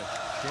Saturday.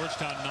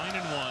 Georgetown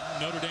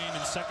 9-1. Notre Dame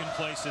in second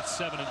place at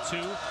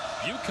 7-2.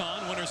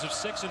 UConn winners of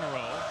 6 in a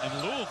row. And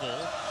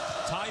Louisville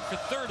tied for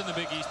 3rd in the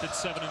Big East at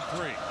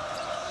 7-3.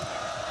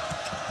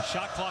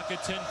 Shot clock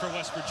at 10 for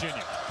West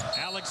Virginia.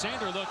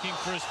 Alexander looking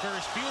for his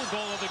first field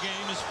goal of the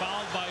game is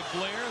fouled by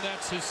Blair.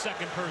 That's his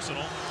second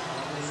personal.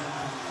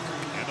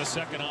 And the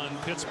second on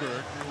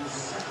Pittsburgh.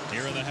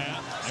 Here in the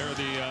half. There are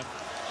the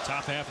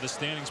top half of the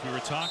standings we were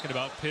talking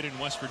about. Pitt and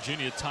West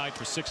Virginia tied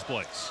for 6th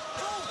place.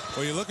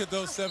 Well, you look at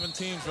those 7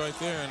 teams right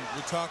there, and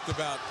we talked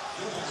about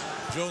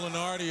Joe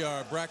Lunardi,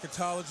 our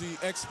bracketology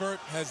expert,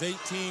 has 8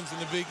 teams in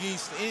the Big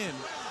East in.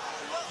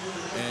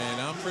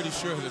 And I'm pretty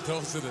sure that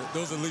those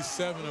are at least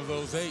 7 of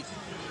those 8.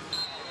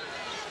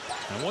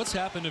 And what's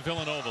happened to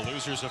Villanova?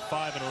 Losers of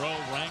 5 in a row,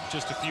 ranked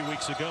just a few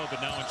weeks ago,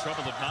 but now in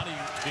trouble of not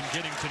even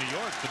getting to New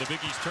York for the Big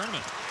East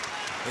tournament.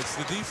 It's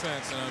the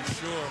defense, and I'm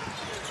sure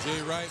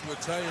Jay Wright would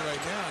tell you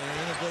right now, their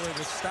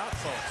inability to stop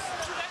folks.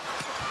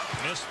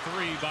 Missed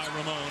 3 by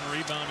Ramon,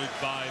 rebounded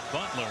by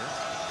Butler.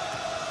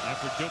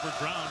 After Gilbert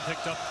Brown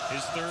picked up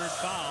his 3rd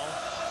foul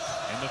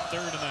in the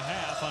 3rd and a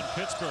half on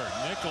Pittsburgh.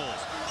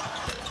 Nichols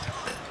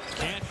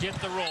can't get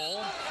the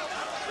roll.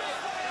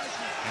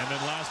 And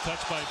then last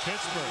touch by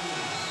Pittsburgh.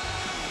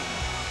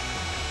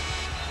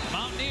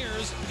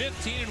 Mountaineers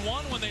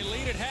 15-1 when they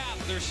lead at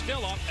half. They're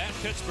still up at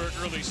Pittsburgh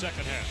early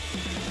second half.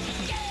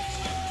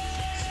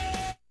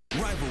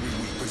 Rivalry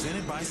Week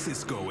presented by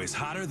Cisco is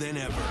hotter than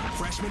ever.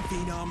 Freshman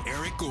phenom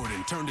Eric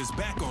Gordon turned his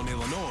back on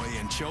Illinois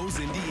and chose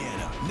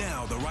Indiana.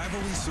 Now the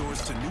rivalry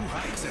soars to new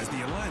heights as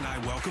the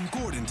Illini welcome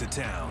Gordon to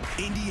town.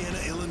 Indiana,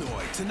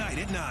 Illinois, tonight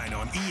at 9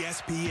 on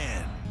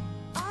ESPN.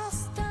 I'll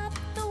stop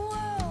the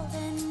world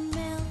and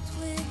melt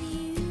with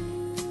you.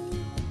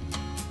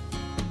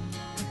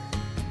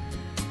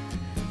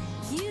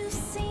 You've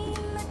seen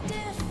the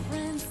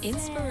difference.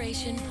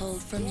 Inspiration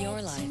pulled from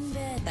your life.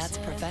 That's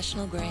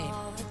professional grade.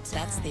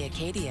 That's the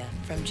Acadia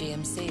from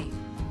GMC.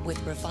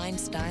 With refined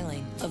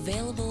styling,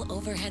 available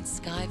overhead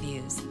sky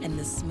views, and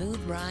the smooth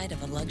ride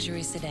of a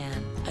luxury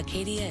sedan,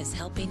 Acadia is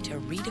helping to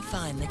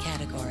redefine the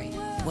category.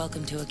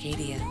 Welcome to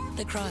Acadia,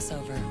 the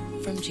crossover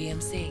from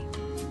GMC.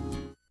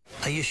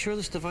 Are you sure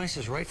this device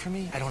is right for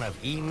me? I don't have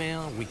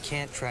email. We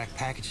can't track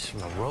packages from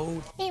the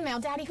road. Email,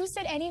 Daddy. Who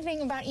said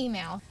anything about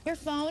email? Your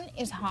phone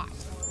is hot.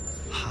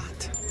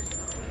 Hot?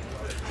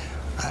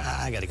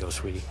 I gotta go,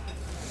 sweetie.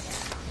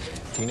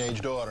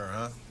 Teenage daughter,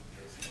 huh?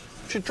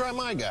 Should try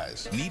my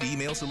guys. Need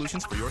email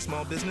solutions for your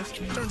small business?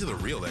 Turn to the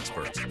real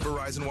experts,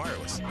 Verizon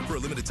Wireless. For a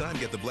limited time,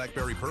 get the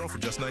BlackBerry Pearl for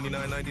just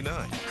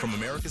 $99.99 from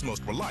America's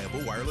most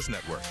reliable wireless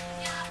network.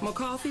 More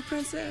coffee,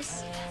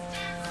 Princess?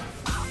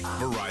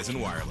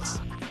 Verizon Wireless.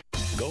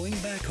 Going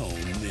back home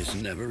is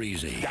never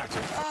easy. Gotcha.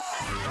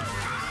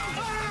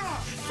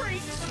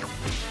 Freaks!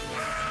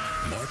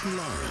 Martin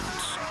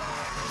Lawrence.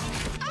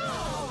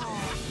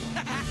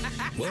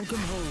 Welcome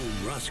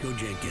home, Roscoe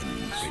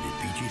Jenkins. Rated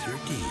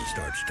PG-13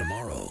 starts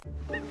tomorrow.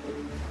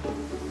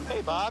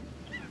 Hey, Bob.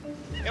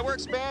 Yeah, we're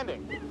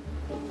expanding.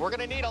 We're going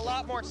to need a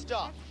lot more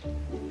stuff.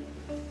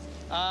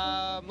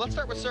 Let's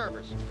start with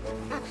servers.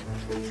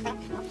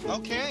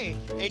 Okay.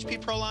 HP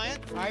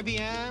ProLiant,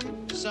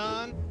 IBM,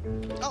 Sun.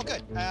 Oh,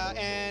 good.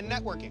 And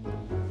networking.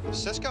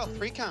 Cisco,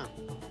 3Com.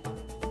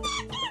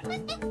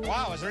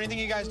 Wow, is there anything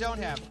you guys don't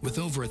have? With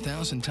over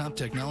 1,000 top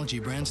technology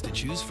brands to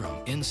choose from,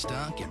 in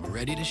stock and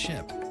ready to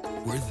ship,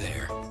 we're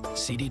there.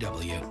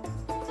 CDW.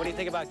 What do you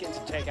think about getting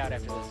some takeout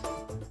after this?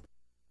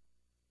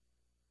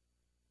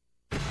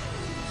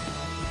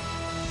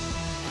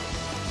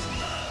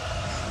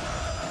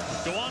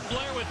 DeJuan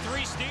Blair with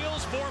 3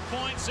 steals, 4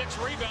 points, 6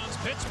 rebounds.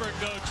 Pittsburgh,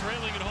 though,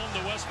 trailing at home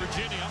to West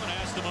Virginia. I'm going to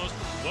ask the most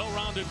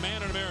well-rounded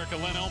man in America,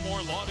 Len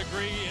Elmore, law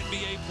degree,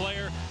 NBA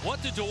player.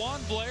 What did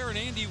DeJuan Blair and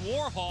Andy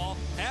Warhol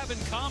have in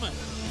common?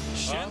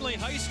 Shenley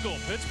High School,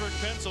 Pittsburgh,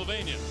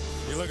 Pennsylvania.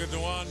 You look at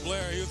DeJuan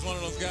Blair, he was one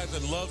of those guys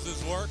that loves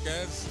his work,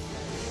 as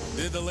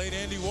did the late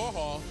Andy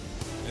Warhol.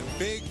 And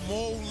Big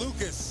Mo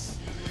Lucas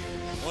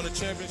won a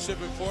championship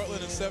in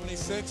Portland in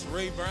 '76.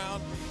 Ray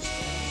Brown,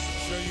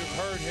 I'm sure you've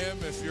heard him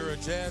if you're a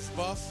jazz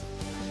buff.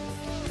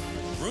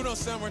 Bruno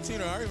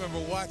Sammartino, I remember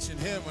watching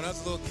him when I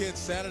was a little kid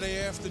Saturday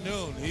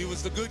afternoon. He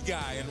was the good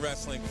guy in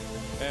wrestling.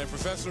 And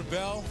Professor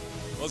Bell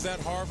was at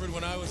Harvard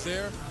when I was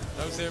there.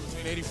 I was there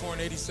between '84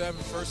 and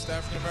 '87, first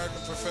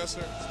African-American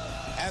professor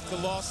at the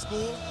law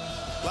school.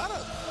 A lot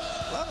of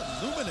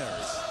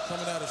luminaries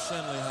coming out of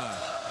Shenley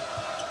High.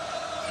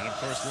 And, of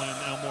course, Len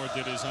Elmore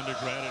did his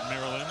undergrad at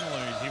Maryland.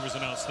 He was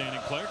an outstanding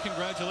player.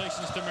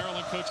 Congratulations to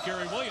Maryland coach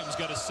Gary Williams.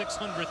 Got his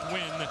 600th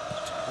win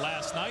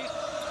last night.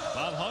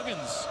 Bob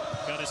Huggins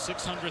got his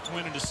 600th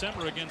win in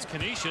December against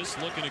Canisius.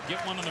 Looking to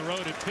get one on the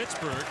road at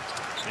Pittsburgh.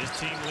 His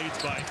team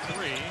leads by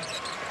 3.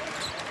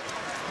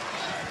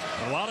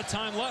 A lot of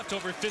time left,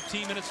 over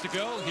 15 minutes to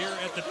go here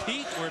at the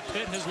Pitt, where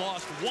Pitt has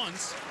lost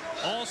once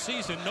all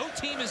season. No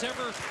team has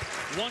ever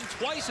won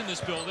twice in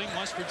this building.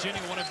 West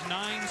Virginia, one of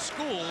 9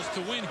 schools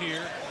to win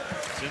here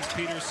since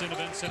Petersen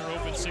Events Center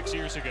opened 6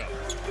 years ago.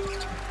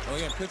 Well,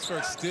 again,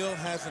 Pittsburgh still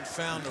hasn't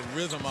found a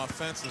rhythm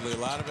offensively. A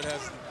lot of it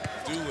has to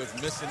do with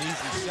missing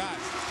easy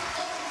shots.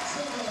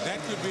 That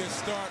could be a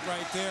start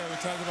right there. We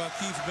talked about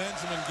Keith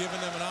Benjamin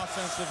giving them an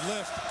offensive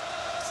lift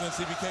since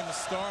he became a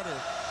starter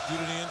due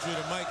to the injury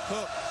to Mike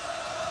Cook.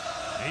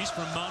 He's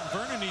from Mount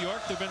Vernon, New York.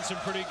 There have been some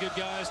pretty good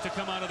guys to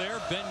come out of there.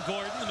 Ben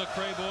Gordon, the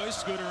McCrae boys,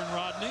 Scooter and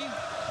Rodney.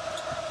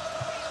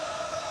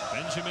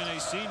 Benjamin, a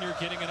senior,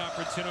 getting an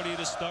opportunity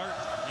to start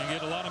and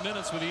get a lot of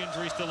minutes with the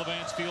injuries to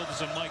Levance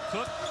Fields and Mike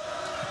Cook.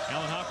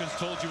 Alan Hawkins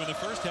told you in the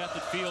first half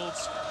that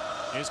Fields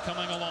is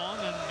coming along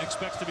and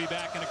expects to be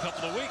back in a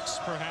couple of weeks,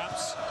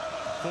 perhaps,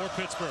 for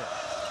Pittsburgh.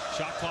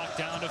 Shot clock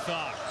down to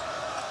 5.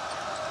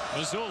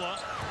 Missoula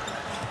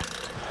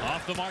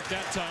off the mark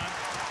that time.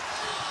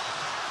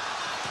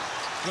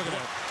 Look at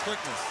that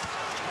quickness.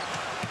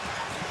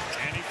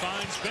 And he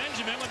finds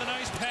Benjamin with a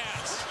nice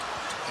pass.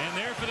 And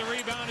there for the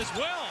rebound as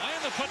well, and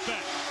the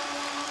putback.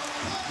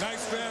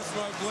 Nice pass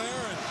by Blair,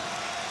 and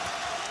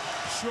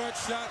short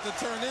shot that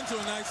turned into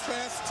a nice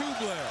pass to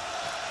Blair.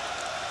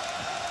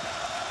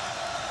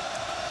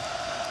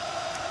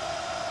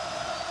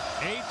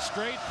 Eight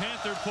straight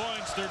Panther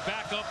points. They're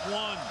back up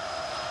 1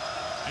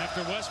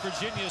 after West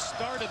Virginia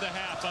started the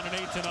half on an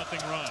 8-0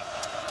 run.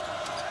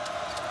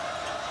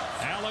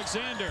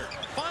 Alexander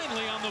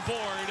finally on the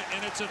board,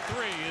 and it's a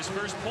 3. His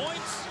first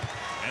points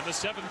and the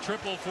 7th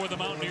triple for the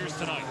Mountaineers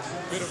tonight.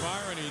 Bit of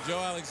irony,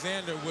 Joe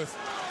Alexander with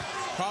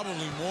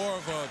probably more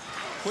of a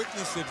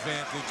quickness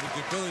advantage with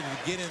the ability to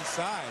get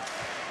inside,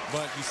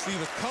 but you see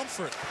the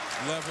comfort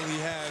level he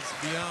has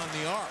beyond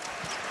the arc.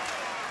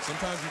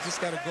 Sometimes you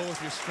just got to go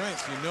with your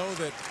strengths. You know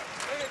that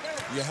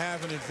you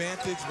have an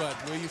advantage, but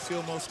where you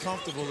feel most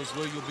comfortable is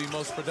where you'll be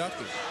most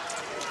productive.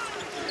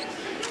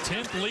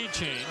 10th lead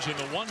change in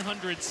the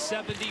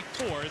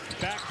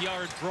 174th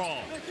backyard brawl.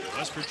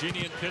 West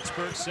Virginia and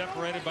Pittsburgh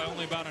separated by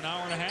only about an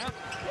hour and a half.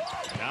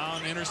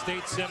 Down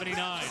Interstate 79.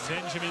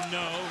 Benjamin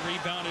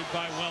rebounded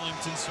by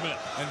Wellington Smith.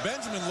 And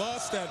Benjamin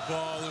lost that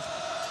ball. If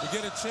we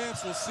get a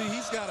chance, we'll see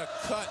he's got a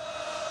cut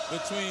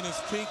between his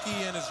pinky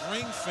and his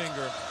ring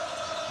finger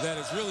that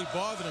has really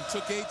bothered him.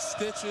 Took 8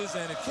 stitches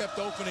and it kept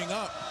opening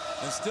up,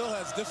 and still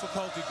has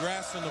difficulty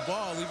grasping the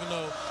ball, even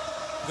though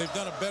they've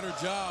done a better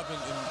job in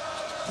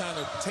kind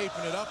of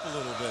taping it up a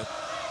little bit.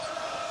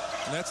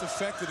 And that's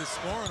affected his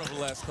scoring over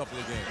the last couple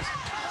of games.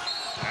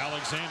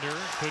 Alexander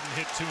couldn't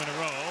hit 2 in a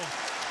row,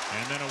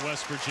 and then a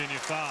West Virginia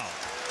foul.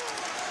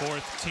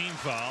 4th team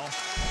foul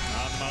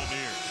on the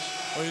Mountaineers.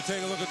 Well, you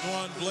take a look at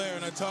DeJuan Blair,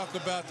 and I talked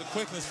about the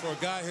quickness for a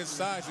guy his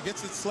size. He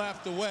gets it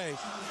slapped away.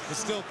 It's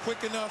still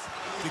quick enough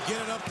to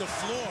get it up the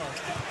floor.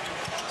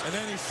 And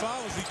then he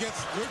follows. He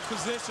gets good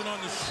position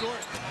on the short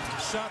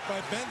shot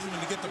by Benjamin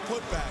to get the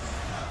putback.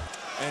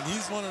 And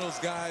he's one of those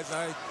guys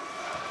I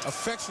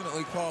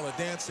affectionately call a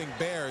dancing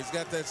bear. He's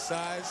got that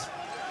size,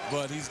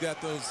 but he's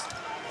got those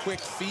quick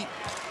feet,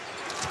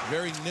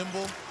 very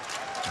nimble.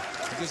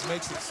 It just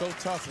makes it so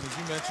tough. And as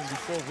you mentioned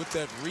before, with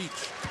that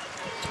reach,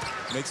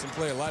 makes him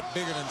play a lot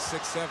bigger than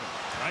 6'7".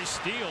 Nice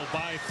steal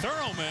by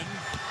Thurman,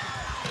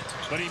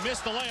 but he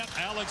missed the layup.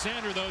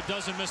 Alexander, though,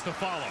 doesn't miss the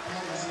follow.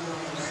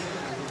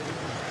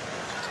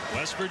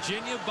 West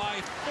Virginia by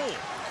 4.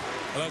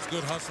 Well, that's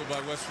good hustle by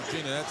West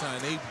Virginia that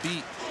time. They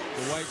beat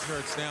the white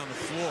shirts down the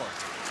floor.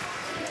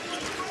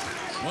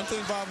 One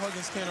thing Bob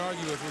Huggins can't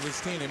argue with his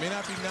team, they may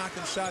not be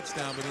knocking shots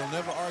down, but he'll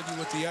never argue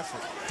with the effort.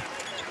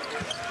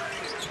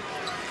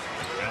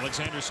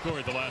 Alexander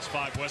scored the last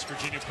 5 West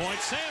Virginia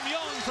points. Sam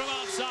Young from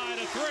outside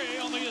a 3,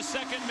 only his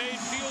 2nd made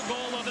field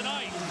goal of the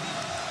night.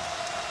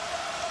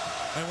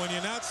 And when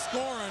you're not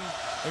scoring,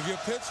 if you're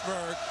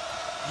Pittsburgh,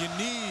 you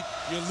need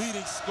your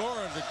leading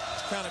scorer to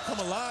kind of come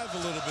alive a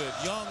little bit.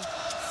 Young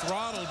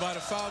throttled by the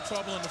foul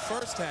trouble in the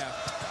first half.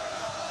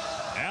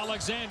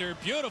 Alexander,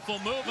 beautiful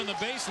move on the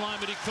baseline,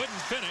 but he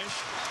couldn't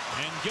finish.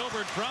 And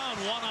Gilbert Brown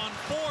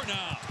 1-on-4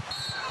 now.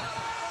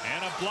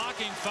 And a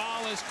blocking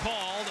foul is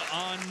called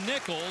on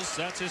Nichols.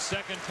 That's his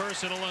second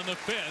personal and the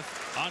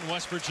 5th on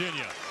West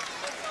Virginia.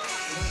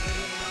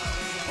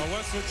 Well,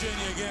 West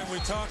Virginia, again, we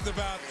talked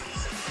about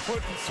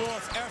putting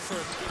forth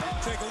effort.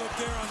 Take a look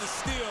there on the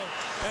steal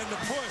and the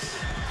push.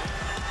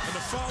 And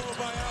the follow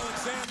by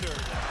Alexander.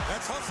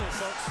 That's hustle,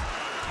 folks.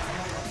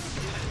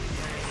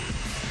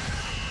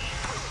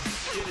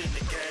 Get in the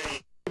game.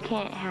 You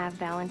can't have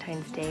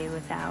Valentine's Day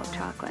without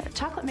chocolate.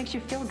 Chocolate makes you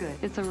feel good.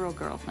 It's a real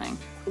girl thing.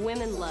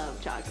 Women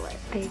love chocolate.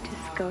 They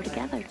just go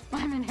together.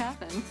 I'm in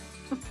heaven.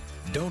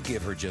 Don't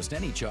give her just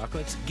any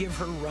chocolates. Give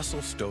her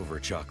Russell Stover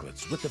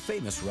chocolates with the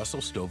famous Russell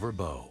Stover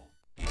bow.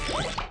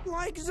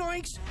 Like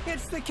zoinks,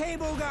 it's the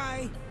cable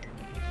guy.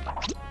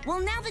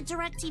 Well, now that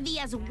DirecTV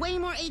has way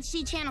more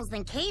HD channels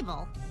than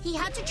cable, he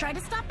had to try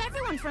to stop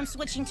everyone from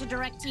switching to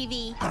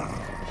DirecTV.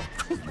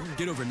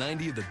 Get over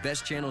 90 of the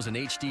best channels in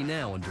HD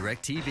now on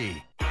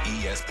DirecTV.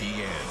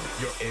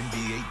 ESPN, your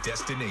NBA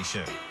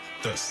destination.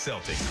 The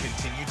Celtics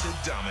continue to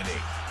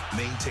dominate,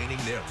 maintaining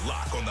their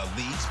lock on the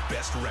league's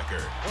best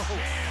record.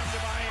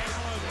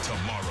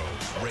 Tomorrow,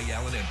 Ray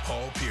Allen and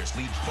Paul Pierce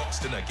lead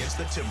Boston against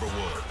the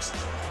Timberwolves.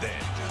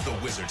 Then, the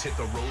Wizards hit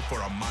the road for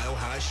a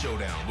mile-high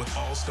showdown with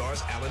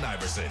All-Stars Allen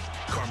Iverson,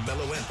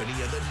 Carmelo Anthony,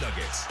 and the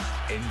Nuggets.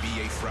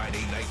 NBA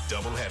Friday night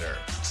doubleheader.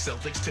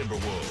 Celtics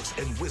Timberwolves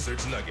and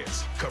Wizards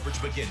Nuggets. Coverage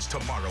begins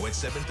tomorrow at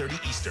 7:30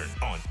 Eastern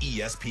on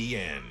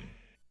ESPN.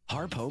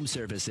 Harp Home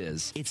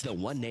Services. It's the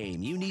one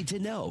name you need to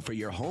know for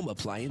your home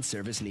appliance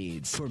service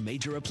needs. For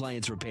major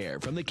appliance repair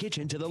from the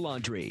kitchen to the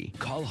laundry,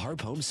 call Harp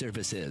Home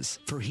Services.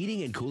 For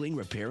heating and cooling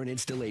repair and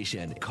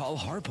installation, call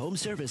Harp Home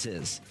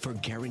Services. For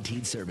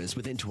guaranteed service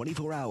within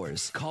 24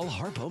 hours, call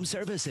Harp Home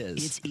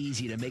Services. It's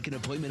easy to make an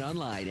appointment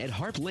online at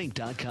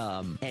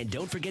harplink.com. And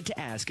don't forget to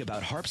ask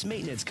about Harp's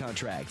maintenance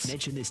contracts.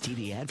 Mention this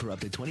TV ad for up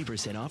to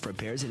 20% off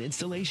repairs and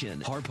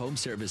installation. Harp Home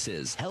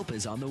Services. Help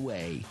is on the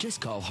way. Just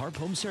call Harp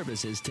Home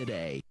Services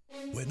today.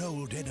 When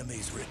old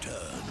enemies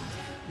return.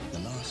 The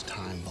last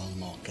time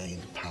Voldemort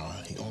gained power,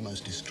 he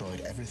almost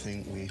destroyed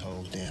everything we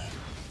hold dear.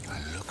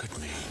 And look at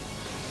me.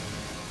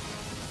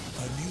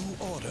 A new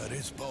order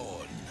is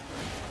born.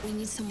 We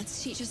need someone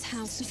to teach us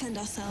how to defend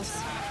ourselves.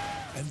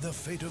 And the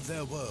fate of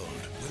their world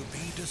will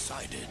be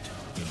decided.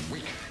 You're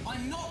weak.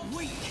 I'm not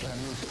weak! Then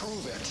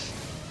prove it.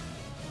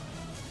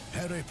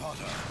 Harry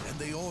Potter and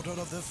the Order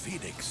of the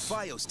Phoenix.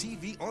 Fios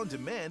TV On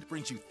Demand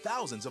brings you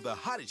thousands of the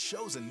hottest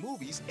shows and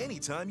movies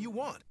anytime you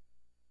want.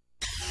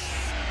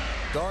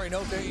 Dari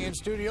Note in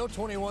studio,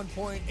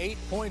 21.8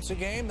 points a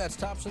game. That's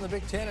tops in the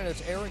Big Ten, and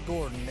it's Eric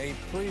Gordon, a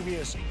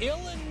previous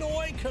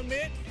Illinois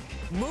commit,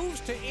 moves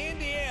to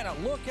Indiana.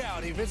 Look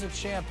out, he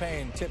visits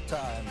Champaign. Tip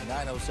time,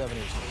 9:07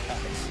 Eastern.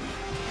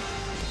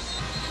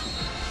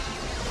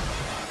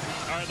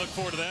 All right, look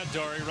forward to that,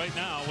 Dari. Right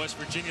now, West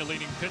Virginia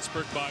leading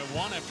Pittsburgh by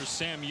 1 after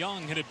Sam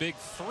Young hit a big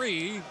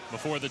 3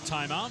 before the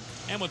timeout.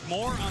 And with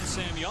more on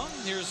Sam Young,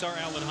 here's our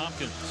Alan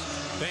Hopkins.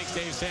 Thanks,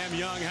 Dave. Sam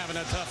Young having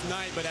a tough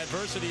night, but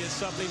adversity is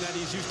something that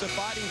he's used to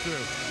fighting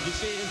through. You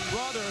see, his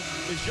brother,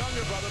 his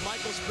younger brother,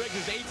 Michael Spriggs,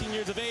 is 18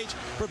 years of age,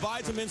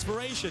 provides him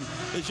inspiration.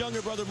 His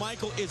younger brother,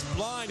 Michael, is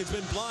blind. Has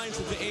been blind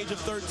since the age of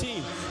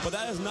 13, but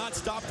that has not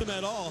stopped him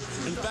at all.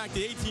 In fact,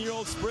 the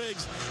 18-year-old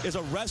Spriggs is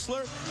a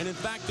wrestler, and in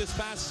fact, this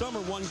past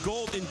summer won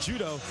gold in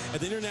judo at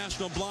the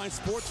International Blind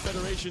Sports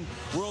Federation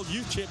World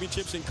Youth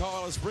Championships in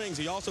Colorado Springs.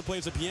 He also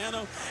plays the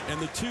piano, and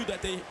the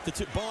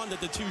bond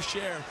that the two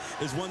share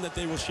is one that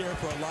they will share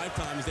for a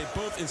lifetime, as they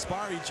both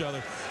inspire each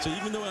other. So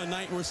even though on a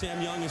night where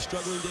Sam Young is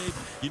struggling, Dave,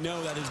 you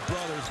know that his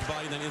brother is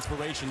providing that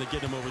inspiration to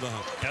get him over the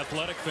hump.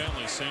 Athletic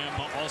family. Sam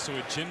also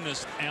a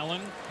gymnast,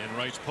 Alan, and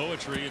writes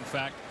poetry. In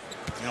fact,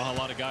 you know how a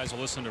lot of guys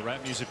will listen to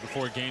rap music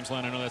before games,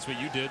 Len. I know that's what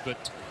you did,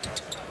 but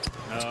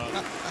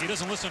he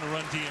doesn't listen to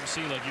Run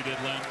DMC like you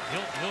did, Len.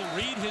 He'll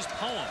read his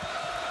poem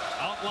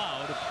out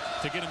loud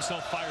to get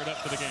himself fired up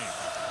for the game.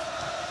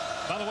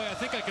 By the way, I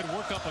think I could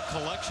work up a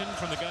collection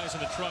from the guys in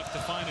the truck to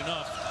find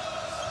enough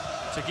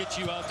to get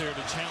you out there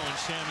to challenge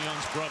Sam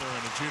Young's brother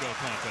in a judo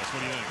contest.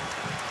 What do you think?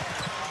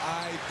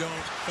 I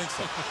don't think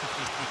so.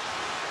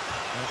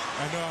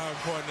 I know how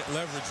important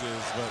leverage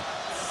is, but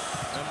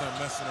I'm not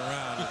messing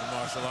around with the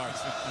martial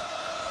arts.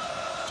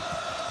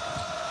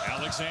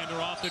 Alexander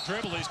off the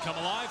dribble. He's come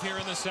alive here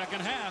in the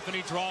second half, and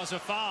he draws a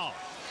foul.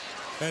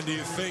 And do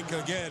you think,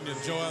 again,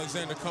 Joe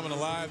Alexander coming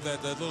alive,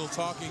 that little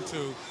talking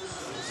to,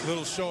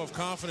 little show of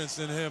confidence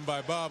in him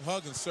by Bob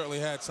Huggins certainly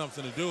had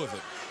something to do with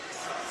it?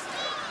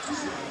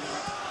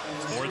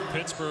 Fourth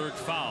Pittsburgh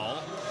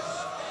foul.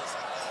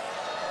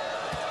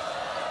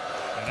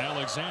 And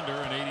Alexander,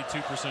 an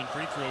 82%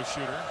 free throw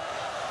shooter,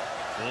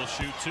 will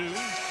shoot 2.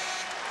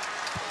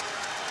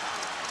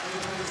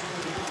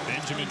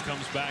 Benjamin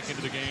comes back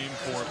into the game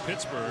for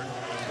Pittsburgh.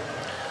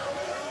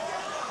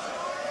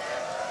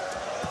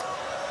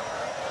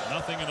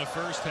 Nothing in the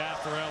first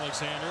half for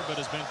Alexander, but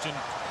as mentioned,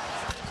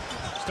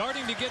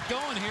 starting to get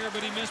going here,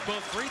 but he missed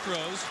both free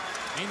throws.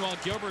 Meanwhile,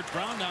 Gilbert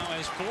Brown now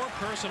has 4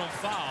 personal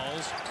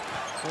fouls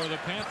for the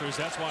Panthers.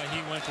 That's why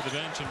he went to the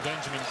bench and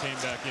Benjamin came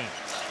back in.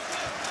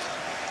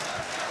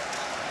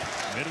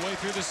 Midway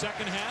through the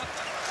second half,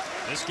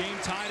 this game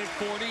tied at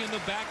 40 in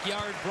the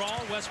backyard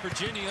brawl. West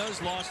Virginia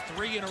has lost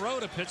 3 in a row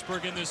to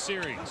Pittsburgh in this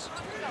series.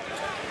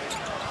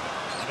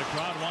 And the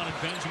crowd wanted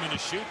Benjamin to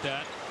shoot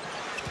that.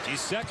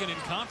 He's second in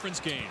conference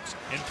games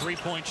in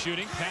three-point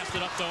shooting. Passed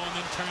it up, though, and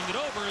then turned it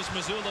over as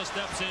Missoula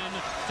steps in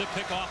to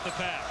pick off the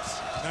pass.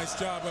 Nice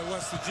job by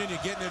West Virginia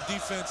getting their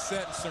defense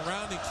set and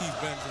surrounding Keith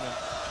Benjamin.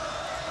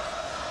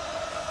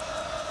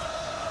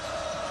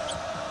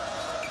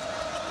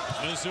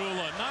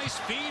 Missoula, nice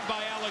feed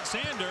by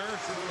Alexander.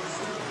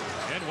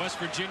 And West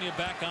Virginia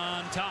back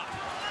on top.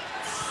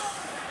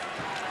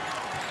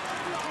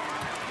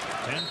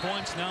 10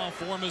 points now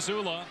for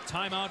Missoula.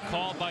 Timeout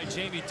called by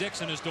Jamie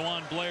Dixon as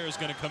DeJuan Blair is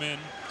going to come in.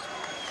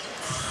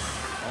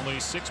 Only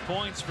 6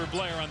 points for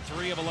Blair on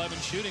 3 of 11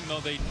 shooting,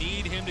 though they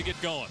need him to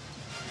get going.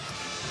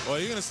 Well,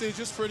 you're going to see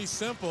just pretty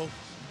simple.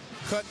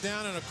 Cut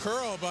down in a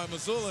curl by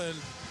Missoula, and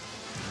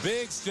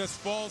Biggs just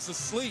falls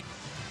asleep.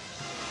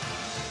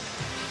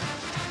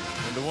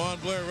 And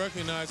DeJuan Blair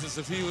recognizes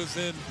if he was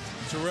in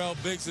Terrell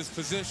Biggs'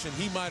 position,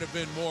 he might have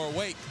been more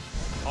awake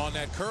on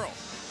that curl.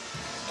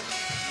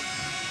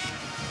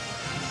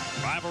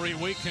 Rivalry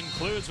week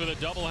concludes with a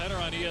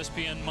doubleheader on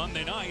ESPN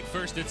Monday night.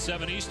 First at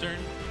 7 Eastern.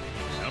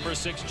 Number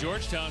 6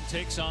 Georgetown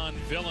takes on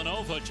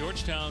Villanova.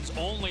 Georgetown's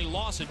only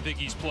loss at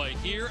Big East play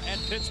here at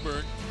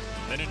Pittsburgh.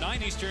 Then at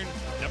 9 Eastern,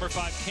 number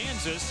 5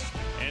 Kansas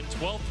and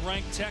 12th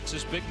ranked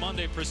Texas. Big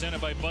Monday presented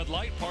by Bud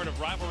Light, part of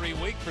Rivalry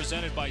Week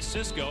presented by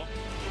Cisco.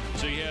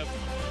 So you have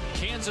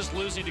Kansas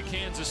losing to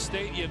Kansas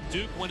State. You have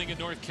Duke winning at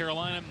North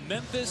Carolina.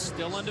 Memphis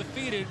still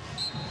undefeated.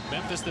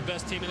 Memphis the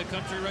best team in the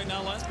country right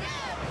now, Les?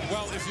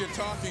 Well, if you're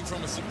talking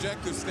from a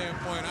subjective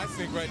standpoint, I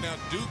think right now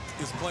Duke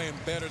is playing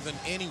better than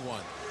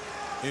anyone.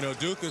 You know,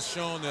 Duke has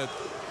shown that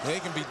they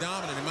can be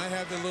dominant. They might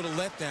have their little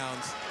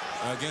letdowns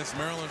against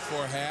Maryland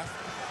for a half,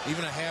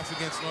 even a half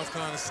against North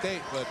Carolina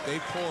State, but they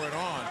pour it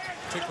on,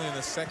 particularly in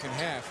the second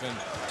half. And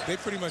they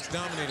pretty much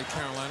dominated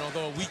Carolina,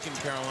 although a weakened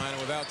Carolina.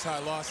 Without Ty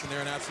Lawson,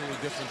 they're an absolutely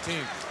different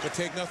team. But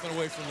take nothing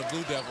away from the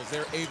Blue Devils.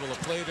 They're able to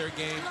play their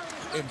game,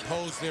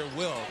 impose their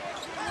will.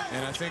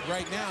 And I think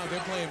right now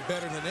they're playing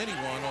better than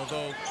anyone,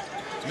 although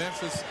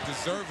Memphis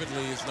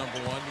deservedly is number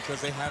 1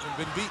 because they haven't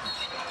been beaten.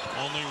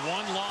 Only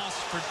 1 loss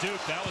for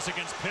Duke. That was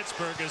against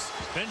Pittsburgh as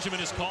Benjamin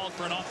is called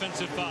for an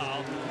offensive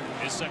foul.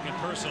 His second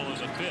personal and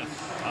the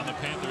 5th on the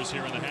Panthers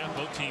here in the half.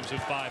 Both teams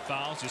with 5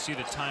 fouls. You see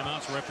the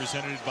timeouts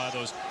represented by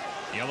those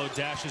yellow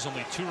dashes.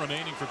 Only 2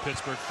 remaining for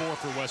Pittsburgh, 4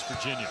 for West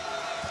Virginia.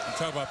 You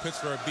talk about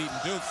Pittsburgh beating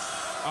Duke.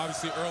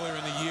 Obviously earlier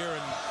in the year,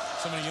 and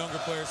some of the younger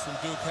players from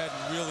Duke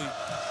hadn't really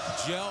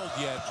gelled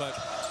yet, but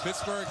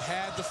Pittsburgh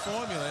had the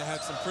formula. It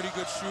had some pretty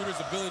good shooters,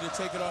 ability to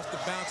take it off the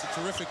bounce, a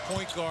terrific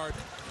point guard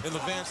in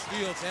Levance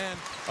Fields, and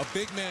a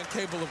big man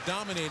capable of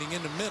dominating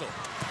in the middle.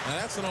 Now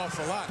that's an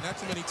awful lot. Not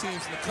too many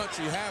teams in the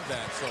country have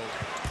that, so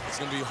it's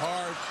going to be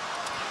hard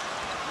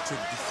to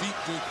defeat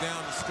Duke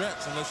down the stretch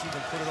unless you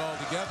can put it all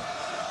together.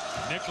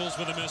 Nichols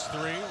with a missed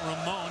 3.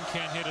 Ramon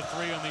can't hit a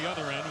 3 on the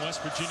other end.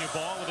 West Virginia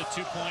ball with a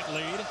 2-point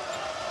lead.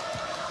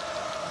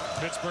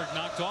 Pittsburgh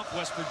knocked off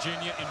West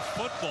Virginia in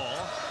football.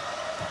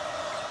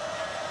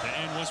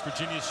 And West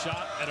Virginia's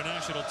shot at a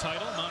national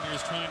title.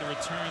 Mountaineers trying to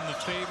return the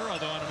favor,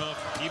 although I don't know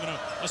if even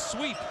a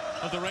sweep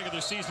of the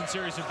regular season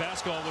series in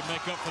basketball would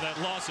make up for that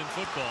loss in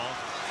football.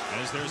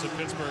 As there's a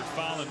Pittsburgh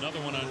foul, another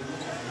one on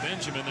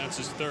Benjamin. That's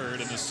his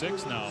 3rd, and the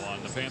 6th now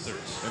on the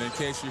Panthers. And in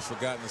case you've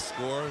forgotten the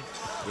score,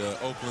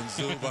 the Oakland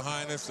Zoo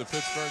behind us, the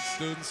Pittsburgh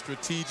students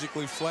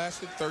strategically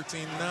flashed it,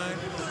 13-9.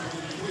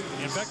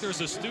 In fact,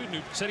 there's a student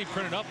who said he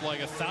printed up like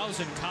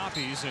 1,000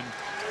 copies, and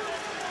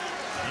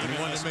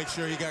he wanted to make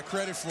sure he got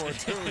credit for it,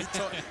 too.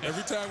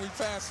 Every time we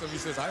pass him, he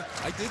says, I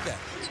did that.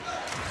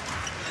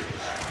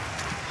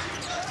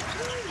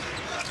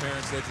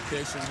 Parents'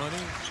 education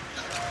money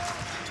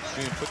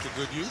being put to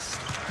good use.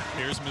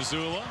 Here's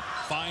Missoula,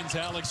 finds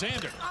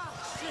Alexander.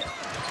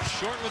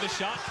 Short with a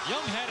shot.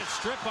 Young had it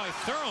stripped by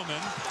Thurman,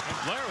 and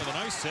Blair with a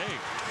nice save.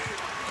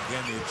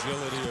 Again, the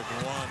agility of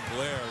DeJuan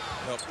Blair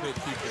helped Pitt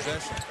keep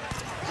possession.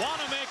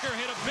 Wanamaker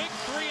hit a big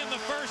 3 in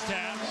the first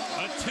half,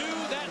 a 2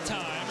 that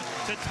time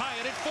to tie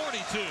it at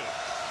 42.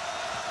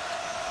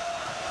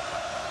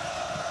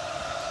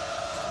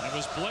 And it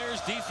was Blair's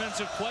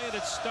defensive play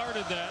that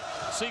started that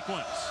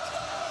sequence.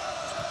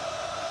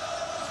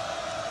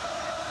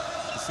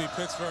 See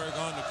Pittsburgh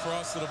on the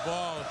cross of the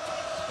ball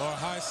or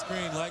high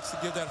screen, likes to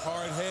give that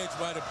hard hedge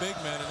by the big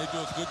man, and they do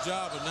a good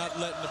job of not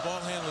letting the ball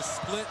handler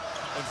split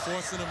and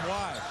forcing him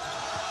wide.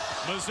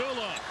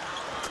 Missoula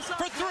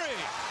for 3,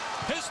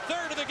 his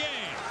 3rd of the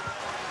game.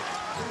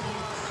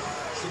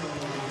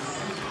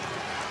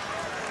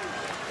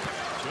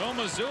 Joe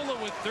Joe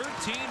Mazzulla with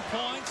 13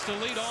 points to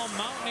lead all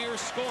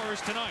Mountaineers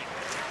scorers tonight.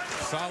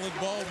 Solid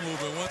ball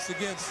movement. Once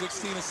again,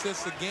 16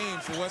 assists a game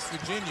for West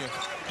Virginia.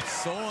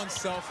 So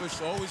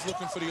unselfish, always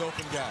looking for the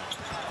open guy.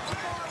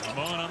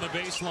 Ramon on the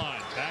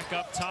baseline. Back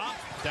up top.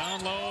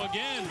 Down low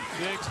again.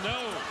 Biggs no.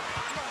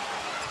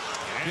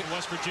 And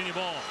West Virginia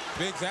ball.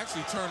 Biggs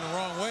actually turned the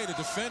wrong way. The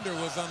defender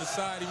was on the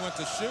side he went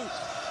to shoot.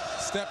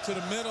 Step to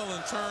the middle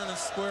and turn and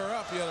square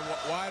up. He had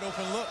a wide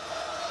open look.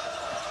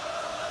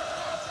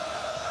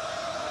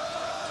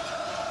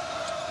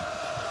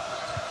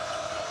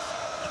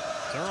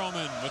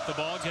 Thurman with the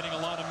ball, getting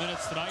a lot of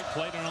minutes tonight.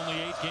 Played in only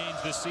 8 games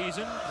this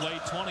season.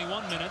 Played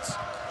 21 minutes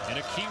in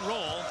a key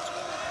role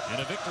in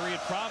a victory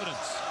at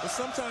Providence. But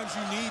sometimes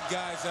you need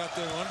guys out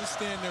there who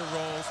understand their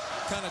roles,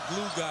 kind of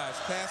glue guys,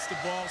 pass the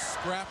ball,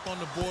 scrap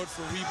on the board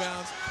for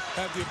rebounds,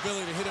 have the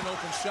ability to hit an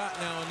open shot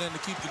now and then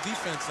to keep the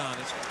defense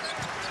honest.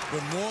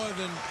 But more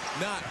than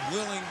not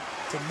willing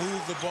to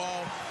move the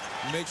ball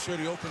and make sure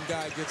the open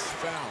guy gets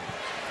fouled.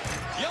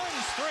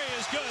 Young's three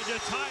is good to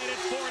tie it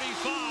at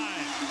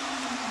 45.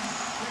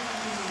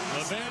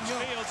 LaVance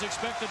Fields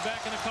expected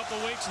back in a couple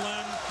weeks,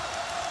 Len.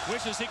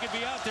 Wishes he could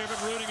be out there, but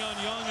rooting on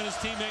Young and his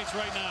teammates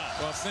right now.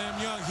 Well, Sam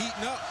Young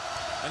heating up,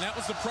 and that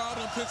was the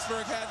problem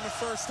Pittsburgh had in the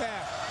first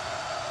half.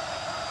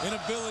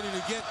 Inability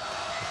to get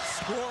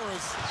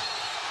scorers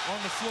on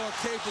the floor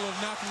capable of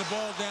knocking the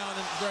ball down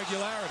in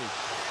regularity.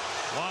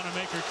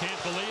 Wanamaker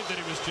can't believe that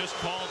he was just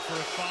called for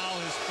a foul,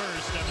 his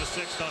first and the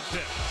 6th on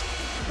Pitt.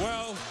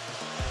 Well,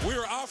 we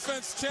were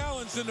offense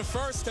challenged in the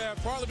first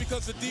half, partly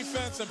because of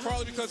defense and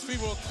partly because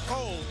people were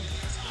cold.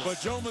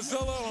 But Joe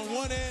Mazzulla on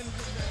one end,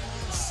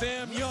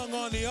 Sam Young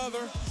on the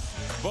other.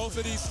 Both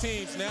of these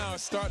teams now are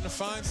starting to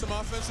find some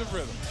offensive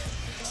rhythm.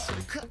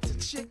 Cut the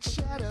chick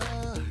chatter.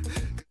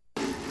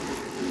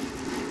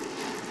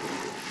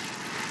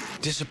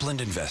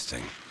 Disciplined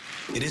investing.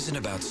 It isn't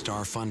about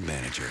star fund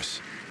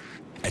managers.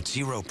 At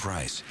T. Rowe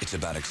Price, it's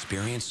about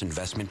experienced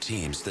investment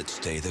teams that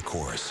stay the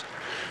course.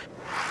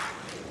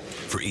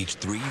 For each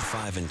 3,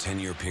 5, and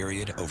 10-year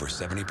period, over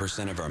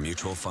 70% of our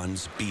mutual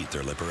funds beat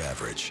their Lipper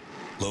average.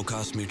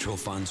 Low-cost mutual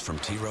funds from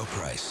T. Rowe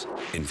Price.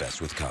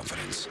 Invest with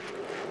confidence.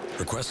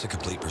 Request a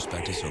complete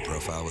prospectus or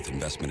profile with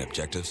investment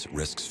objectives,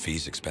 risks,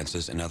 fees,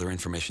 expenses, and other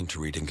information to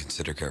read and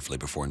consider carefully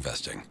before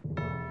investing.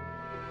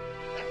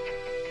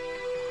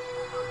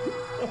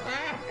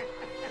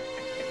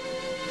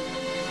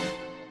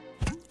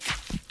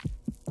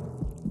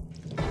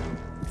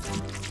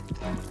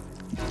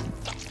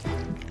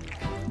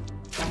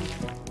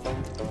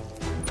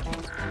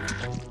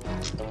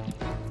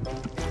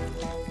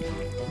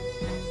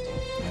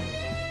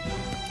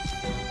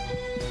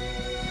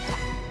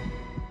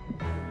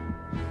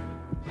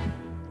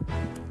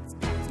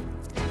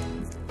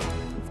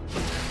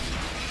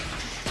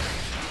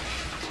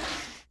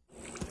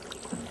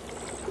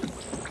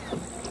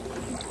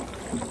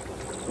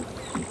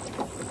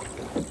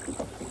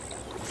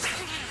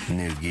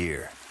 New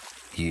gear.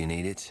 You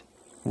need it?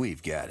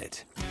 We've got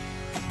it.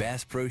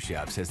 Bass Pro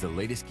Shops has the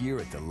latest gear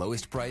at the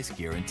lowest price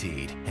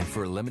guaranteed. And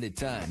for a limited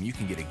time, you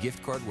can get a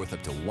gift card worth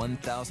up to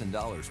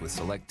 $1,000 with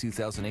select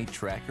 2008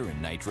 Tracker and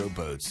Nitro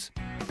boats.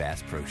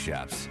 Bass Pro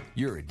Shops.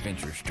 Your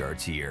adventure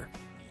starts here.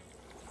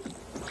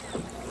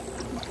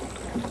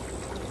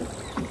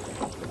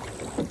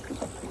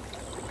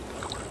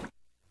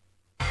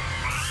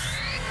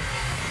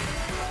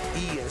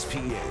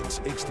 ESPN's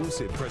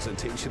exclusive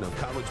presentation of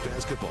college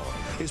basketball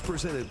is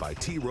presented by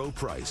T. Rowe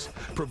Price,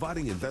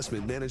 providing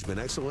investment management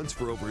excellence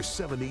for over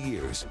 70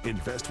 years.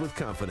 Invest with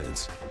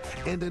confidence.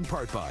 And in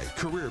part by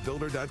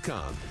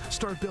CareerBuilder.com.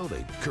 Start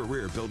building.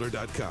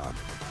 CareerBuilder.com.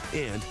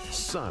 And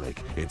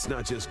Sonic. It's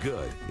not just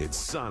good, it's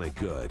Sonic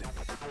good.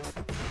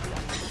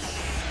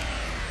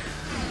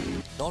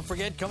 Don't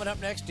forget, coming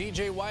up next,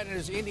 DJ White and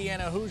his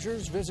Indiana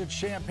Hoosiers visit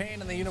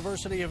Champaign and the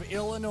University of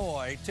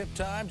Illinois. Tip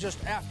time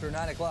just after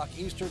 9 o'clock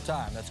Eastern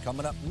time. That's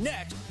coming up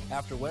next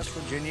after West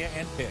Virginia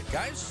and Pitt.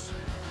 Guys?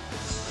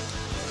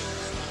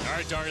 All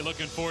right, Dari,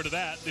 looking forward to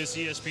that. This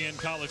ESPN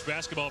college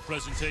basketball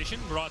presentation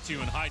brought to you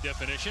in high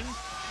definition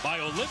by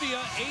Olivia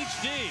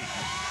HD.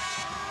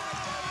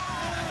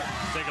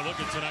 Take a look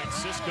at tonight's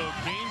Cisco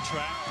game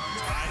track.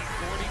 Tied at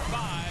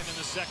 45 in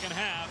the second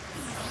half.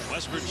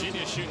 West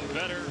Virginia shooting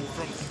better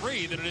from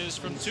 3 than it is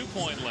from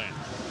 2-point land.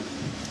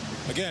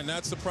 Again,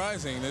 not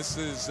surprising. This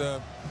is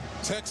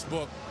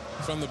textbook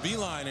from the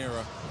Beeline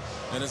era.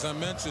 And as I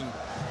mentioned,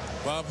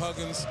 Bob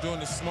Huggins doing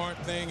the smart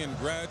thing and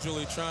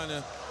gradually trying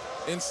to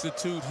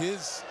institute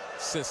his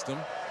system,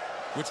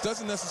 which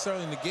doesn't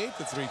necessarily negate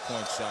the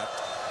three-point shot.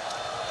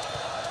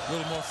 A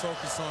little more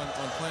focus on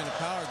playing the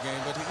power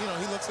game, but you know,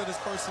 he looks at his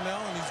personnel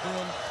and he's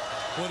doing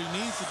what he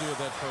needs to do with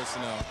that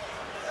personnel.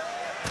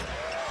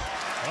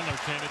 Butler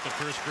can't hit the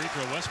first free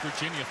throw. West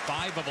Virginia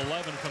 5 of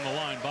 11 from the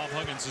line. Bob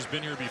Huggins has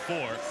been here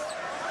before.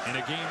 In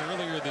a game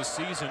earlier this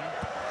season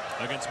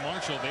against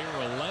Marshall, they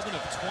were 11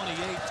 of 28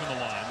 from the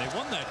line. They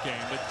won that game,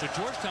 but the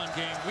Georgetown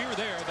game, we were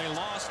there. They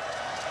lost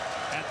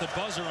at the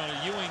buzzer on a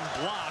Ewing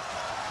block,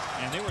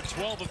 and they were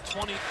 12 of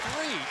 23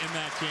 in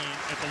that game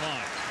at the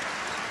line.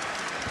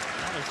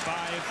 Now They're 5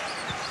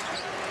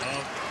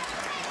 of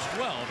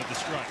 12 at the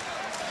stripe.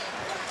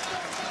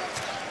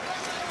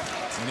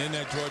 And in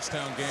that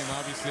Georgetown game,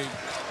 obviously,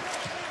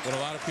 what a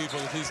lot of people,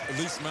 at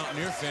least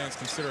Mountaineer fans,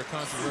 consider a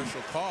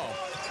controversial call.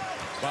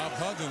 Bob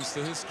Huggins,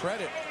 to his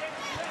credit,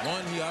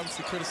 one, he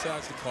obviously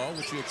criticized the call,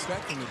 which you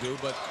expect him to do,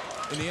 but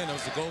in the end, it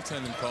was a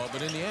goaltending call.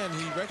 But in the end,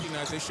 he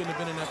recognized they shouldn't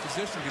have been in that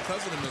position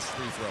because of the missed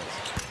free throws.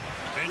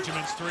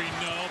 Benjamin's 3,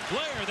 no.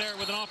 Blair there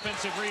with an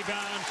offensive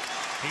rebound.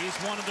 He's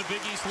one of the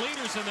Big East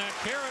leaders in that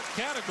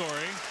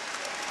category.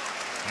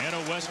 And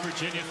a West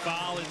Virginia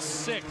foul in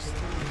 6th.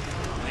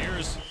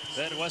 Here's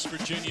that West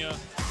Virginia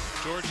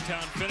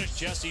Georgetown finish.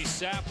 Jesse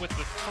Sapp with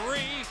the 3.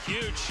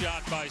 Huge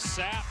shot by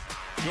Sapp.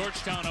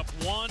 Georgetown up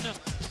 1.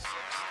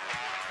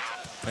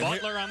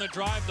 Butler on the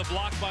drive, the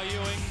block by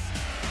Ewing.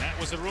 That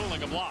was a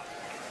ruling, a block.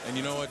 And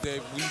you know what,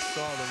 Dave? We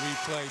saw the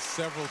replay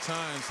several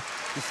times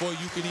before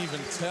you could even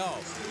tell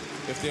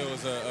if there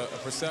was a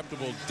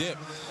perceptible dip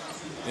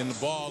in the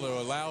ball or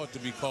allow it to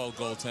be called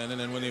goaltending.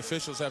 And when the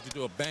officials have to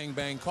do a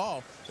bang-bang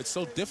call, it's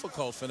so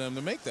difficult for them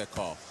to make that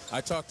call.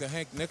 I talked to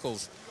Hank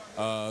Nichols,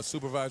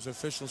 supervisor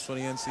officials for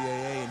the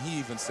NCAA, and he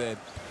even said,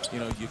 you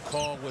know, you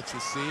call what you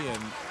see,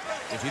 and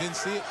if you didn't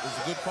see it,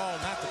 it's a good call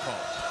not to call.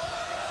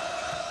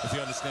 If you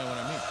understand what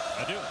I mean.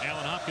 I do.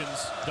 Alan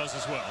Hopkins does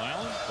as well.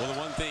 Alan? Well, the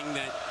one thing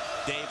that,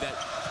 Dave, that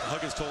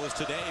Huggins told us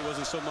today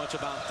wasn't so much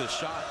about the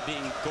shot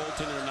being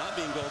goaltended or not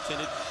being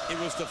goaltended. It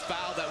was the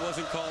foul that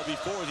wasn't called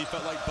before. He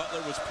felt like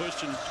Butler was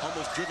pushed and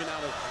almost driven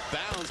out of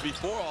bounds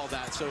before all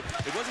that. So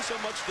it wasn't so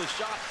much the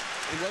shot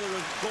and whether it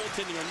was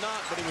goaltending or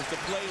not, but it was the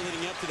play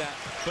leading up to that.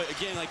 But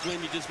again, like Glenn,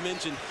 you just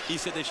mentioned, he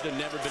said they should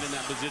have never been in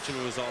that position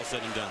when it was all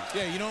said and done.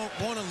 Yeah, you don't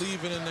want to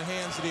leave it in the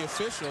hands of the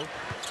official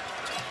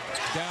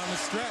down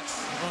the stretch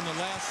on the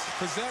last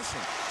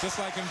possession. Just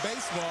like in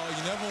baseball,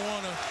 you never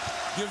want to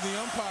give the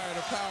umpire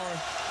the power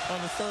on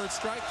the 3rd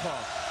strike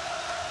call.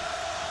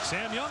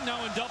 Sam Young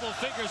now in double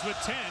figures with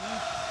 10.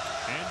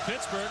 And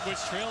Pittsburgh, which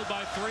trailed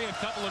by 3 a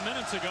couple of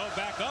minutes ago,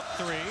 back up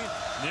 3,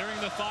 nearing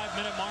the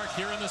 5-minute mark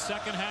here in the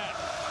second half.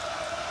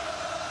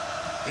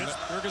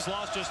 Pittsburgh has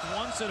lost just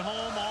once at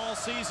home all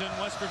season.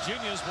 West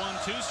Virginia's won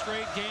 2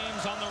 straight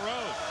games on the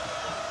road.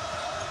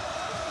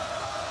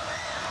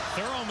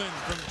 Thurman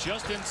from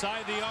just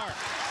inside the arc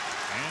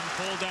and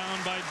pulled down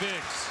by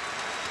Biggs.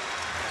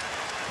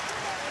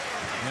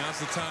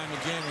 Now's the time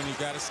again when you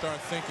got to start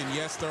thinking,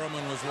 yes,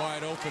 Thurman was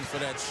wide open for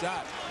that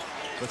shot,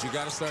 but you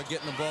got to start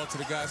getting the ball to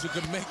the guys who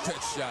can make that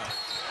shot.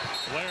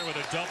 Blair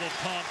with a double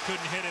pump,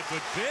 couldn't hit it,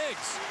 but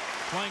Biggs,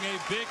 playing a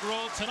big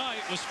role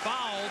tonight, was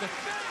fouled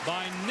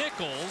by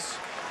Nichols.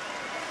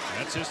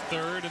 That's his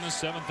 3rd and the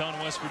 7th on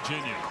West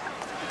Virginia.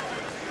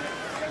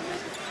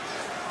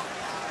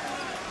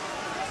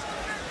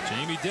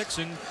 Jamie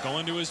Dixon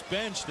going to his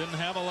bench. Didn't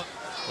have a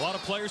lot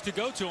of players to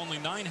go to. Only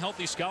 9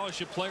 healthy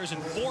scholarship players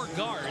and 4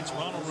 guards.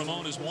 Ronald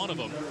Ramon is one of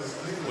them.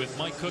 With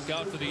Mike Cook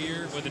out for the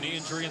year with a knee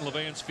injury and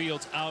Levance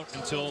Fields out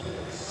until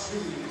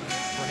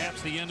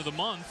perhaps the end of the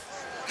month.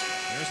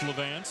 There's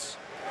Levance.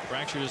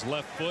 Fractured his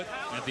left foot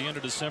at the end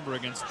of December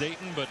against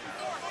Dayton, but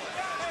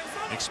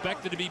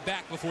expected to be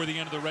back before the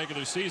end of the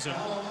regular season.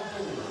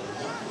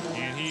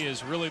 And he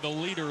is really the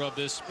leader of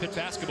this Pitt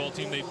basketball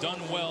team. They've done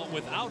well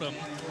without him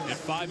at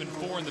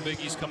 5-4 in the Big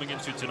East coming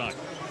into tonight.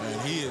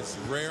 And he is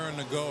raring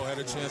to go. I had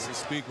a chance to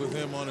speak with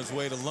him on his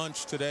way to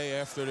lunch today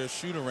after their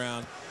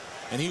shoot-around.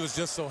 And he was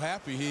just so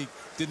happy he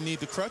didn't need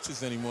the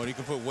crutches anymore. He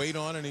can put weight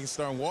on and he can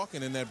start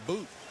walking in that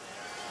boot.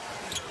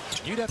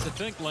 You'd have to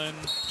think, Len,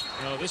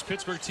 you know, this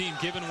Pittsburgh team,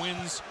 given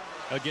wins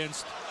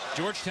against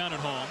Georgetown at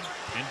home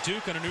and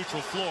Duke on a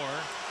neutral floor,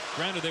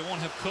 granted they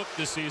won't have Cook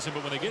this season,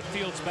 but when they get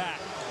Fields back,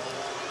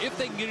 if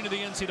they can get into the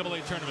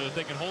NCAA tournament, if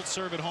they can hold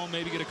serve at home,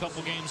 maybe get a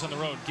couple games on the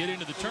road, get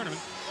into the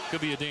tournament,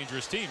 could be a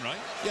dangerous team, right?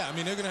 Yeah, I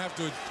mean, they're going to have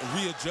to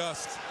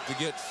readjust to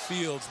get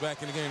Fields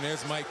back in the game.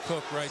 There's Mike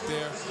Cook right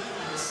there.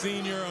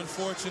 Senior,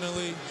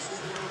 unfortunately,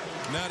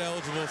 not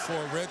eligible for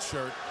a red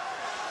shirt.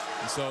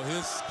 And so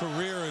his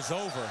career is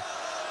over.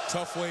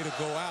 Tough way to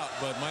go out,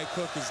 but Mike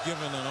Cook has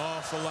given an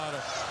awful lot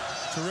of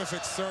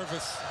terrific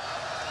service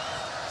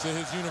to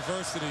his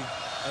university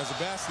as a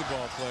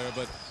basketball player.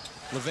 But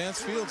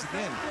Levance Fields,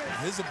 again,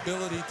 his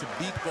ability to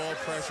beat ball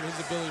pressure, his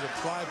ability to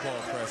apply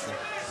ball pressure,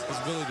 his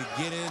ability to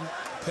get in,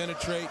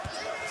 penetrate,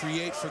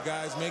 create for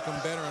guys, make them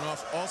better, and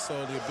also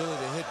the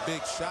ability to hit big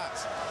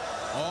shots.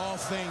 All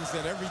things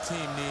that every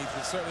team needs,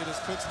 but certainly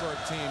this Pittsburgh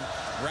team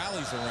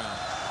rallies around.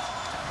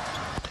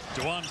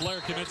 DeJuan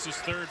Blair commits his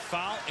 3rd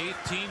foul,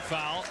 8th team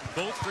foul.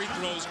 Both free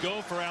throws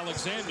go for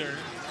Alexander.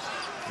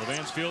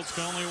 Levance Fields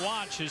can only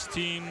watch his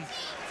team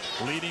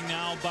leading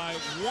now by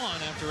 1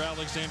 after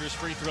Alexander's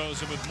free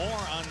throws. And with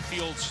more on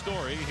Fields'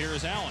 story, here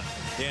is Allen.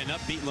 Yeah, an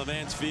upbeat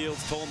Levance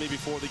Fields told me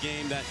before the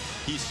game that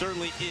he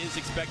certainly is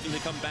expecting to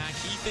come back.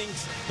 He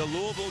thinks the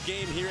Louisville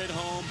game here at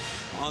home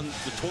on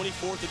the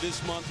 24th of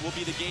this month will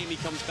be the game he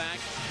comes back.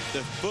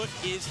 The foot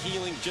is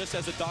healing just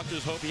as the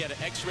doctors hope. He had an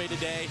x-ray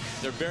today.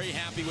 They're very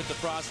happy with the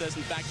process.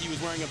 In fact, he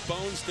was wearing a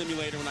bone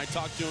stimulator when I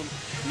talked to him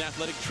in the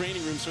athletic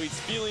training room. So he's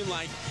feeling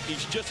like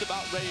he's just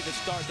about ready to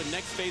start the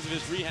next phase of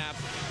his rehab,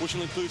 which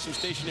will include some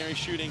stationary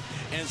shooting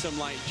and some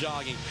light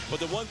jogging. But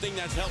the one thing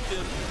that's helped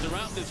him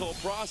throughout this whole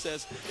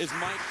process is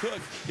Mike Cook.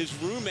 His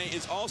roommate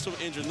is also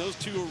injured. And those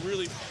two are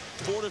really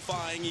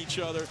fortifying each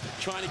other,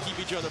 trying to keep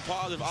each other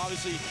positive.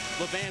 Obviously,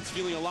 Levance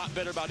feeling a lot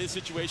better about his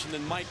situation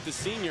than Mike, the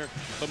senior.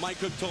 But Mike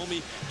Cook told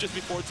me just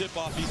before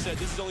tip-off, he said,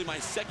 this is only my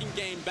second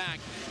game back,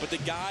 but the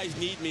guys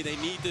need me. They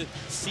need to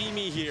see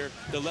me here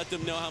to let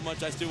them know how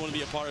much I still want to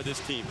be a part of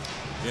this team.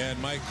 Yeah,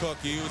 and Mike Cook,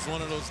 he was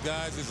one of those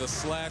guys. He's a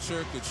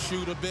slasher, could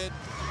shoot a bit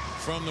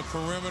from the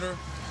perimeter,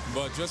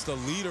 but just a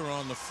leader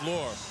on the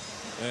floor,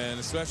 and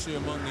especially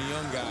among the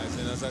young guys.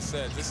 And as I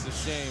said, this is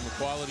a shame. A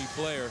quality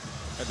player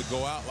had to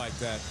go out like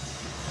that.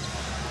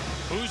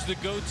 Who's the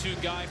go-to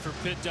guy for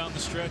Pitt down the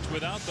stretch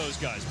without those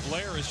guys?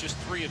 Blair is just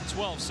 3 of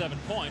 12, 7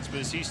 points, but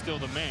is he still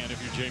the man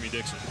if you're Jamie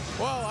Dixon?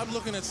 Well, I'm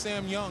looking at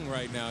Sam Young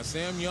right now.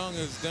 Sam Young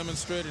has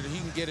demonstrated that he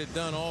can get it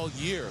done all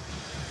year.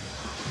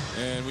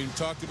 And we've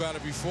talked about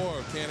it before,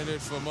 a candidate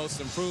for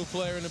most improved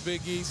player in the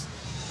Big East.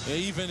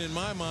 Even in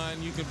my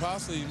mind, you can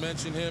possibly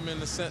mention him in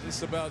the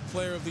sentence about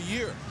player of the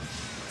year.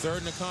 Third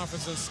in the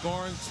conference in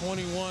scoring,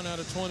 21 out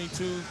of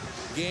 22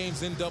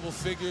 games in double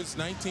figures,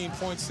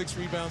 19.6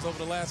 rebounds over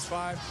the last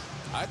 5.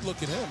 I'd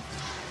look at him.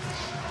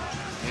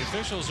 The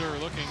officials are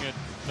looking at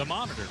the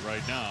monitor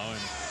right now, and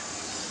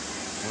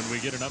when we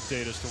get an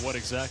update as to what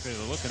exactly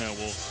they're looking at,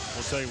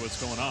 we'll tell you what's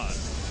going on.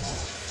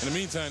 In the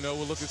meantime, though,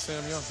 we'll look at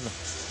Sam Young.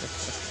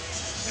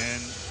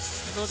 And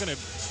they're looking at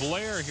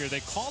Blair here.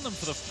 They called him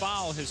for the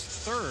foul, his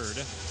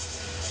third.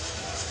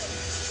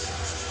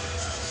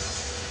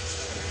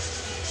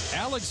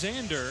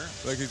 Alexander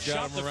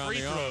shot the free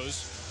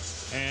throws,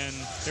 and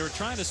they were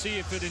trying to see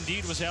if it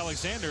indeed was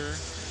Alexander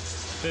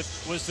that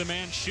was the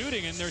man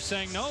shooting, and they're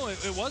saying no,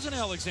 it wasn't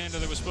Alexander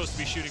that was supposed to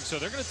be shooting. So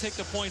they're going to take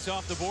the points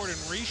off the board and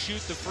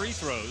reshoot the free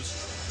throws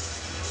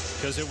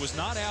because it was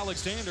not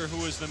Alexander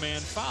who was the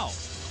man fouled.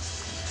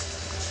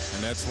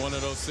 And that's one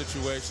of those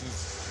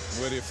situations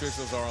where the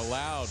officials are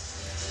allowed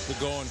to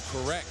go and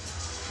correct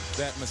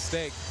that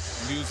mistake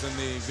using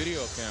the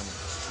video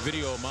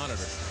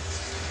monitor.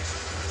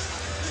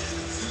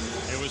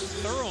 It was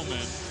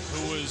Thurlman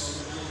who was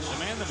the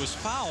man that was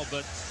fouled,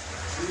 but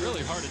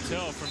really hard to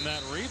tell from that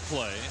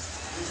replay.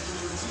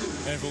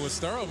 And if it was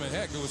Thurlman,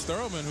 heck, it was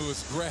Thurlman who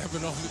was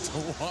grabbing on to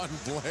Juwan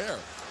Blair.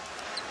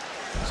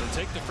 So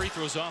take the free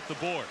throws off the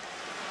board.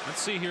 Let's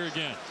see here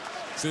again.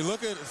 See,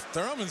 look at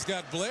Thurman's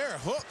got Blair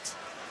hooked.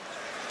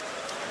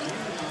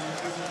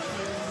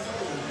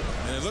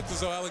 And it looked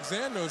as though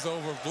Alexander was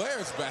over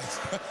Blair's back.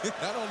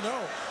 I don't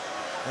know.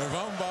 If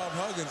I'm Bob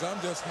Huggins, I'm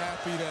just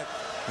happy that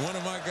one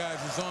of my guys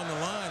is on the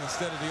line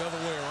instead of the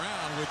other way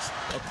around, which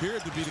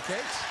appeared to be the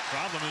case.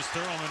 Problem is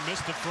Thurman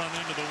missed the front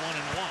end of the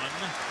 1-and-1.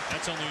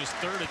 That's only his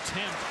third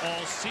attempt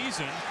all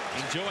season.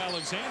 And Joe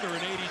Alexander,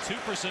 an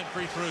 82%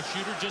 free throw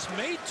shooter, just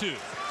made 2.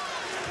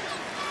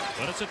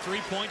 But it's a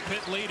 3-point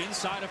Pitt lead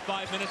inside of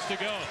 5 minutes to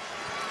go.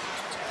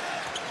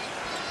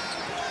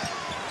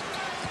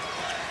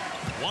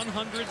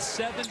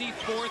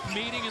 174th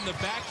meeting in the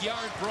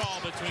backyard brawl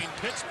between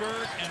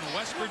Pittsburgh and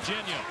West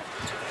Virginia.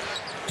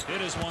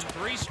 Pitt has won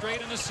 3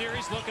 straight in the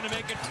series, looking to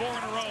make it 4 in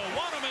a row.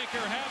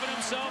 Wanamaker having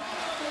himself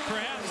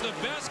perhaps the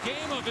best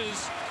game of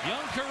his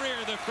young career.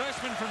 The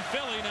freshman from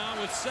Philly now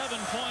with 7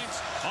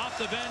 points off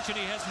the bench, and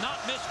he has not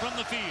missed from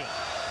the field.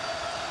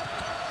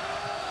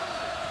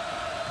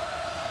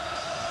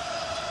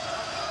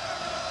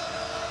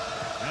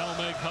 That'll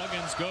make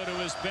Huggins go to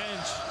his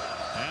bench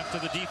after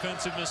the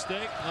defensive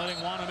mistake,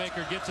 letting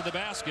Wanamaker get to the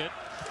basket.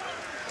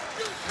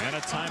 And a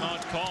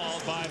timeout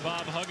called by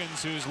Bob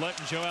Huggins, who's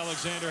letting Joe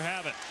Alexander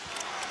have it.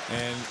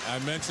 And I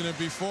mentioned it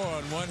before.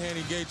 On one hand,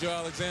 he gave Joe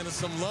Alexander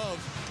some love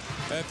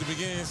at the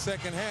beginning of the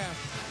second half.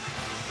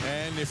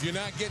 And if you're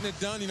not getting it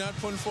done, you're not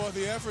putting forth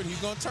the effort,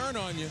 he's going to turn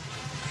on you.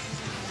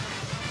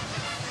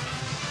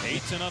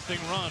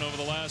 8-0 run over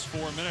the last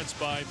 4 minutes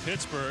by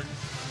Pittsburgh.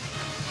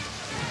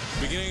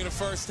 Beginning of the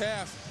first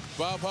half,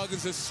 Bob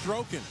Huggins is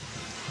stroking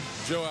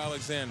Joe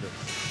Alexander,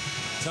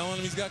 telling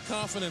him he's got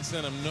confidence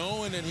in him,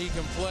 knowing that he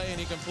can play and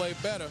he can play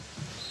better.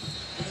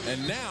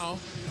 And now,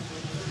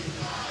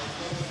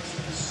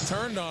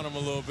 turned on him a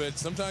little bit.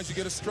 Sometimes you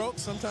get a stroke,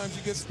 sometimes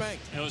you get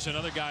spanked. It was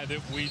another guy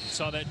that we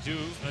saw that do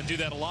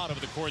that a lot over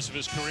the course of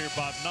his career,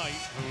 Bob Knight,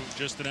 who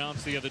just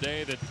announced the other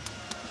day that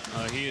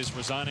he is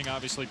resigning.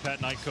 Obviously, Pat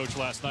Knight coached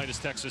last night as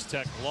Texas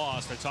Tech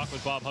lost. I talked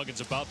with Bob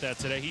Huggins about that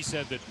today. He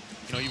said that,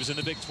 he was in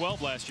the Big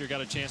 12 last year,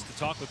 got a chance to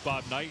talk with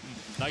Bob Knight,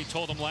 and Knight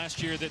told him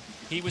last year that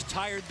he was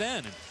tired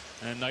then.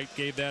 And Knight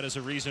gave that as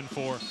a reason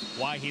for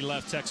why he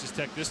left Texas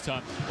Tech this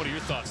time. What are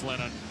your thoughts,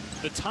 Len, on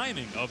the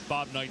timing of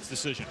Bob Knight's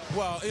decision.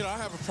 Well, you know, I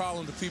have a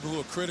problem with people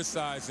who are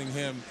criticizing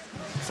him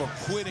for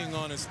quitting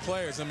on his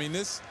players. I mean,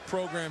 this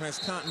program has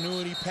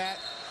continuity. Pat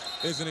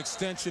is an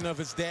extension of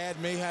his dad,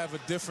 may have a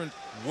different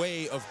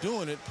way of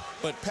doing it,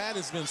 but Pat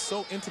has been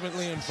so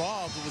intimately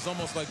involved, it was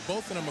almost like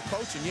both of them are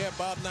coaching. Yeah,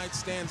 Bob Knight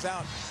stands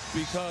out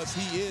because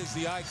he is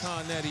the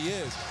icon that he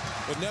is.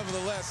 But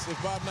nevertheless,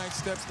 if Bob Knight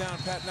steps down,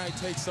 Pat Knight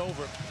takes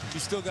over,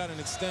 you still got an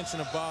extension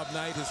of Bob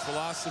Knight, his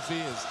philosophy,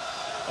 his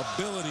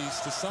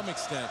abilities to some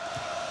extent.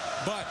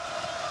 But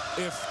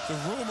if the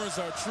rumors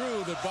are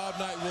true that Bob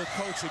Knight will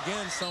coach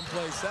again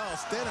someplace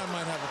else, then I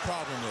might have a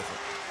problem with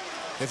it.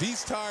 If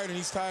he's tired and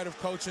he's tired of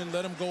coaching,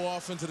 let him go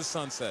off into the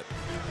sunset.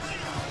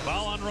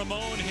 Foul on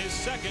Ramon, his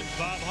second.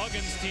 Bob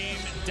Huggins' team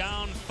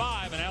down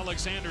 5, and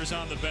Alexander's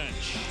on the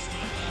bench.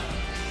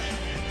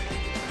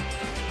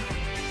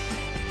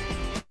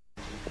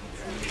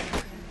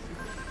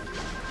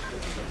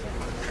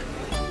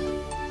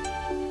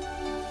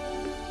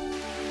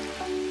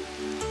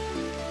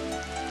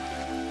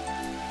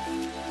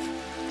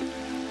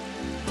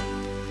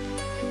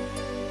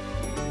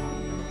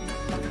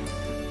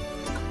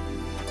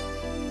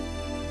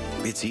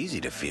 It's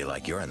easy to feel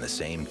like you're on the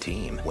same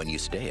team when you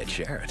stay at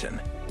Sheraton.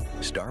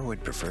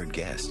 Starwood Preferred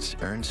guests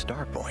earn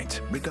star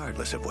points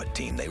regardless of what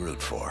team they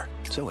root for,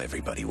 so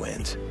everybody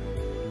wins.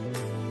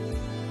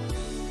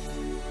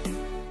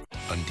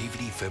 On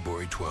DVD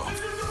February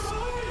 12th,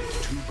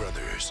 two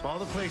brothers. All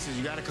the places,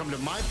 you gotta come to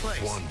my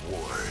place. One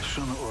war.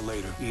 Sooner or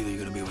later, either you're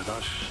gonna be with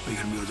us or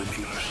you're gonna be with the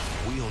dealers.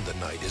 We Own the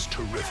Night is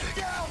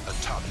terrific. A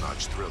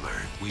top-notch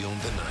thriller. We Own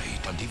the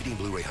Night. On DVD and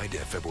Blu-ray High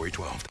Def February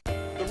 12th.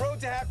 The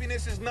road to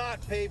happiness is not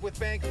paved with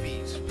bank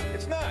fees.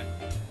 It's not.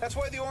 That's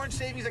why the Orange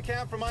Savings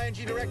Account from ING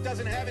Direct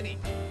doesn't have any.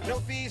 No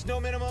fees, no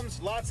minimums,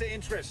 lots of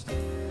interest.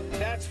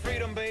 That's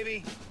freedom,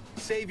 baby.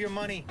 Save your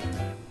money.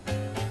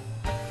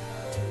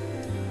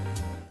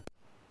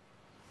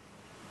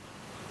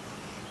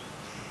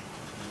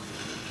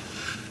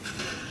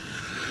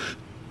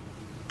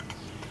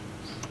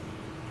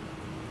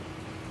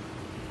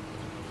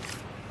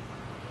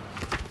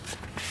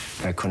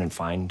 I couldn't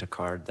find a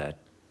card that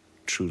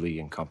truly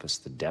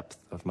encompassed the depth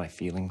of my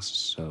feelings,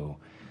 so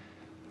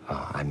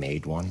I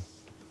made one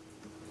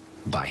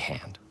by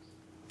hand.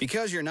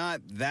 Because you're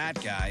not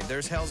that guy,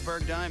 there's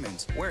Hellsberg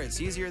Diamonds, where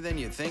it's easier than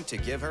you'd think to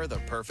give her the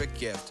perfect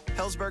gift.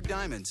 Hellsberg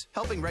Diamonds,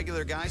 helping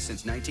regular guys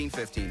since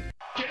 1915.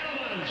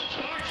 Gentlemen,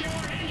 start your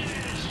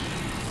engines.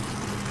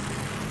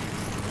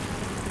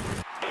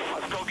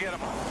 Let's go get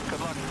him. Good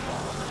luck.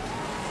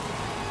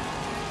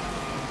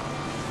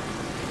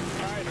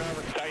 All right,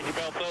 driver, tighten your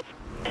belts up.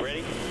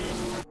 Ready?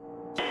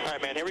 All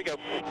right, man, here we go.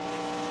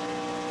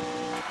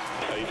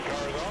 These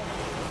cars off.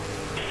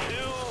 2,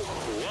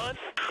 1,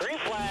 green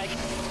flag.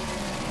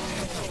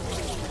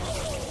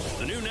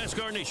 The new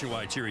NASCAR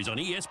Nationwide Series on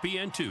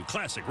ESPN2,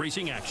 classic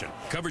racing action.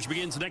 Coverage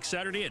begins next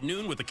Saturday at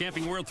noon with the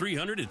Camping World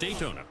 300 at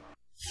Daytona.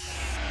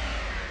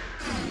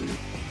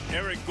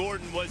 Eric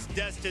Gordon was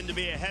destined to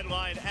be a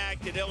headline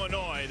act at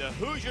Illinois. The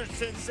Hoosier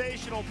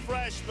sensational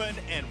freshman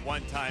and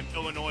one-time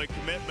Illinois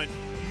commitment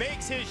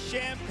makes his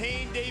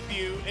Champaign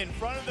debut in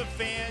front of the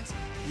fans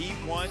he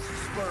once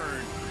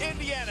spurned.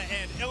 Indiana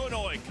and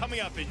Illinois coming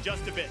up in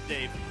just a bit,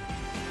 Dave.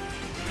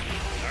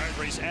 All right,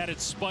 race added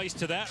spice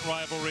to that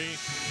rivalry,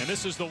 and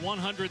this is the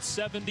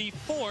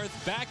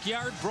 174th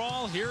backyard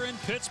brawl here in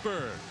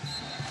Pittsburgh.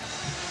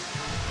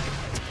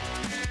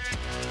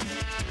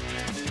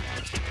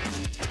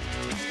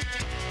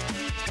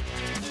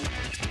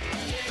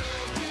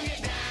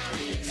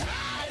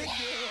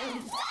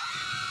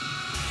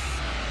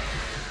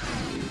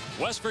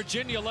 West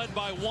Virginia led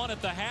by 1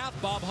 at the half.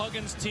 Bob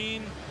Huggins'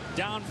 team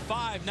down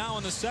 5 now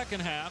in the second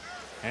half.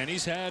 And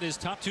he's had his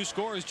top 2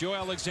 scorers, Joe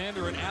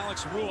Alexander and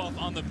Alex Ruoff,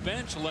 on the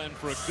bench, Len,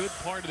 for a good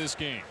part of this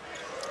game.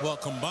 Well,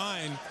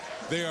 combined,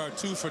 they are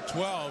 2 for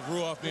 12.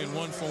 Ruoff being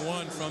 1 for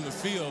 1 from the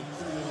field.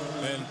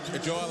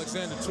 And Joe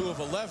Alexander 2 of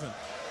 11.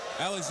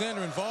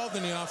 Alexander involved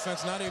in the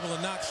offense, not able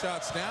to knock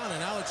shots down.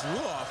 And Alex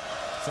Ruoff,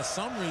 for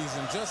some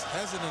reason, just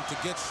hesitant to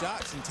get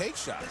shots and take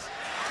shots.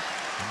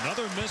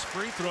 Another missed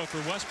free throw for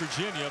West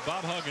Virginia.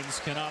 Bob Huggins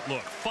cannot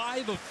look.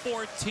 5 of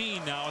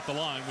 14 now at the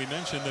line. We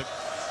mentioned that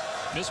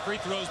missed free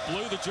throws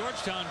blew the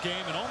Georgetown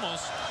game and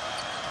almost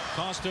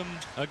cost them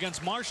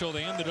against Marshall.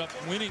 They ended up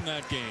winning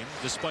that game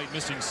despite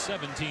missing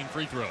 17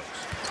 free throws.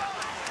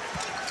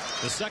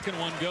 The second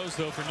one goes,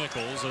 though, for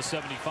Nichols, a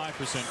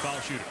 75% foul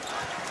shooter.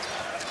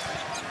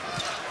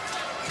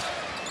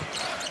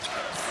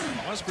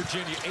 West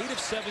Virginia 8 of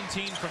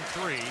 17 from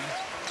 3.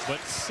 But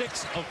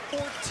 6 of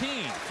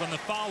 14 from the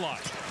foul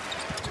line.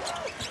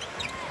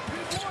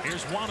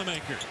 Here's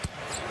Wanamaker.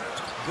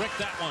 Brick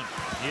that one.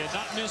 He had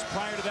not missed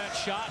prior to that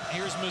shot.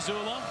 Here's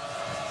Missoula.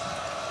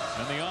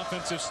 And the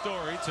offensive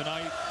story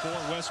tonight for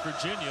West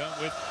Virginia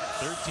with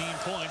 13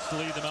 points to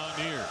lead the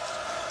Mountaineers.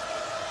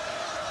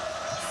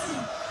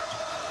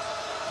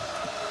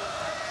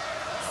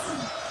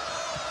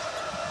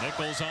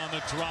 Nichols on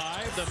the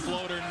drive. The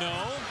floater,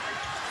 no.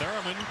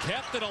 Thurman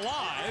kept it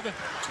alive.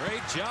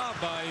 Great job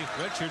by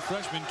redshirt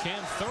freshman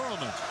Cam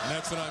Thurman. And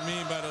that's what I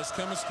mean by those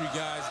chemistry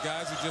guys.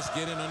 Guys who just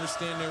get in,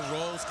 understand their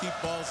roles, keep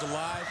balls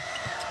alive,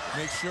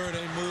 make sure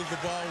they move the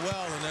ball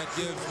well, and that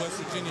gives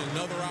West Virginia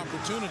another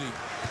opportunity.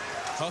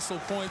 Hustle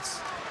points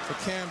for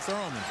Cam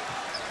Thurman.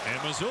 And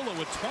Missoula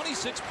with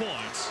 26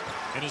 points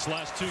in his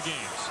last 2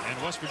 games.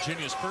 And West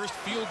Virginia's first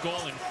field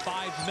goal in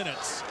 5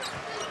 minutes.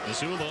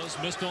 Missoula's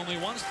missed only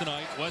once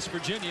tonight. West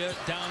Virginia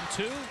down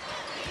 2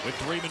 with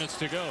 3 minutes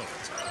to go.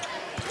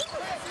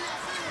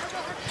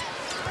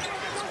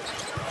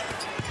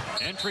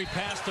 Entry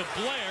pass to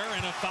Blair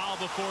and a foul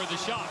before the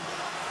shot.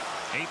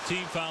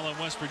 18 foul on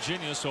West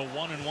Virginia, so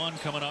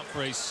 1-1 coming up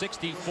for a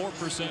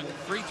 64%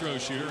 free throw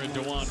shooter in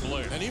DeJuan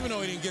Blair. And even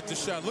though he didn't get the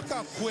shot, look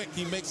how quick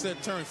he makes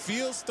that turn.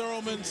 Fields,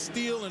 Thurman,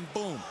 steal, and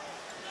boom.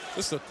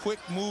 Just a quick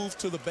move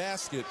to the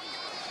basket,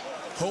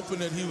 hoping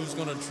that he was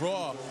going to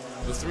draw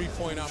the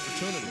 3-point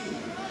opportunity.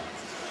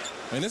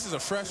 And this is a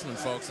freshman,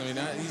 folks. I mean,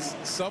 he's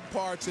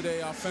subpar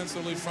today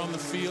offensively from the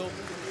field.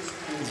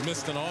 He's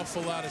missed an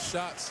awful lot of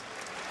shots.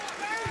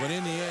 But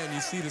in the end,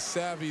 you see the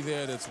savvy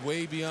there that's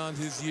way beyond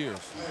his years.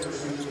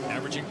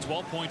 Averaging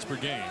 12 points per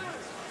game.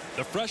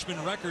 The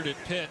freshman record at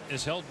Pitt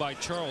is held by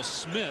Charles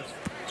Smith,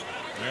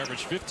 who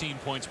averaged 15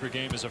 points per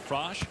game as a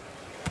frosh.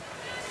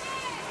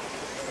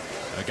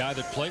 A guy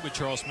that played with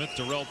Charles Smith,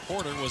 Darrell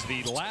Porter, was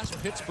the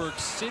last Pittsburgh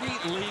City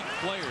League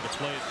player to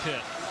play at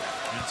Pitt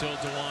until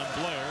DeJuan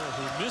Blair,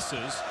 who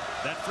misses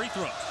that free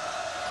throw.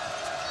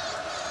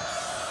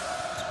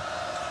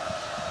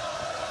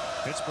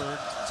 Pittsburgh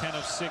 10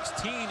 of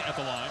 16 at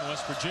the line.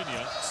 West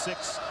Virginia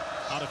 6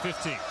 out of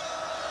 15. And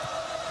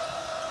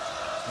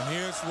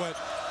here's what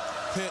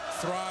Pitt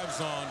thrives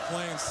on,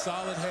 playing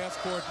solid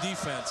half-court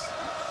defense.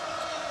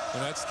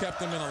 And that's kept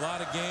them in a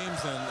lot of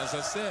games. And as I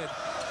said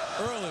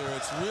earlier,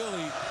 it's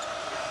really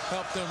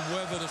helped them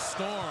weather the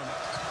storm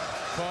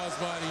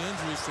caused by the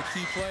injuries to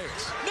key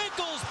players.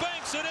 Nichols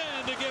banks it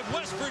in to give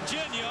West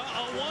Virginia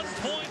a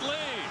 1-point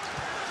lead.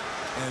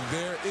 And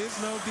there is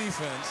no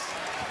defense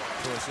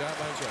for a shot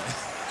like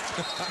that.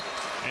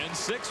 And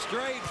 6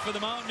 straight for the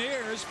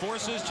Mountaineers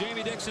forces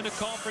Jamie Dixon to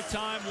call for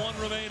time. 1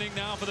 remaining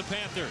now for the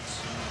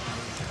Panthers.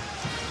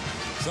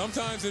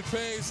 Sometimes it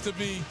pays to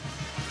be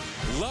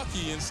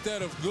lucky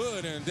instead of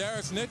good, and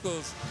Darius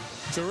Nichols,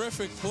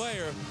 terrific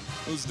player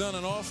who's done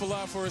an awful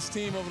lot for his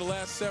team over the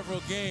last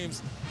several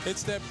games,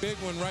 hits that big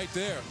one right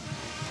there.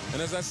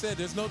 And as I said,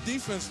 there's no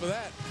defense for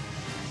that.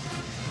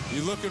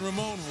 You look at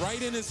Ramon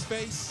right in his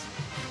face,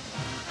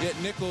 yet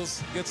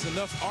Nichols gets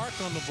enough arc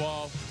on the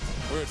ball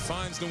where it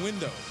finds the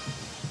window.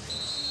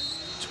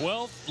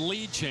 12th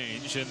lead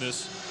change in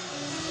this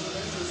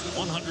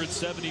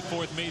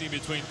 174th meeting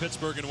between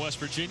Pittsburgh and West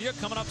Virginia.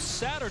 Coming up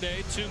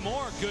Saturday, 2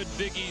 more good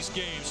Big East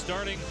games,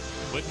 starting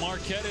with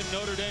Marquette and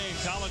Notre Dame.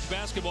 College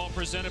basketball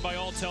presented by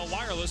Alltel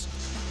Wireless.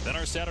 Then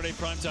our Saturday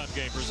primetime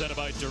game presented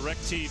by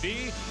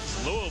DirecTV.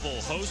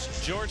 Louisville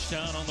hosts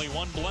Georgetown. Only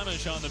 1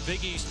 blemish on the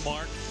Big East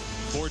mark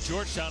for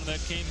Georgetown that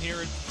came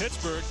here in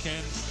Pittsburgh.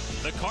 Can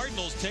the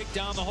Cardinals take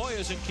down the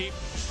Hoyas and keep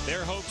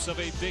their hopes of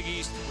a Big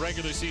East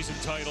regular season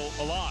title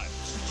alive?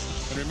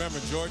 And remember,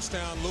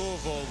 Georgetown,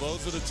 Louisville,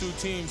 those are the 2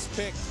 teams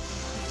picked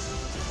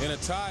in a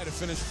tie to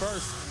finish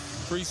first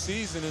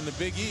preseason in the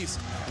Big East.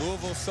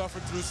 Louisville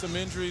suffered through some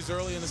injuries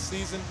early in the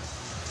season,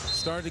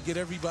 started to get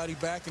everybody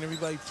back and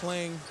everybody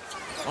playing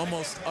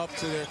almost up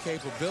to their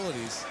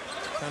capabilities.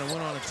 Kind of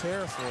went on a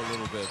tear for a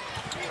little bit.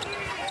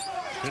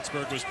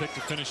 Pittsburgh was picked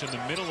to finish in the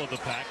middle of the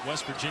pack.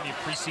 West Virginia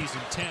preseason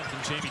 10th,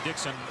 and Jamie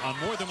Dixon on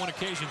more than one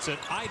occasion said,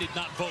 I did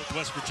not vote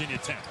West Virginia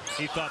 10th.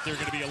 He thought they were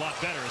going to be a lot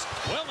better. As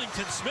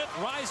Wellington Smith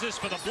rises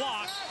for the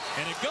block,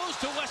 and it goes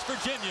to West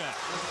Virginia.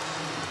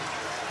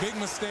 Big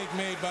mistake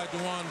made by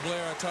DeJuan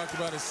Blair. I talked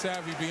about his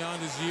savvy beyond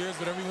his years,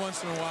 but every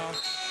once in a while,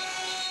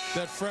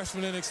 that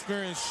freshman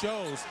inexperience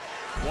shows.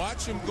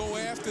 Watch him go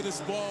after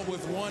this ball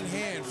with one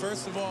hand.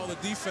 First of all, the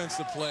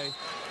defensive play.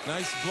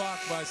 Nice block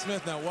by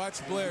Smith. Now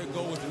watch Blair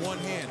go with one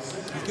hand.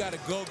 You've got to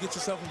go get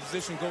yourself in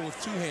position, go with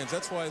 2 hands.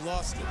 That's why he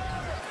lost it.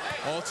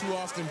 All too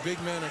often, big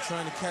men are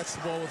trying to catch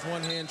the ball with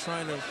one hand,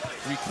 trying to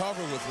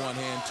recover with one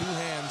hand. 2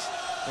 hands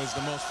is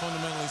the most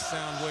fundamentally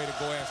sound way to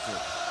go after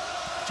it.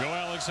 Joe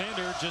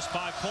Alexander, just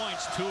 5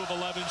 points, 2 of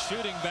 11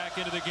 shooting back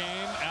into the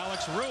game.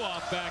 Alex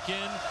Ruoff back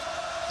in.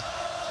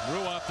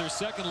 Ruoff, their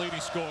second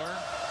leading scorer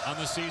on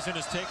the season,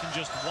 has taken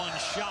just 1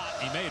 shot.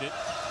 He made it.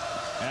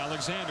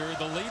 Alexander,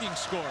 the leading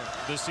scorer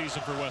this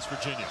season for West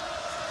Virginia.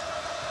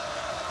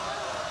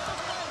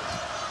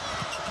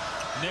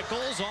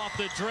 Nichols off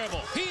the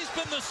dribble. He's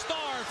been the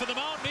star for the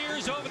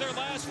Mountaineers over their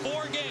last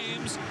 4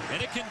 games, and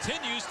it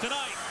continues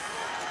tonight.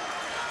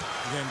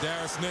 Again,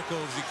 Darius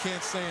Nichols, you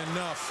can't say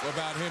enough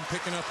about him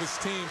picking up his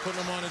team,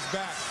 putting them on his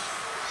back.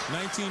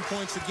 19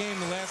 points a game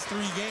the last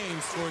 3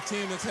 games for a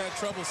team that's had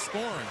trouble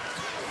scoring.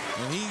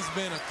 And he's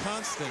been a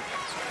constant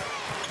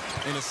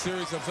in a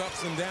series of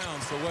ups and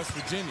downs for West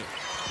Virginia.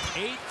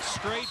 8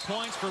 straight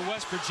points for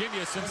West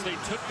Virginia since they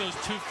took those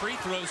 2 free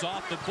throws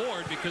off the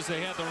board because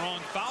they had the wrong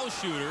foul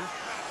shooter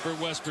for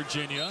West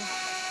Virginia.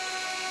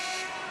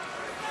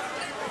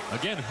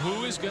 Again,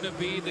 who is going to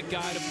be the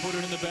guy to put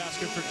it in the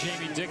basket for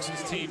Jamie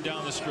Dixon's team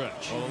down the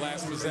stretch? Well, the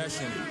last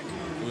possession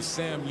was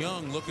Sam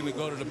Young looking to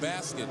go to the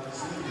basket.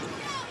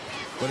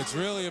 But it's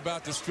really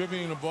about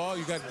distributing the ball.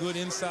 You got good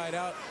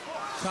inside-out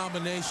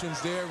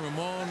combinations there.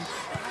 Ramon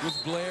with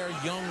Blair,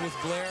 Young with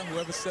Blair,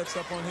 whoever sets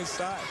up on his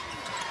side.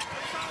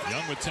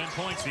 Young with 10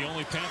 points, the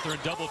only Panther in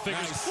double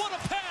figures. Nice. What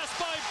a pass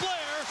by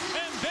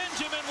Blair, and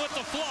Benjamin with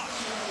the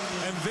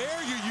flush. And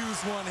there you use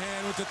one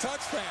hand with the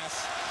touch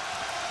pass.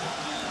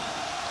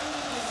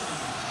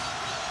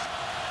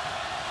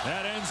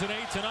 That ends an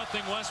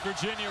 8-0 West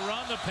Virginia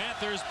run. The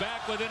Panthers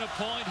back within a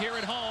point here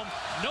at home.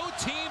 No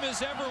team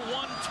has ever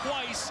won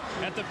twice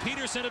at the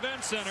Petersen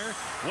Events Center.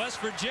 West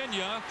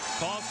Virginia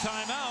calls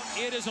timeout.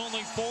 It is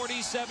only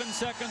 47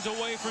 seconds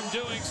away from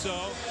doing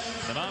so.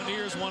 The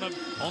Mountaineers, one of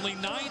only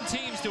 9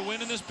 teams to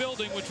win in this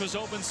building, which was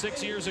opened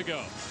 6 years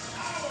ago.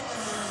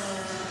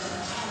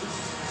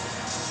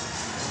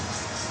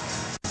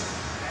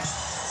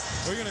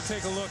 We're going to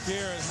take a look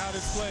here at how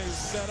this play is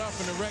set up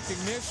and the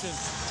recognition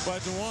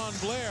by DeJuan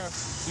Blair.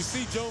 You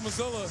see Joe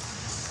Mazzulla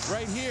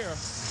right here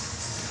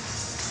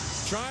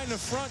trying to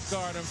front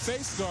guard him,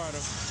 face guard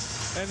him,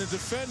 and the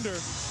defender,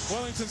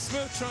 Wellington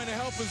Smith, trying to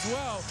help as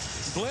well.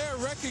 Blair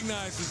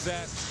recognizes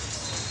that,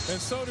 and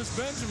so does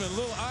Benjamin. A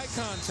little eye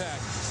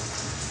contact.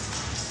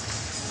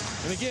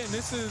 And again,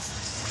 this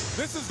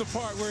is the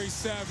part where he's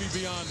savvy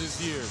beyond his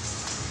years.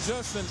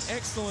 Just an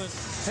excellent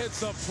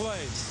heads-up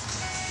play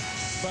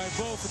by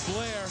both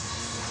Blair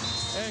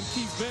and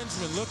Keith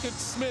Benjamin. Look at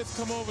Smith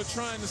come over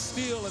trying to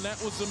steal, and that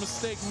was a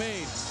mistake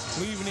made,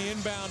 leaving the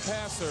inbound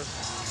passer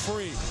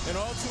free. And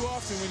all too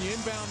often when you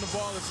inbound the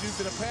ball, it's used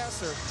to the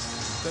passer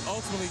that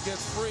ultimately gets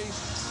free.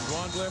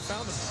 Ron Blair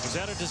found him. Was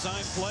that a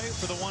design play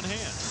for the one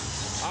hand?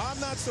 I'm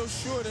not so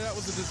sure that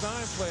was a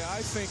design play.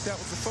 I think that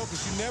was the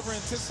focus. You never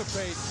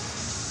anticipate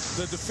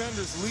the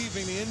defenders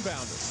leaving the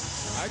inbounder.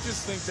 I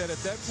just think that at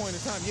that point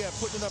in time, yeah,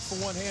 putting it up for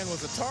one hand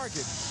was a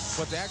target,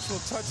 but the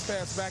actual touch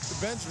pass back to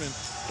Benjamin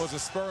was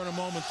a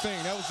spur-in-a-moment thing.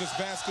 That was just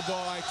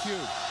basketball IQ.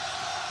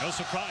 No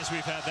surprise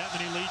we've had that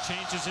many lead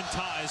changes and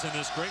ties in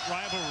this great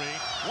rivalry.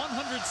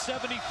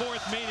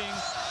 174th meeting,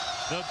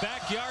 the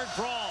backyard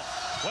brawl.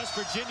 West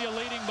Virginia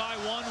leading by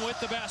 1 with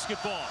the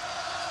basketball.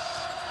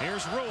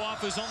 Here's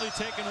Ruoff, who's only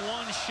taken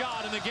 1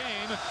 shot in the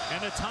game,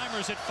 and the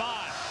timer's at 5.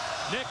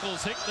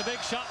 Nichols hit the big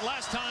shot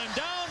last time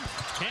down.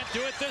 Can't do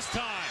it this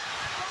time.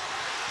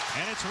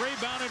 And it's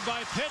rebounded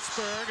by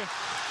Pittsburgh.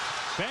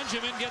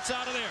 Benjamin gets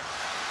out of there.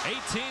 18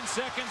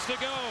 seconds to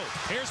go.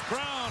 Here's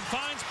Brown,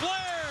 finds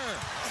Blair.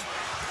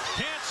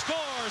 Can't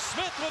score.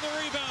 Smith with a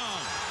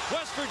rebound.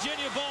 West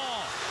Virginia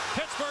ball.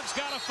 Pittsburgh's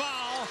got a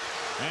foul.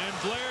 And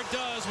Blair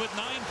does with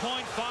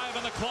 9.5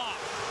 on the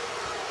clock.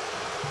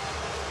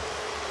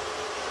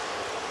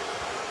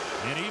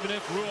 And even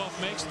if Ruoff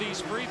makes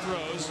these free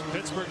throws,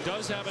 Pittsburgh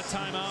does have a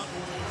timeout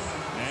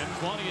and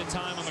plenty of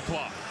time on the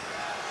clock.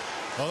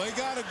 Well, they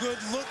got a good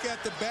look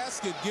at the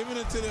basket, giving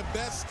it to the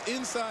best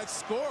inside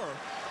scorer.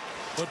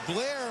 But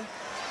Blair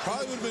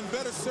probably would have been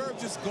better served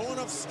just going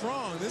up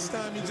strong. This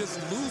time he just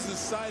loses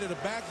sight of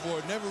the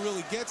backboard, never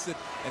really gets it.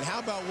 And how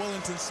about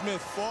Wellington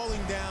Smith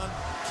falling down,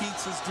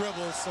 keeps his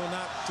dribble so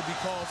not to be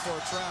called for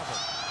a travel.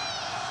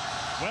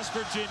 West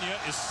Virginia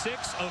is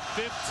 6 of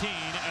 15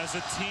 as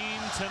a team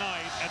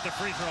tonight at the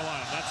free throw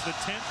line. That's the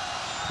 10th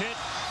Pitt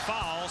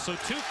foul. So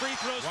 2 free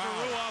throws for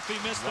Ruoff. He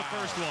missed the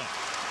first one.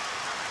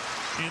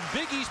 In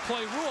Big East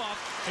play,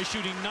 Ruoff is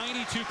shooting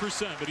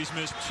 92%, but he's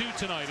missed 2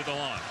 tonight at the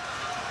line.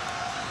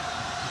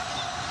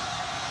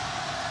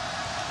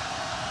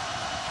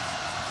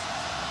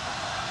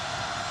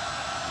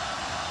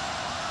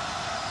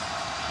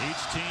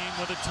 Each team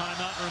with a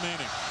timeout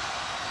remaining.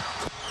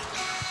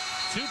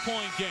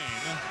 2-point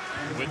game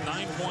with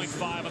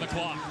 9.5 on the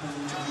clock.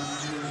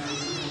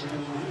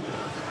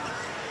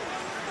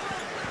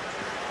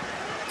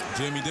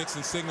 Jamie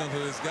Dixon signaled to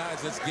his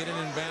guys, let's get it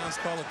in bounds,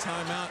 call a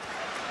timeout.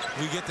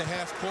 We get to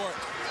half court.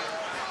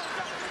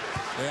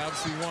 They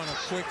obviously want a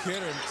quick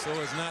hitter so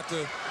as not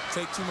to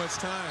take too much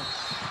time.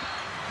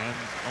 And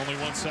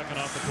only 1 second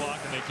off the clock,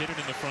 and they get it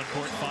in the front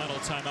court. Final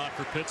timeout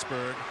for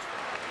Pittsburgh.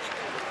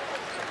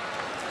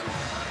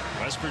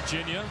 West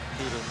Virginia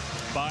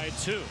by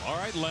 2. All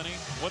right, Lenny,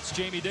 what's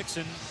Jamie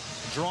Dixon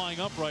drawing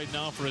up right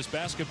now for his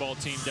basketball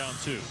team down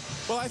 2?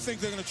 Well, I think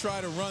they're going to try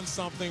to run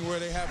something where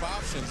they have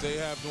options. They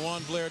have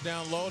DeJuan Blair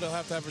down low. They'll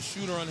have to have a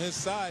shooter on his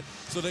side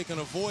so they can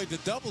avoid the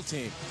double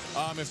team.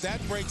 If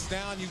that breaks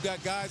down, you've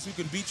got guys who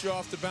can beat you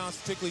off the bounce,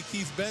 particularly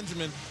Keith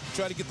Benjamin,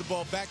 try to get the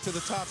ball back to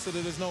the top so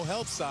that there's no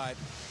help side,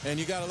 and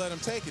you got to let him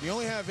take it. You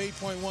only have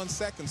 8.1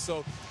 seconds,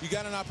 so you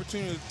got an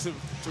opportunity to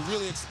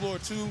really explore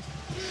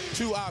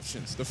two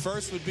options. The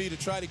first would be to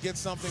try to get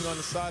something on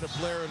the side of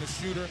Blair and the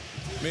shooter,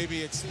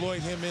 maybe exploit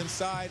him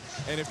inside,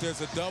 and if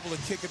there's a double, to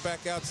kick it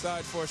back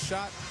outside for a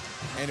shot.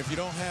 And if you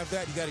don't have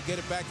that, you got to get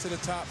it back to the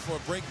top for a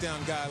breakdown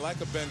guy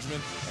like a Benjamin,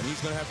 and he's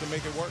going to have to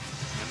make it work.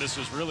 And this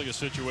is really a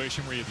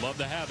situation where you'd love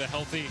to have a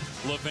healthy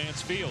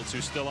LaVance Fields,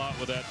 who's still out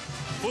with that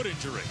foot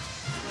injury.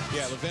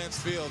 Yeah, Levance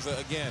Fields,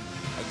 again,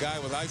 a guy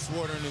with ice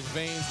water in his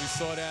veins. We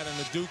saw that in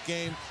the Duke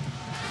game.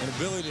 An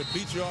ability to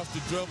beat you off the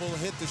dribble,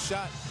 hit the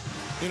shot.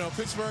 You know,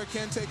 Pittsburgh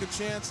can take a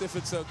chance if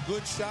it's a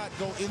good shot,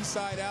 go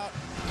inside out,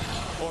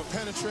 or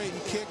penetrate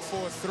and kick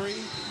for a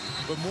three.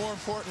 But more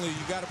importantly,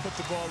 you got to put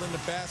the ball in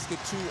the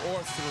basket, 2 or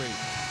 3.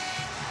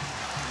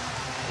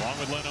 Along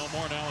with Len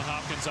Elmore and Alan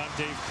Hopkins, I'm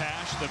Dave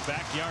Pash. The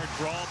Backyard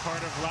Brawl, part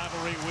of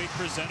Rivalry Week,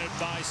 presented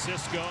by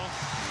Cisco.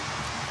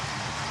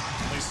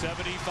 Only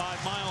 75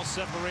 miles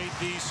separate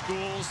these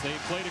schools. They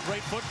played a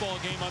great football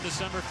game on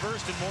December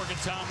 1st in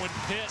Morgantown when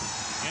Pitt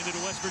ended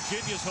West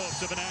Virginia's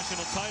hopes of a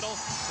national title.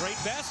 Great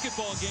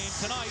basketball game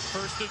tonight.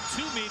 First of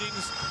 2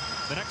 meetings.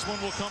 The next one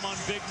will come on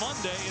Big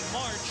Monday in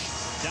March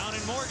down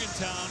in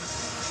Morgantown.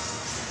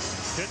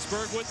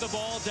 Pittsburgh with the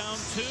ball, down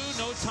 2.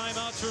 No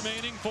timeouts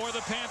remaining for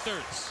the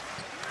Panthers.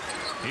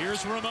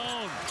 Here's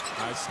Ramon.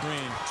 High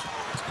screen.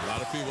 A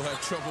lot of people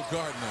have trouble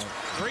guarding that.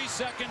 3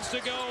 seconds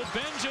to go.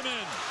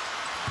 Benjamin.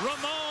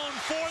 Ramon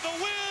for the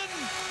win.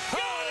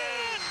 Got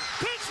it!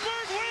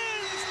 Pittsburgh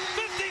wins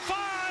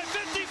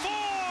 55-54.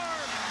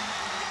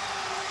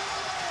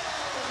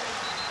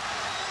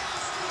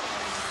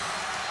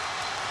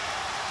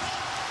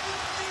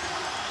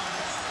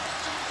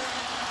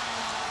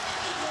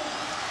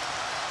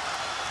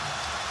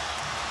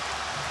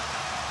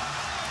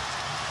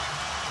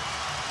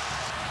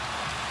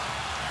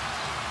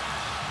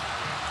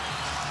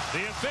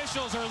 The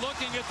officials are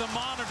looking at the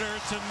monitor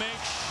to make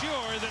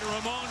sure that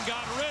Ramon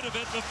got rid of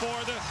it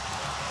before the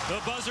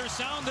buzzer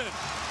sounded.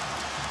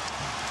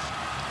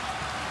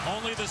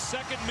 Only the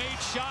second made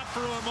shot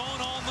for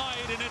Ramon all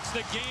night, and it's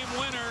the game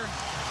winner.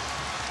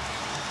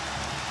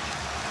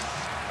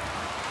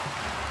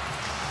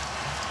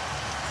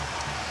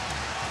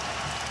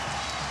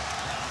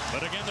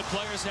 But again, the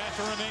players have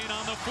to remain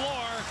on the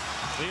floor.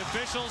 The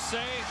officials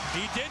say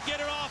he did get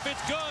it off.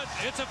 It's good.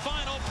 It's a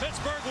final.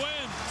 Pittsburgh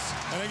wins.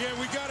 And again,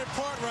 we got it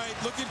part right.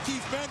 Look at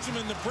Keith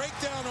Benjamin, the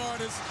breakdown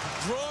artist,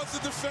 draws the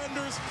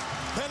defenders,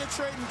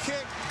 penetrate and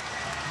kick.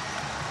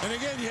 And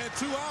again, you had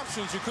 2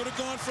 options. You could have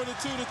gone for the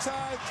 2 to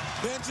tie.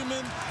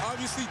 Benjamin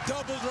obviously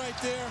doubled right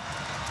there.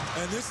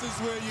 And this is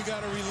where you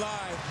got to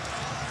rely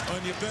on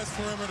your best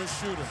perimeter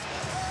shooter.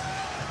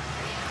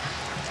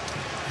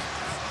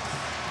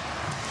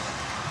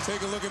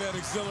 Take a look at that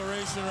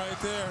exhilaration right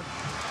there.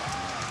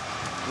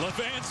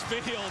 Levance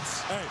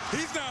Fields. Hey,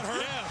 he's not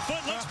hurt. Yeah,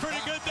 foot looks pretty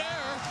good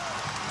there.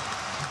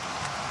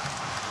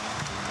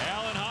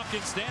 Alan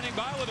Hopkins standing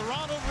by with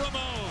Ronald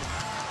Ramon.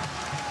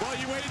 Well,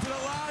 you waited to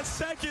the last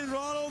second,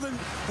 Ronald, and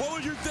what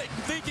was you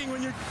thinking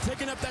when you're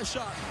taking up that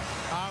shot?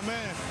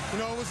 Man, you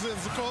know, it was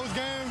a close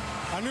game.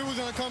 I knew it was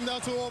going to come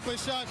down to an open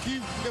shot.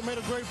 Keith made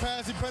a great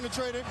pass. He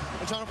penetrated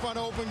and trying to find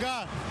an open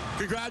guy.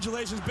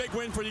 Congratulations. Big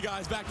win for you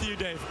guys. Back to you,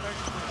 Dave.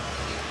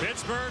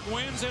 Pittsburgh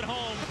wins at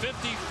home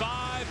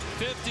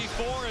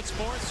 55-54. Its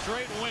 4th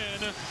straight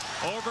win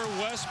over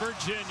West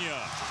Virginia.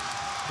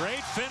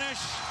 Great finish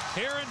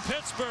here in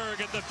Pittsburgh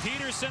at the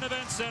Petersen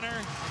Events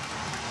Center.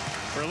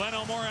 For Len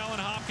Elmore, Alan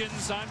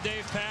Hopkins, I'm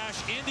Dave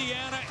Pash.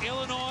 Indiana,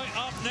 Illinois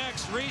up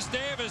next. Reese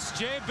Davis,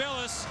 Jay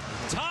Billis.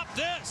 Top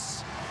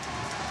this.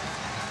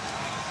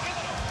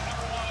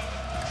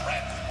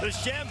 The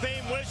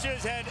Champagne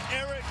Wishes had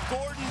Eric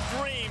Gordon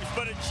dreams,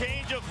 but a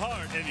change of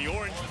heart, and the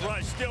Orange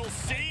Crush still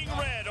seeing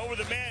red over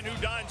the man who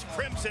dons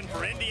crimson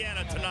for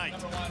Indiana tonight.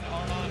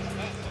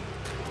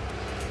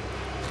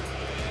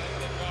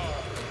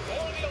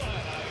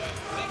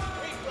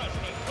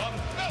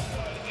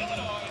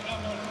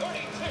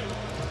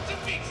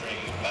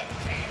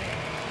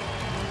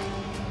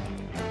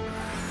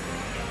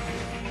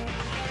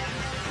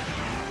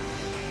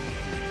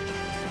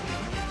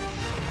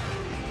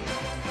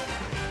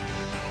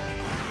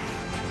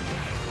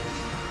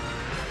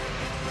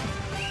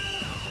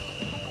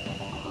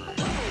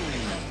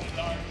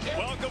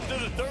 Welcome to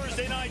the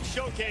Thursday Night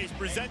Showcase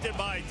presented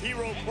by T.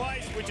 Rowe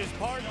Price, which is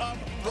part of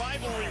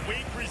Rivalry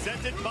Week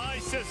presented by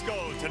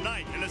Cisco.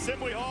 Tonight in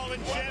Assembly Hall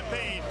in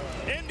Champaign,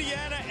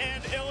 Indiana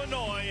and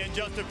Illinois. And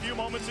just a few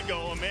moments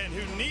ago, a man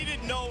who needed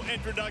no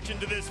introduction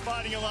to this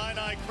Fighting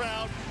Illini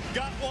crowd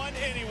got one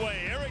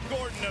anyway. Eric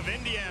Gordon of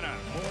Indiana.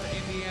 For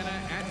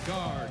Indiana at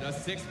guard, a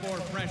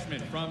 6'4"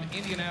 freshman from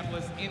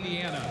Indianapolis,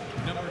 Indiana,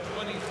 number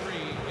 23,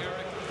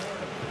 Eric.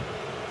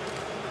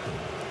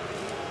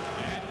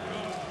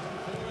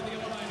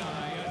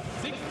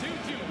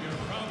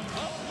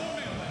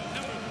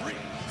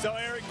 So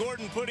Eric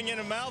Gordon putting in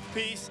a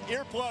mouthpiece.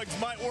 Earplugs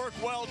might work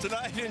well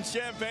tonight in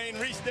Champaign.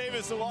 Reese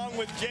Davis along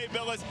with Jay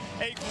Billis.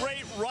 A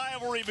great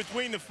rivalry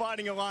between the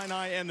Fighting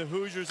Illini and the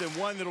Hoosiers, and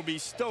one that'll be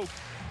stoked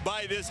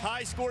by this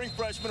high-scoring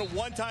freshman, a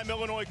one-time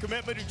Illinois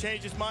commitment who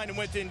changed his mind and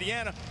went to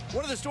Indiana.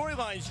 One of the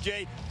storylines,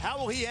 Jay, how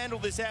will he handle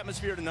this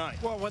atmosphere tonight?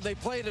 Well, when they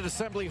played at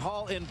Assembly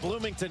Hall in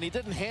Bloomington, he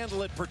didn't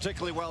handle it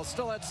particularly well.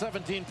 Still had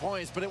 17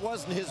 points, but it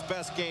wasn't his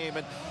best game.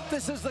 And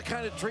this is the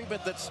kind of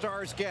treatment that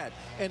stars get.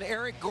 And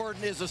Eric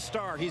Gordon is a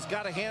star. He's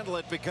got to handle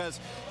it because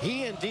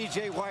he and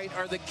DJ White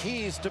are the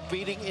keys to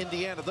beating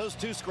Indiana. Those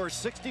two score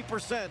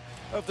 60%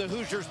 of the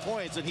Hoosiers'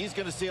 points, and he's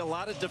going to see a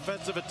lot of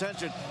defensive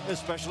attention,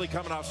 especially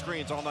coming off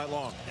screens all night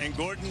long. And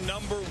Gordon,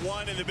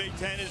 #1 in the Big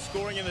Ten, is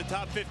scoring in the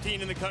top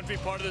 15 in the country,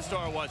 part of the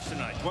Star Watch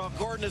tonight. Well,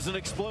 Gordon is an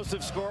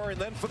explosive scorer.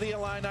 And then for the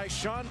Illini,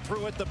 Sean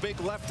Pruitt, the big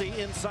lefty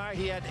inside.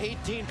 He had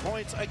 18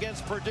 points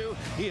against Purdue.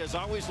 He is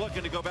always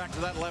looking to go back to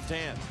that left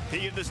hand.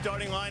 Peak of the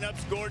starting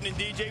lineups, Gordon and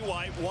DJ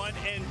White, 1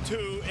 and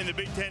 2 in the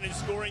Big Ten in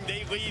scoring.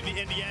 They lead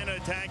the Indiana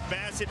attack.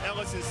 Bassett,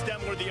 Ellis, and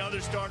Stemler, the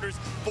other starters.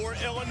 For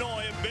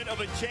Illinois, a bit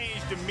of a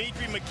change.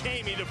 Dimitri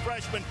McCamey, the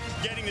freshman,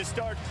 getting the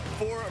start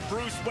for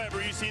Bruce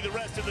Weber. You see the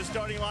rest of the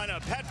starting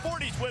lineup. Pat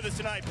Forty's with us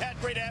tonight. Pat,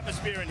 great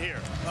atmosphere in here.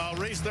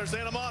 Reese, there's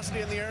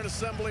animosity in the air at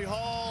Assembly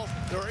Hall.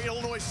 There are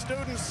Illinois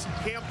students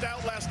camped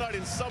out last night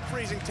in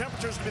sub-freezing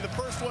temperatures to be the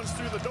first ones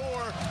through the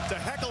door to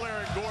heckle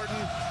Eric Gordon.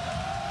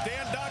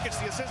 Dan Dockett,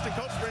 the assistant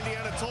coach for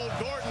Indiana, told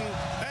Gordon,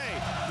 hey,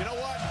 you know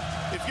what?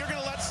 If you're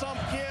going to let some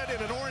kid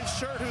in an orange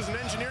shirt who's an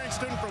engineering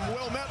student from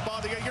Wilmette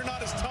bother you, you're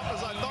not as tough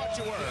as I thought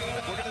you were.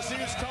 We're going to see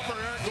who's tougher,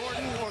 Eric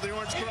Gordon or the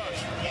Orange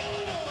Crush.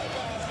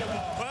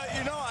 Well,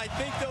 you know, I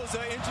think those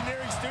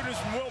engineering students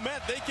from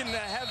Wilmette, they can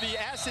have the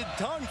acid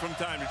tongue from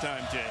time to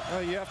time, Jay.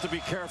 Well, you have to be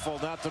careful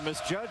not to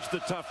misjudge the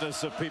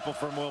toughness of people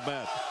from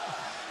Wilmette.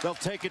 They'll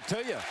take it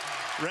to you.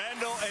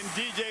 Randall and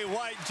DJ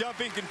White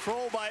jumping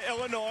control by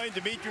Illinois.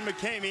 Dimitri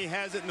McCamey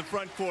has it in the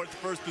front court, the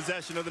first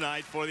possession of the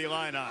night for the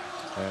Illini.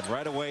 And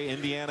right away,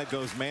 Indiana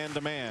goes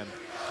man-to-man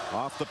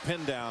off the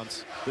pin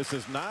downs. This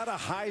is not a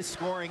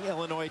high-scoring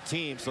Illinois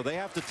team, so they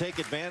have to take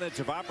advantage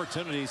of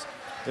opportunities,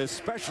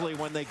 especially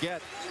when they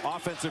get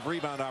offensive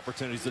rebound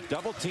opportunities. The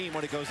double team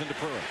when it goes into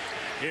Pruitt.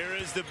 Here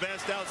is the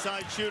best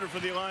outside shooter for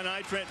the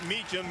Illini, Trent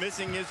Meacham,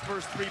 missing his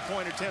first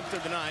three-point attempt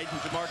of the night.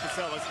 And Jamarcus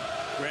Ellis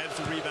grabs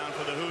the rebound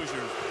for the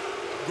Hoosiers.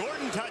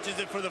 Gordon touches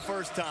it for the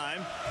first time.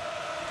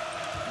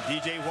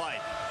 DJ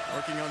White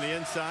working on the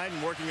inside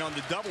and working on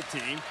the double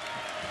team.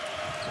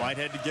 White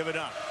had to give it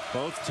up.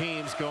 Both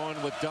teams going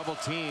with double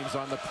teams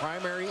on the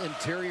primary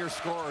interior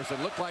scorers. It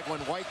looked like when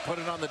White put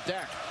it on the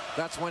deck,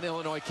 that's when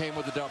Illinois came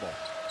with the double.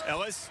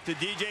 Ellis to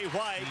DJ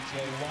White.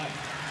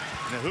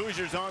 And the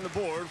Hoosiers on the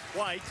board.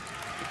 White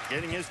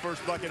getting his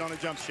first bucket on a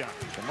jump shot.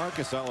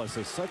 Jamarcus Ellis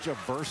is such a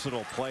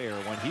versatile player.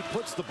 When he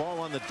puts the ball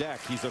on the deck,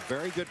 he's a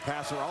very good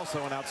passer,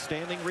 also an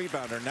outstanding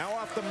rebounder. Now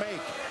off the make,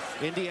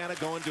 Indiana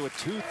going to a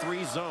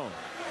 2-3 zone.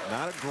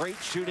 Not a great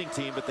shooting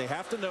team, but they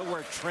have to know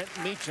where Trent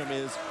Meacham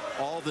is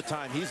all the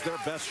time. He's their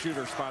best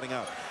shooter spotting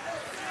up.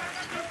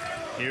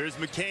 Here's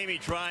McCamey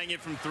trying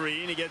it from three,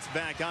 and he gets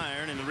back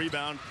iron, and the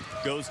rebound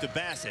goes to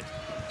Bassett.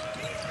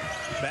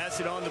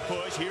 Bassett on the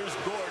push. Here's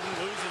Gordon,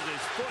 loses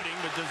his footing,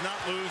 but does not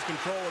lose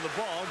control of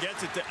the ball.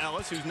 Gets it to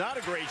Ellis, who's not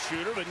a great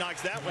shooter, but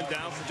knocks that one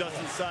down from just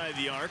inside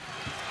the arc.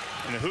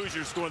 And the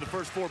Hoosiers score the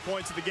first 4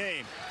 points of the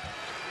game.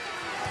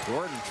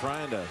 Gordon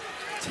trying to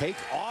take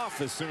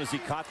off as soon as he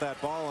caught that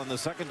ball on the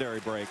secondary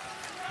break.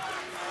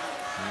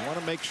 You want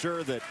to make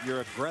sure that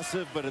you're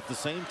aggressive, but at the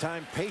same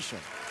time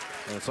patient.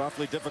 And it's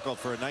awfully difficult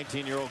for a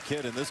 19-year-old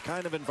kid in this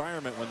kind of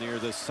environment when you're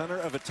the center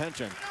of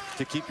attention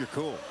to keep your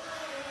cool.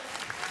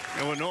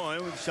 Illinois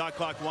with shot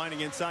clock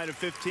winding inside of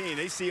 15.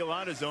 They see a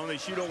lot of zone. They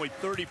shoot only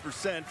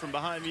 30% from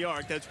behind the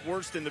arc. That's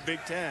worse than the Big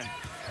Ten.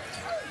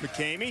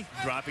 McCamey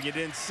dropping it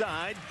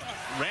inside.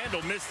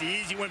 Randall missed the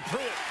easy one.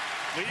 Pruitt,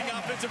 leading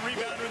offensive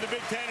rebounder in the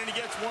Big Ten, and he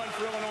gets one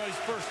for Illinois'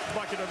 first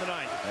bucket of the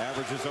night.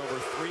 Averages over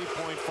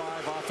 3.5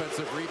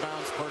 offensive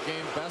rebounds per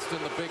game, best in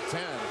the Big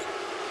Ten.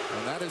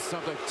 And that is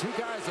something. Two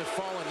guys have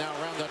fallen now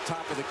around the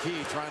top of the key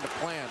trying to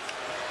plant.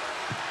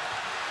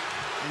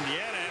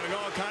 Indiana having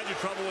all kinds of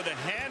trouble with the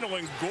handle,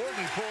 and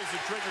Gordon pulls the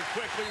trigger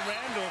quickly.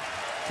 Randall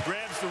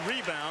grabs the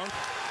rebound.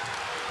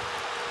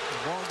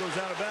 The ball goes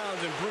out of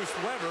bounds, and Bruce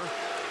Weber,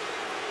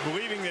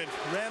 believing that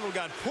Randall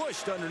got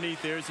pushed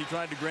underneath there as he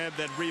tried to grab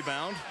that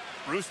rebound.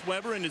 Bruce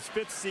Weber in his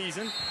 5th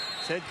season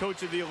as head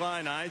coach of the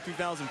Illini,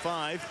 2005.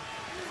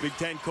 Big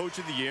Ten Coach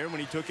of the Year when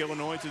he took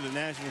Illinois to the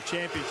national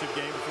championship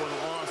game before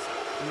the loss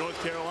to North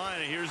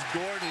Carolina. Here's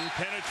Gordon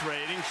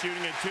penetrating,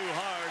 shooting it too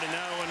hard, and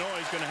now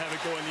Illinois is going to have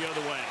it going the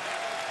other way.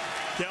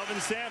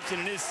 Kelvin Sampson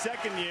in his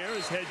 2nd year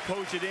as head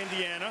coach at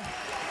Indiana.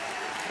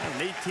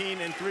 An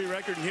 18-3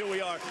 record, and here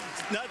we are.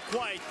 Not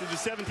quite to the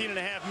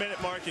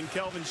 17.5-minute mark, and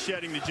Kelvin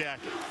shedding the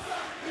jacket.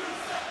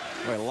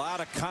 A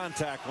lot of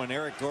contact when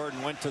Eric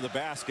Gordon went to the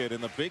basket.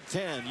 In the Big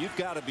Ten, you've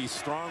got to be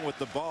strong with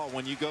the ball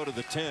when you go to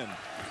the 10,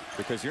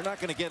 because you're not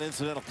going to get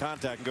incidental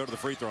contact and go to the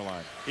free throw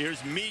line.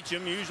 Here's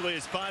Meacham, usually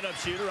a spot-up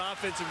shooter.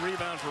 Offensive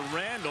rebound for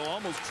Randall.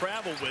 Almost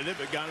traveled with it,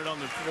 but got it on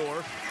the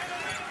floor.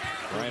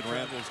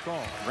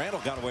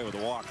 Randall got away with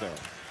a walk there.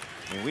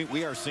 I mean,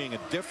 we are seeing a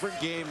different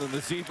game than the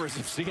Zebras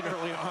have seen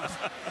early on.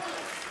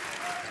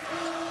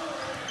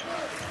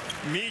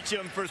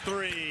 Meacham for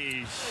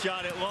three.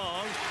 Shot it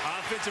long.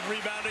 Offensive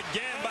rebound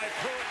again by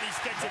Pruitt. He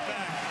sticks it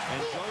back.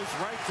 And goes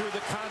right through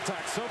the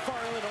contact. So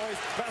far, Illinois'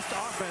 best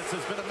offense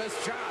has been a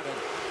missed shot. And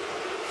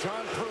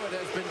John Pruitt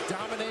has been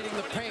dominating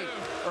the paint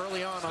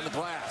early on the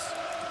glass.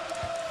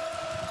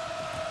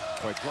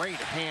 Boy,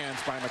 great hands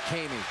by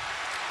McCamey.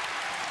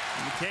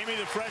 McCamey,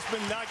 the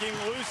freshman, knocking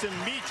loose, and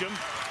Meacham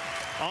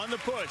on the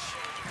push.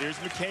 Here's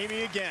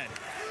McCamey again.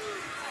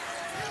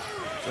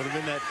 Sort of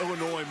in that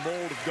Illinois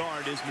mold of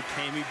guard is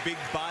McCamey.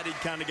 Big-bodied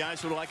kind of guy,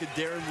 sort of like a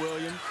Darren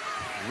Williams.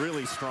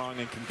 Really strong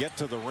and can get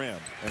to the rim.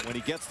 And when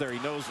he gets there, he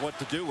knows what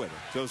to do with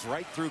it. Goes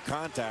right through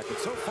contact. And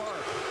so far,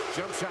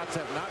 jump shots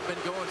have not been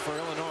going for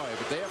Illinois,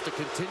 but they have to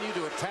continue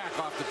to attack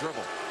off the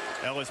dribble.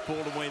 Ellis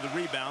pulled away the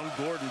rebound.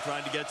 Gordon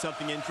tried to get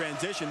something in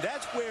transition.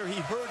 That's where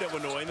he hurt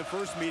Illinois in the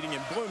first meeting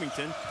in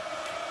Bloomington.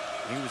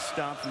 He was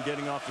stopped from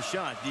getting off the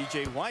shot.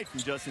 DJ White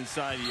from just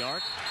inside the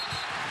arc.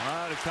 A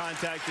lot of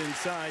contact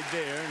inside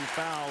there, and the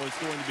foul is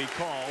going to be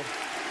called.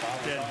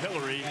 Ted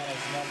Hillary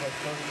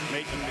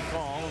making the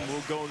call, and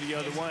we'll go the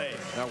other way.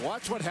 Now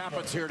watch what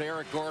happens here to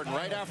Eric Gordon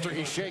right after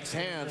he shakes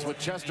hands with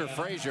Chester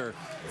Frazier.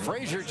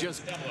 Frazier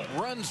just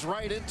runs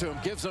right into him,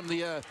 gives him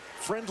the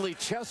friendly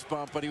chest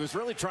bump, but he was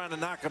really trying to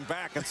knock him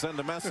back and send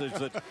a message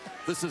that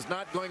this is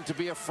not going to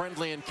be a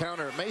friendly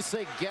encounter. It may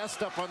say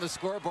guest up on the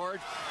scoreboard,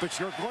 but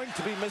you're going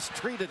to be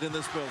mistreated in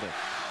this building.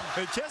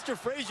 And Chester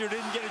Frazier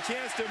didn't get a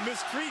chance to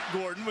mistreat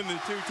Gordon when the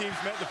two teams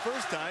met the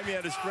first time. He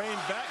had a strained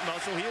back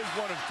muscle. He is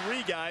one of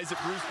three guys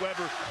that Bruce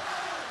Weber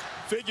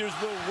figures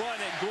will run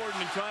at Gordon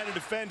and try to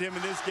defend him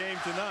in this game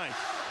tonight.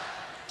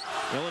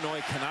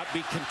 Illinois cannot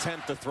be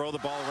content to throw the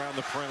ball around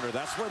the perimeter.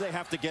 That's where they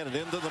have to get it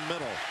into the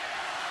middle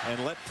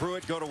and let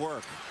Pruitt go to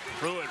work.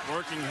 Pruitt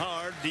working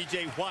hard.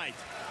 DJ White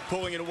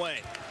pulling it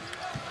away.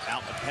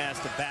 Out the pass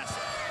to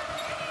Bassett.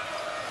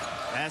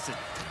 Bassett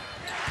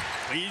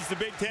leads the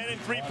Big Ten in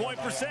three-point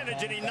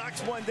percentage, and he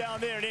knocks one down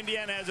there, and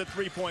Indiana has a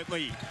three-point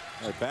lead.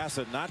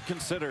 Bassett, not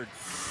considered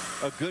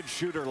a good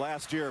shooter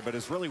last year, but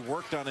has really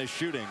worked on his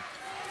shooting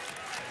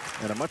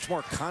and a much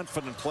more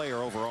confident player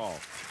overall.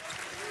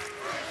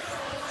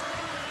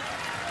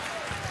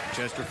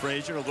 Chester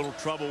Frazier, a little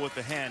trouble with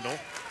the handle.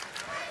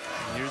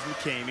 And here's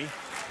McCamey.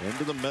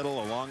 Into the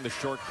middle along the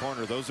short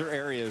corner. Those are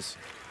areas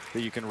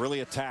that you can really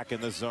attack in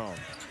this zone.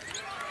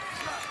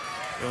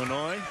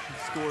 Illinois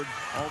scored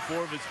all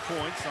 4 of its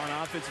points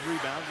on offensive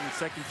rebounds and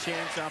second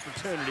chance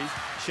opportunities.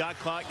 Shot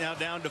clock now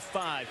down to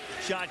 5.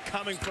 Shot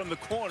coming from the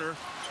corner.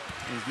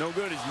 It was no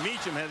good as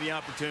Meacham had the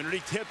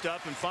opportunity. Tipped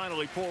up and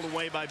finally pulled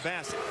away by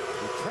Bassett.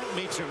 Well, Trent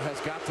Meacham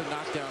has got to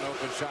knock down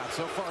open shots.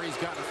 So far he's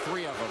gotten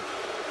 3 of them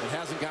and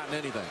hasn't gotten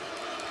anything.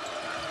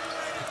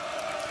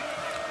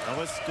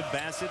 Ellis to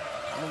Bassett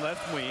on the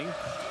left wing.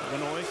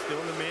 Illinois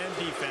still in the man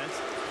defense.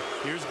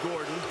 Here's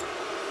Gordon.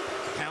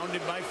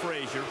 Pounded by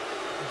Frazier.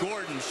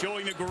 Gordon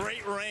showing the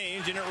great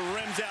range, and it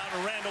rims out,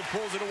 and Randall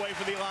pulls it away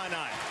for the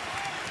Illini.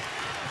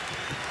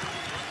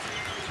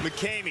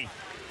 McCamey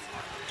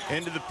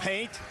into the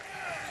paint.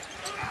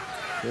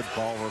 Good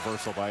ball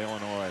reversal by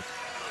Illinois.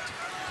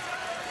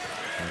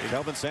 And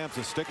Kelvin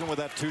Sampson sticking with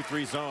that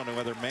 2-3 zone, and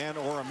whether man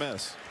or a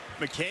miss.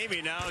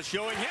 McCamey now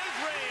showing his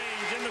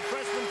range, and the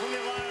freshman from the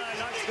Illini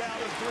knocks down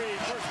the 3.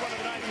 First one of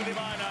the night for the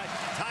Illini,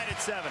 tied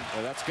at 7.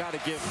 Well, that's got to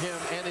give him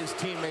and his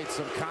teammates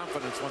some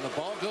confidence. When the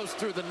ball goes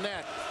through the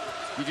net,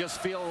 you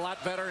just feel a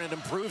lot better, and it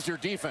improves your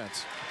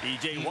defense.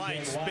 DJ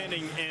White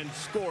spinning and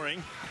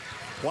scoring.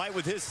 White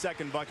with his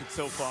second bucket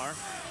so far.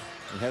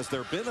 Has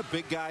there been a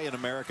big guy in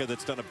America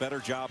that's done a better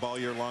job all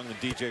year long than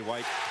DJ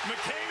White?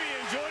 McCamey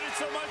enjoyed it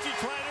so much he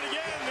tried it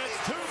again. That's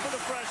 2 for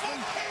the freshman.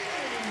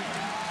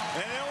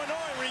 And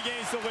Illinois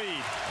regains the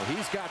lead. Well,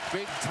 he's got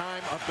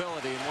big-time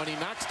ability, and when he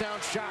knocks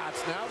down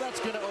shots, now that's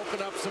going to open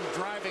up some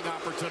driving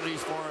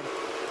opportunities for him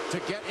to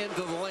get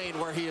into the lane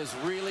where he is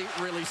really,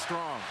 really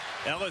strong.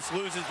 Ellis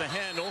loses the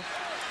handle,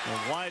 and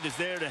White is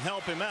there to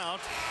help him out.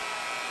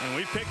 And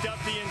we picked up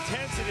the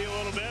intensity a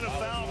little bit. A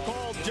foul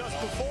called just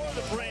before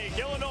the break.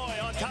 Illinois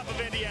on top of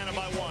Indiana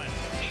by 1.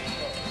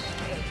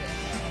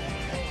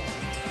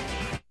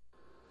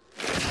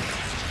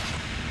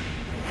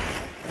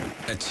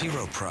 At T.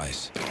 Rowe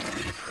Price,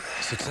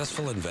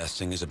 successful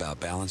investing is about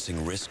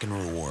balancing risk and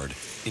reward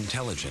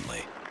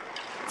intelligently.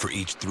 For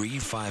each 3,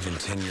 5, and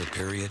 10-year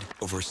period,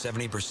 over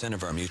 70%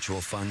 of our mutual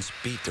funds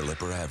beat their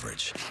Lipper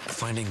average,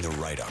 finding the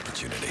right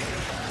opportunity.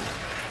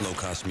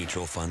 Low-cost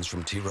mutual funds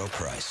from T. Rowe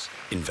Price.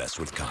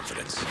 Invest with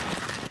confidence.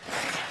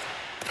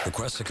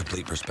 Request a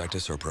complete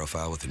prospectus or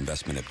profile with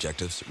investment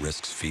objectives,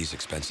 risks, fees,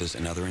 expenses,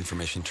 and other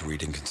information to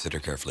read and consider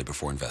carefully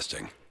before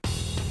investing.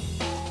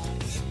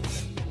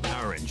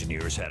 Our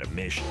engineers had a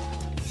mission.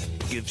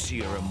 Give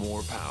Sierra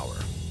more power,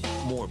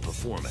 more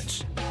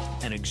performance,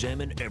 and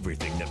examine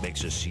everything that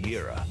makes a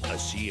Sierra a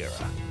Sierra.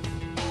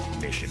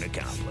 Mission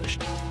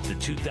accomplished. The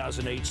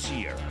 2008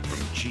 Sierra from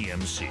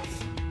GMC.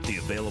 The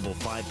available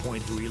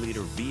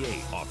 5.3-liter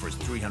V8 offers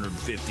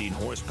 315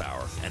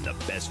 horsepower and the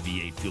best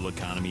V8 fuel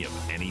economy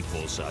of any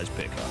full-size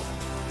pickup.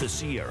 The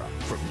Sierra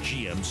from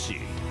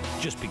GMC.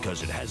 Just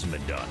because it hasn't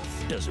been done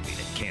doesn't mean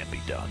it can't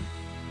be done.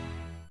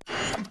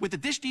 With the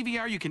Dish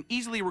DVR, you can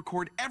easily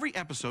record every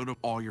episode of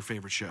all your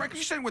favorite shows. Right, could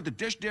you say with the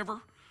Dish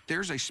Diver,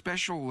 there's a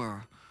special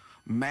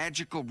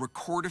magical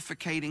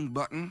recordificating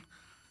button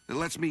that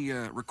lets me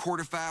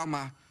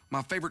recordify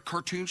my favorite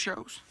cartoon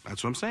shows?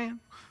 That's what I'm saying.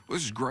 Well,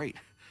 this is great,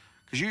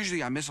 because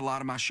usually I miss a lot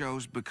of my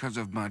shows because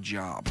of my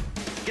job.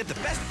 Get the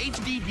best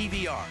HD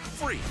DVR,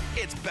 free.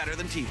 It's better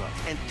than TiVo.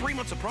 And 3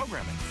 months of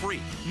programming, free.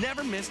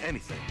 Never miss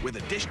anything with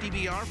a Dish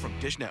DVR from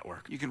Dish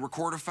Network. You can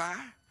recordify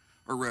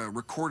or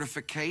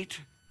recordificate.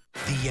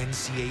 The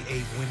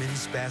NCAA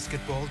Women's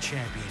Basketball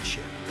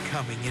Championship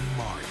coming in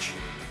March.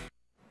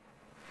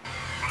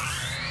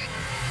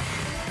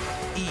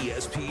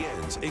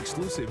 ESPN's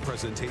exclusive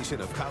presentation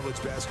of college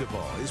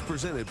basketball is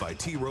presented by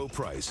T. Rowe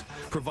Price,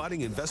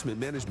 providing investment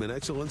management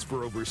excellence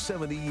for over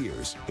 70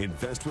 years.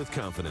 Invest with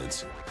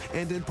confidence.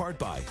 And in part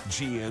by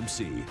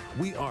GMC.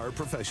 We are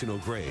professional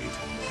grade.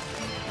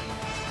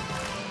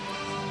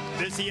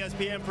 This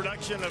ESPN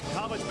production of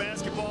college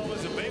basketball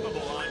is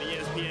available on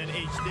ESPN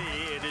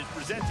HD. It is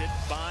presented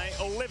by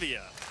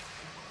Olivia.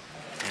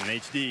 In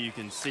HD, you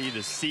can see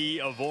the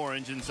sea of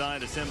orange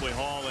inside Assembly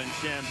Hall in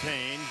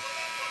Champaign.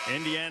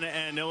 Indiana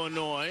and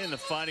Illinois in the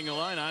Fighting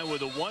Illini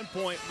with a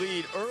 1-point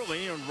lead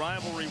early in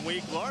rivalry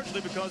week, largely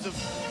because of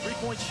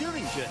three-point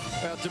shooting, Jay.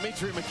 Well,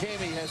 Dimitri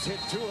McCamey has hit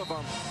 2 of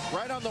them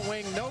right on the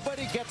wing.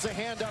 Nobody gets a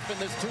hand up in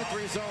this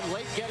 2-3 zone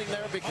late getting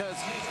there because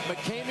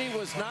McCamey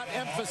was not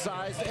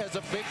emphasized as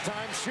a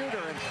big-time shooter.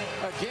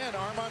 And again,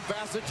 Armand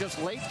Bassett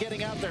just late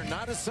getting out there,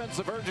 not a sense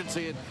of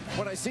urgency. And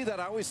when I see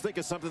that, I always think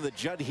of something that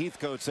Judd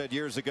Heathcote said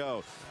years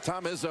ago.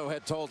 Tom Izzo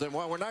had told him,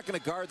 well, we're not going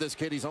to guard this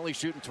kid. He's only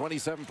shooting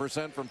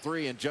 27% from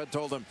 3. And Judd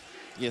told him,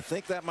 you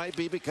think that might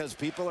be because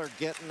people are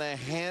getting a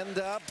hand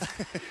up?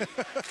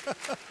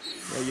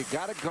 Well, you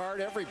got to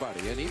guard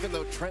everybody. And even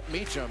though Trent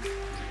Meacham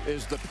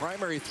is the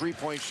primary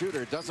 3-point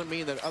shooter, it doesn't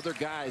mean that other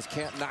guys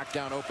can't knock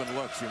down open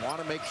looks. You want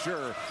to make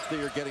sure that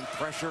you're getting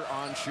pressure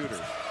on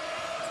shooters.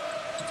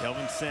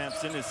 Kelvin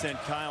Sampson has sent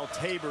Kyle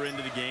Tabor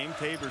into the game.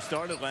 Tabor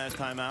started last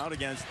time out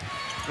against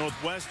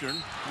Northwestern,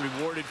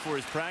 rewarded for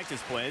his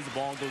practice plays. The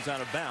ball goes out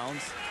of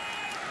bounds.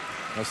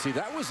 Now, see,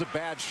 that was a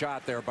bad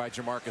shot there by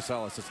Jamarcus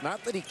Ellis. It's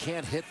not that he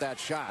can't hit that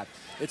shot.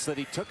 It's that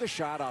he took a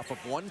shot off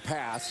of one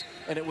pass,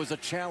 and it was a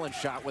challenge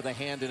shot with a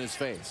hand in his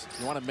face.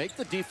 You want to make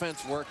the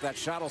defense work. That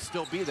shot will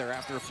still be there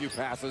after a few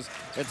passes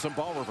and some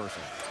ball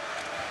reversal.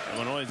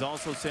 Illinois has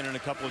also sent in a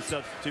couple of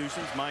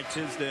substitutions. Mike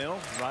Tisdale,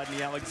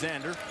 Rodney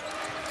Alexander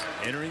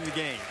entering the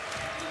game.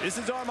 This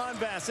is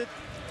Armand Bassett.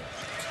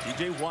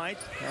 DJ White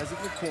has it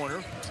in the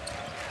corner,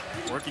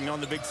 working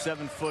on the big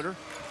 7-footer.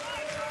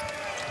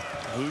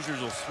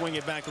 Hoosiers will swing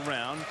it back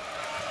around.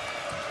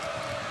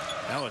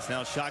 Ellis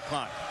now shot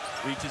clock.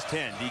 Reaches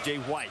 10. DJ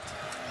White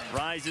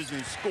rises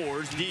and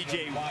scores.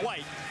 DJ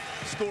White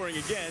scoring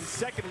again.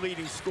 Second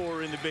leading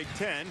scorer in the Big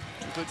Ten.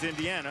 He puts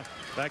Indiana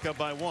back up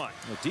by 1. Well,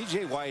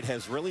 DJ White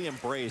has really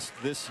embraced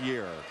this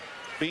year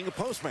being a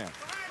postman.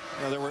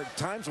 You know, there were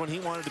times when he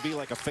wanted to be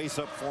like a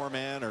face-up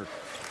 4-man or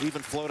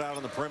even float out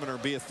on the perimeter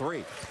and be a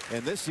 3.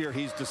 And this year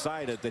he's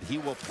decided that he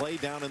will play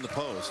down in the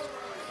post.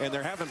 And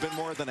there haven't been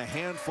more than a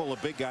handful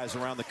of big guys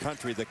around the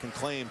country that can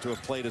claim to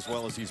have played as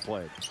well as he's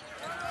played.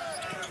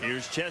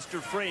 Here's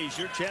Chester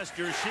Frazier.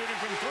 Chester shooting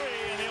from 3,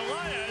 and the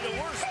Illini, the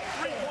worst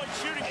 3-point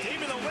shooting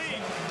team in the league.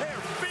 They're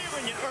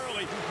feeling it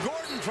early.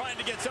 Gordon trying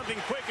to get something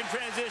quick in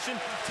transition.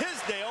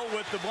 Tisdale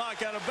with the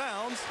block out of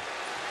bounds.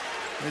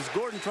 As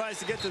Gordon tries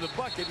to get to the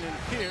bucket, and it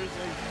appears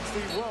that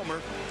Steve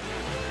Wilmer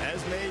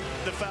has made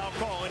the foul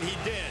call, and he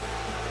did.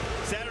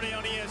 Saturday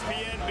on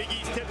ESPN, Big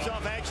East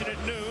tips-off action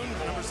at noon.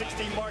 Number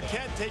 16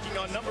 Marquette taking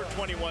on number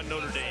 21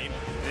 Notre Dame.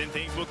 And then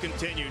things will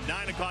continue.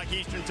 9 o'clock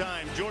Eastern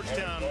time.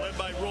 Georgetown, led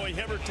by Roy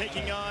Hibbert,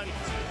 taking on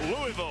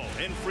Louisville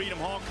in Freedom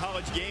Hall.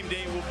 College game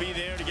day will be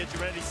there to get you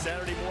ready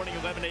Saturday morning,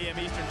 11 a.m.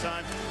 Eastern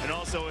time, and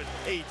also at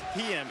 8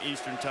 p.m.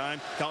 Eastern time.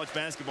 College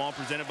basketball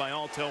presented by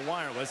Alltel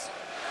Wireless.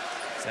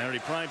 Saturday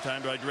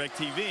primetime by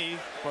DirecTV,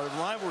 part of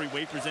Rivalry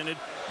Week presented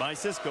by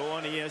Cisco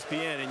on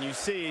ESPN. And you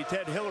see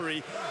Ted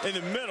Hillary in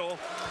the middle,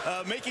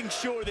 making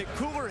sure that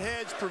cooler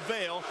heads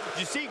prevail.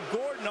 You see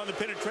Gordon on the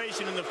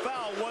penetration, and the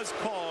foul was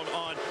called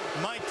on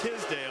Mike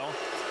Tisdale.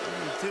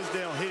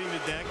 Tisdale hitting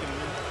the deck, and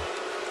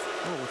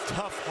a little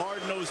tough,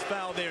 hard-nosed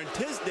foul there. And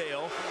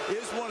Tisdale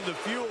is one of the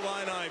few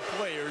Illini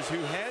players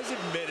who has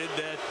admitted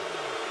that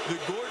the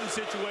Gordon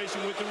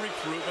situation with the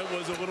recruitment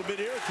was a little bit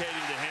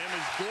irritating to him,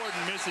 as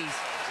Gordon misses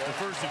the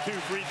first of 2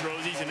 free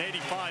throws. He's an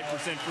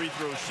 85% free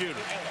throw shooter.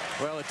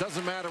 Well, it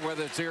doesn't matter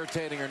whether it's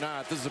irritating or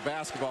not. This is a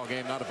basketball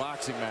game, not a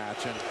boxing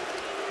match. And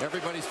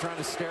everybody's trying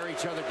to stare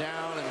each other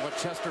down, and what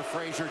Chester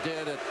Frazier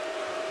did at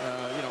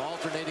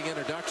alternating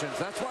introductions.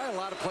 That's why a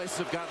lot of places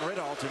have gotten rid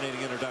of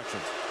alternating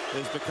introductions,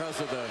 is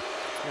because of the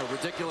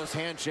ridiculous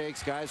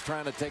handshakes, guys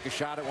trying to take a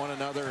shot at one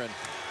another.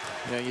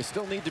 And you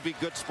still need to be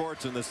good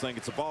sports in this thing.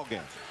 It's a ball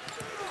game.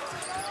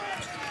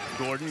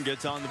 Gordon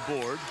gets on the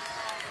board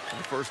for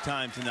the first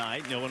time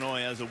tonight.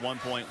 Illinois has a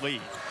 1-point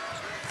lead.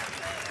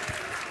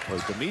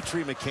 Well,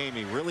 Dimitri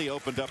McCamey really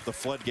opened up the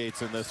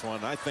floodgates in this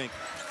one. I think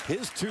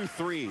his 2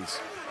 threes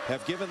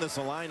have given this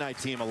Illini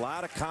team a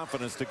lot of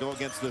confidence to go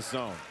against this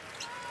zone.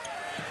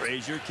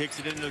 Frazier kicks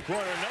it into the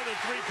corner. Another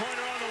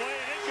three-pointer on the way,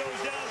 and it goes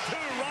down to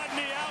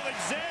Rodney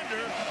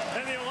Alexander.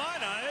 And the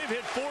Illini, they've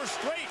hit 4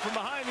 straight from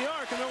behind the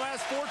arc in their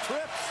last 4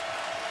 trips.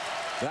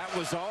 That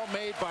was all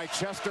made by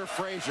Chester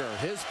Frazier.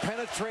 His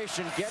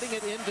penetration, getting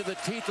it into the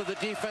teeth of the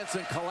defense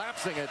and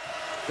collapsing it,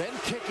 then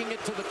kicking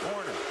it to the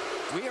corner.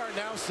 We are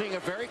now seeing a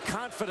very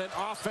confident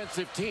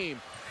offensive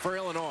team for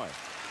Illinois.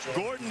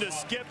 Gordon to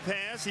skip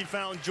pass. He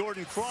found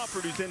Jordan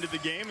Crawford, who's into the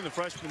game, and the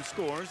freshman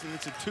scores, and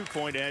it's a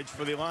 2-point edge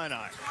for the Illini.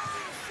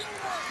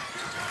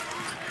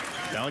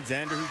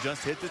 Alexander, who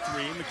just hit the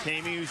 3.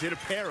 McCamey, who's hit a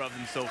pair of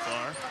them so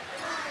far.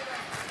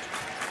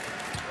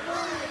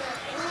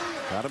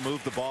 Got to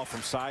move the ball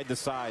from side to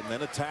side and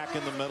then attack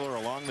in the middle or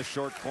along the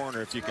short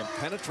corner. If you can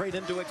penetrate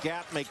into a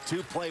gap, make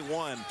 2 play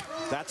 1,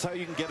 that's how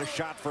you can get a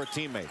shot for a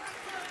teammate.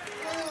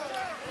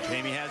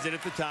 Jamie has it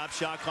at the top.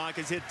 Shot clock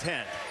has hit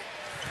 10.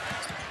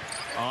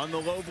 On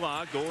the low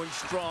block, going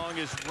strong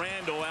is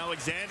Randall.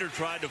 Alexander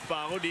tried to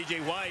follow.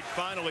 DJ White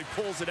finally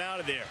pulls it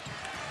out of there.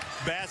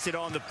 Bassett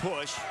on the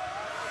push.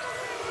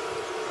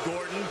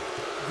 Gordon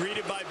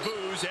greeted by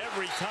boos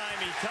every time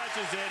he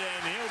touches it,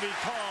 and he'll be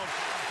called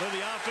for the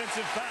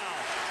offensive foul.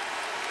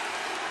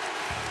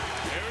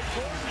 Eric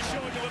Gordon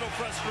showing a little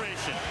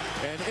frustration.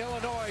 And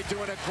Illinois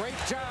doing a great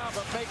job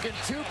of making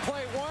 2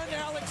 play 1.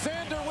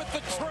 Alexander with the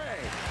tray.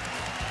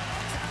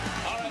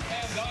 All right,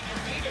 hands on your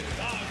feet. It's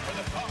time for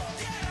the call.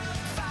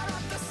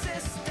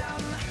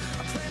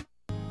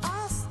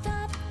 I'll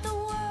stop the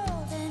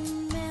world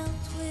and melt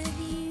with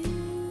you.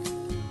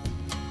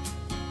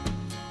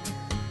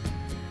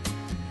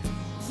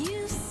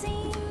 You've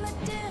seen the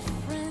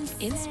difference.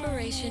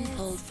 Inspiration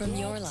pulled from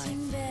your life.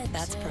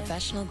 That's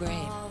professional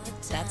grade.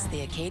 That's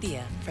the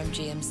Acadia from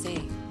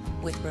GMC.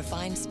 With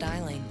refined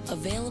styling,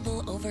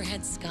 available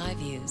overhead sky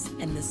views,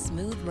 and the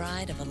smooth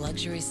ride of a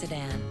luxury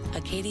sedan,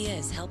 Acadia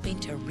is helping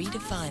to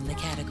redefine the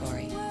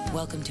category.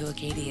 Welcome to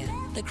Acadia,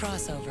 the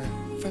crossover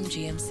from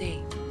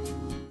GMC.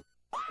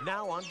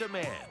 Now on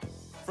demand.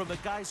 From the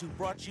guys who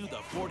brought you the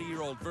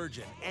 40-Year-Old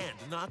Virgin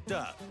and Knocked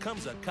Up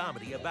comes a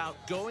comedy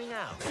about going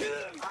out,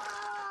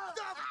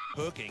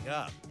 hooking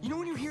up. You know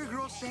when you hear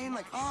girls saying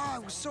like, oh, I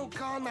was so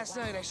gone last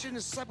night, I shouldn't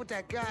have slept with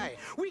that guy.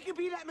 We could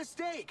be that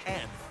mistake.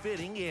 And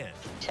fitting in.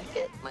 Check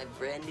it, my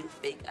brand new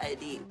fake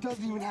ID.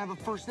 Doesn't even have a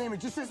first name,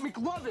 it just says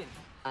McLovin.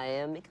 I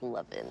am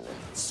McLovin.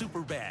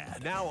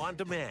 Superbad, now on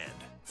demand.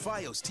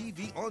 Fios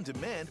TV On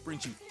Demand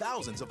brings you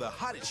thousands of the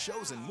hottest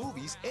shows and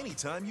movies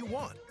anytime you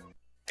want.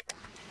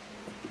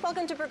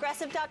 Welcome to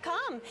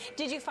Progressive.com.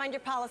 Did you find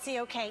your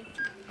policy okay?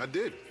 I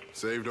did.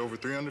 Saved over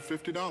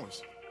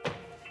 $350.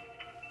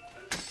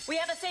 We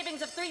have a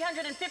savings of $350.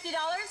 A savings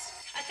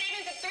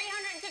of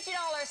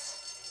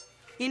 $350.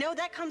 You know,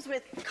 that comes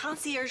with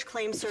concierge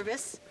claim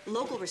service,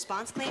 local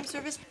response claim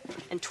service,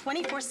 and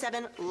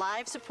 24/7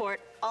 live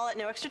support, all at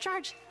no extra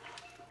charge.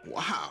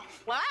 Wow.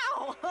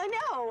 Wow, I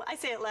know. I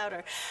say it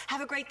louder.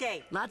 Have a great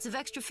day. Lots of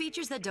extra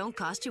features that don't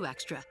cost you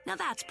extra. Now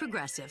that's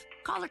Progressive.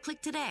 Call or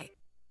click today.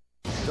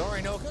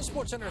 Dory Noka,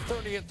 SportsCenter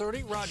 30 at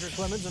 30. Roger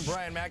Clemens and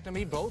Brian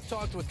McNamee both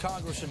talked with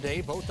Congress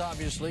today. Both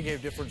obviously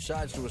gave different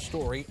sides to a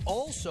story.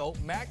 Also,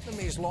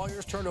 McNamee's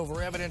lawyers turned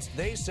over evidence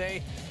they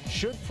say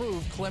should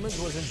prove Clemens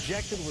was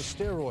injected with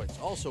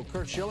steroids. Also,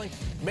 Curt Schilling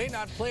may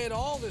not play at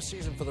all this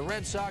season for the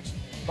Red Sox.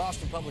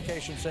 Boston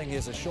publication saying he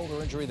has a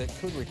shoulder injury that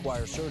could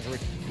require surgery.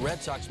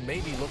 Red Sox may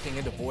be looking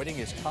into voiding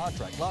his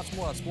contract. Lots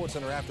more on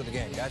SportsCenter after the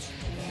game, guys.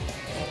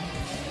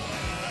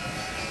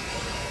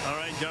 All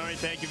right, Dari,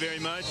 thank you very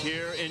much.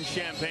 Here in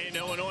Champaign,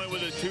 Illinois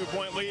with a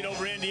 2-point lead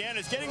over Indiana.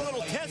 It's getting a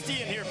little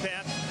testy in here,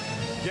 Pat.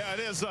 Yeah, it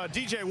is.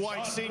 DJ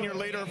White, senior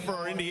leader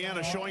for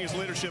Indiana, showing his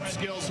leadership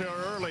skills here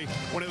early.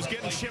 When it was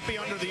getting chippy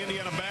under the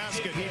Indiana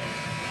basket, he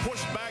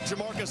pushed back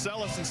Jamarcus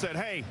Ellis and said,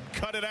 hey,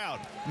 cut it out.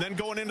 And then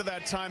going into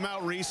that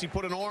timeout, Reese, he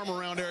put an arm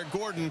around Eric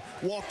Gordon,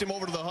 walked him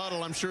over to the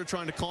huddle, I'm sure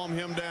trying to calm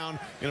him down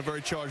in a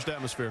very charged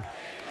atmosphere.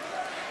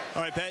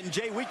 All right, Pat and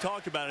Jay, we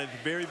talked about it at the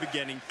very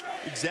beginning,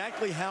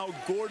 exactly how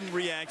Gordon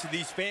reacts.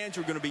 These fans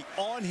are going to be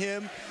on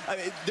him. I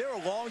mean, there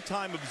are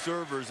longtime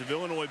observers of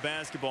Illinois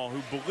basketball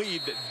who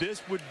believe that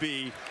this would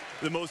be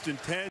the most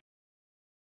intense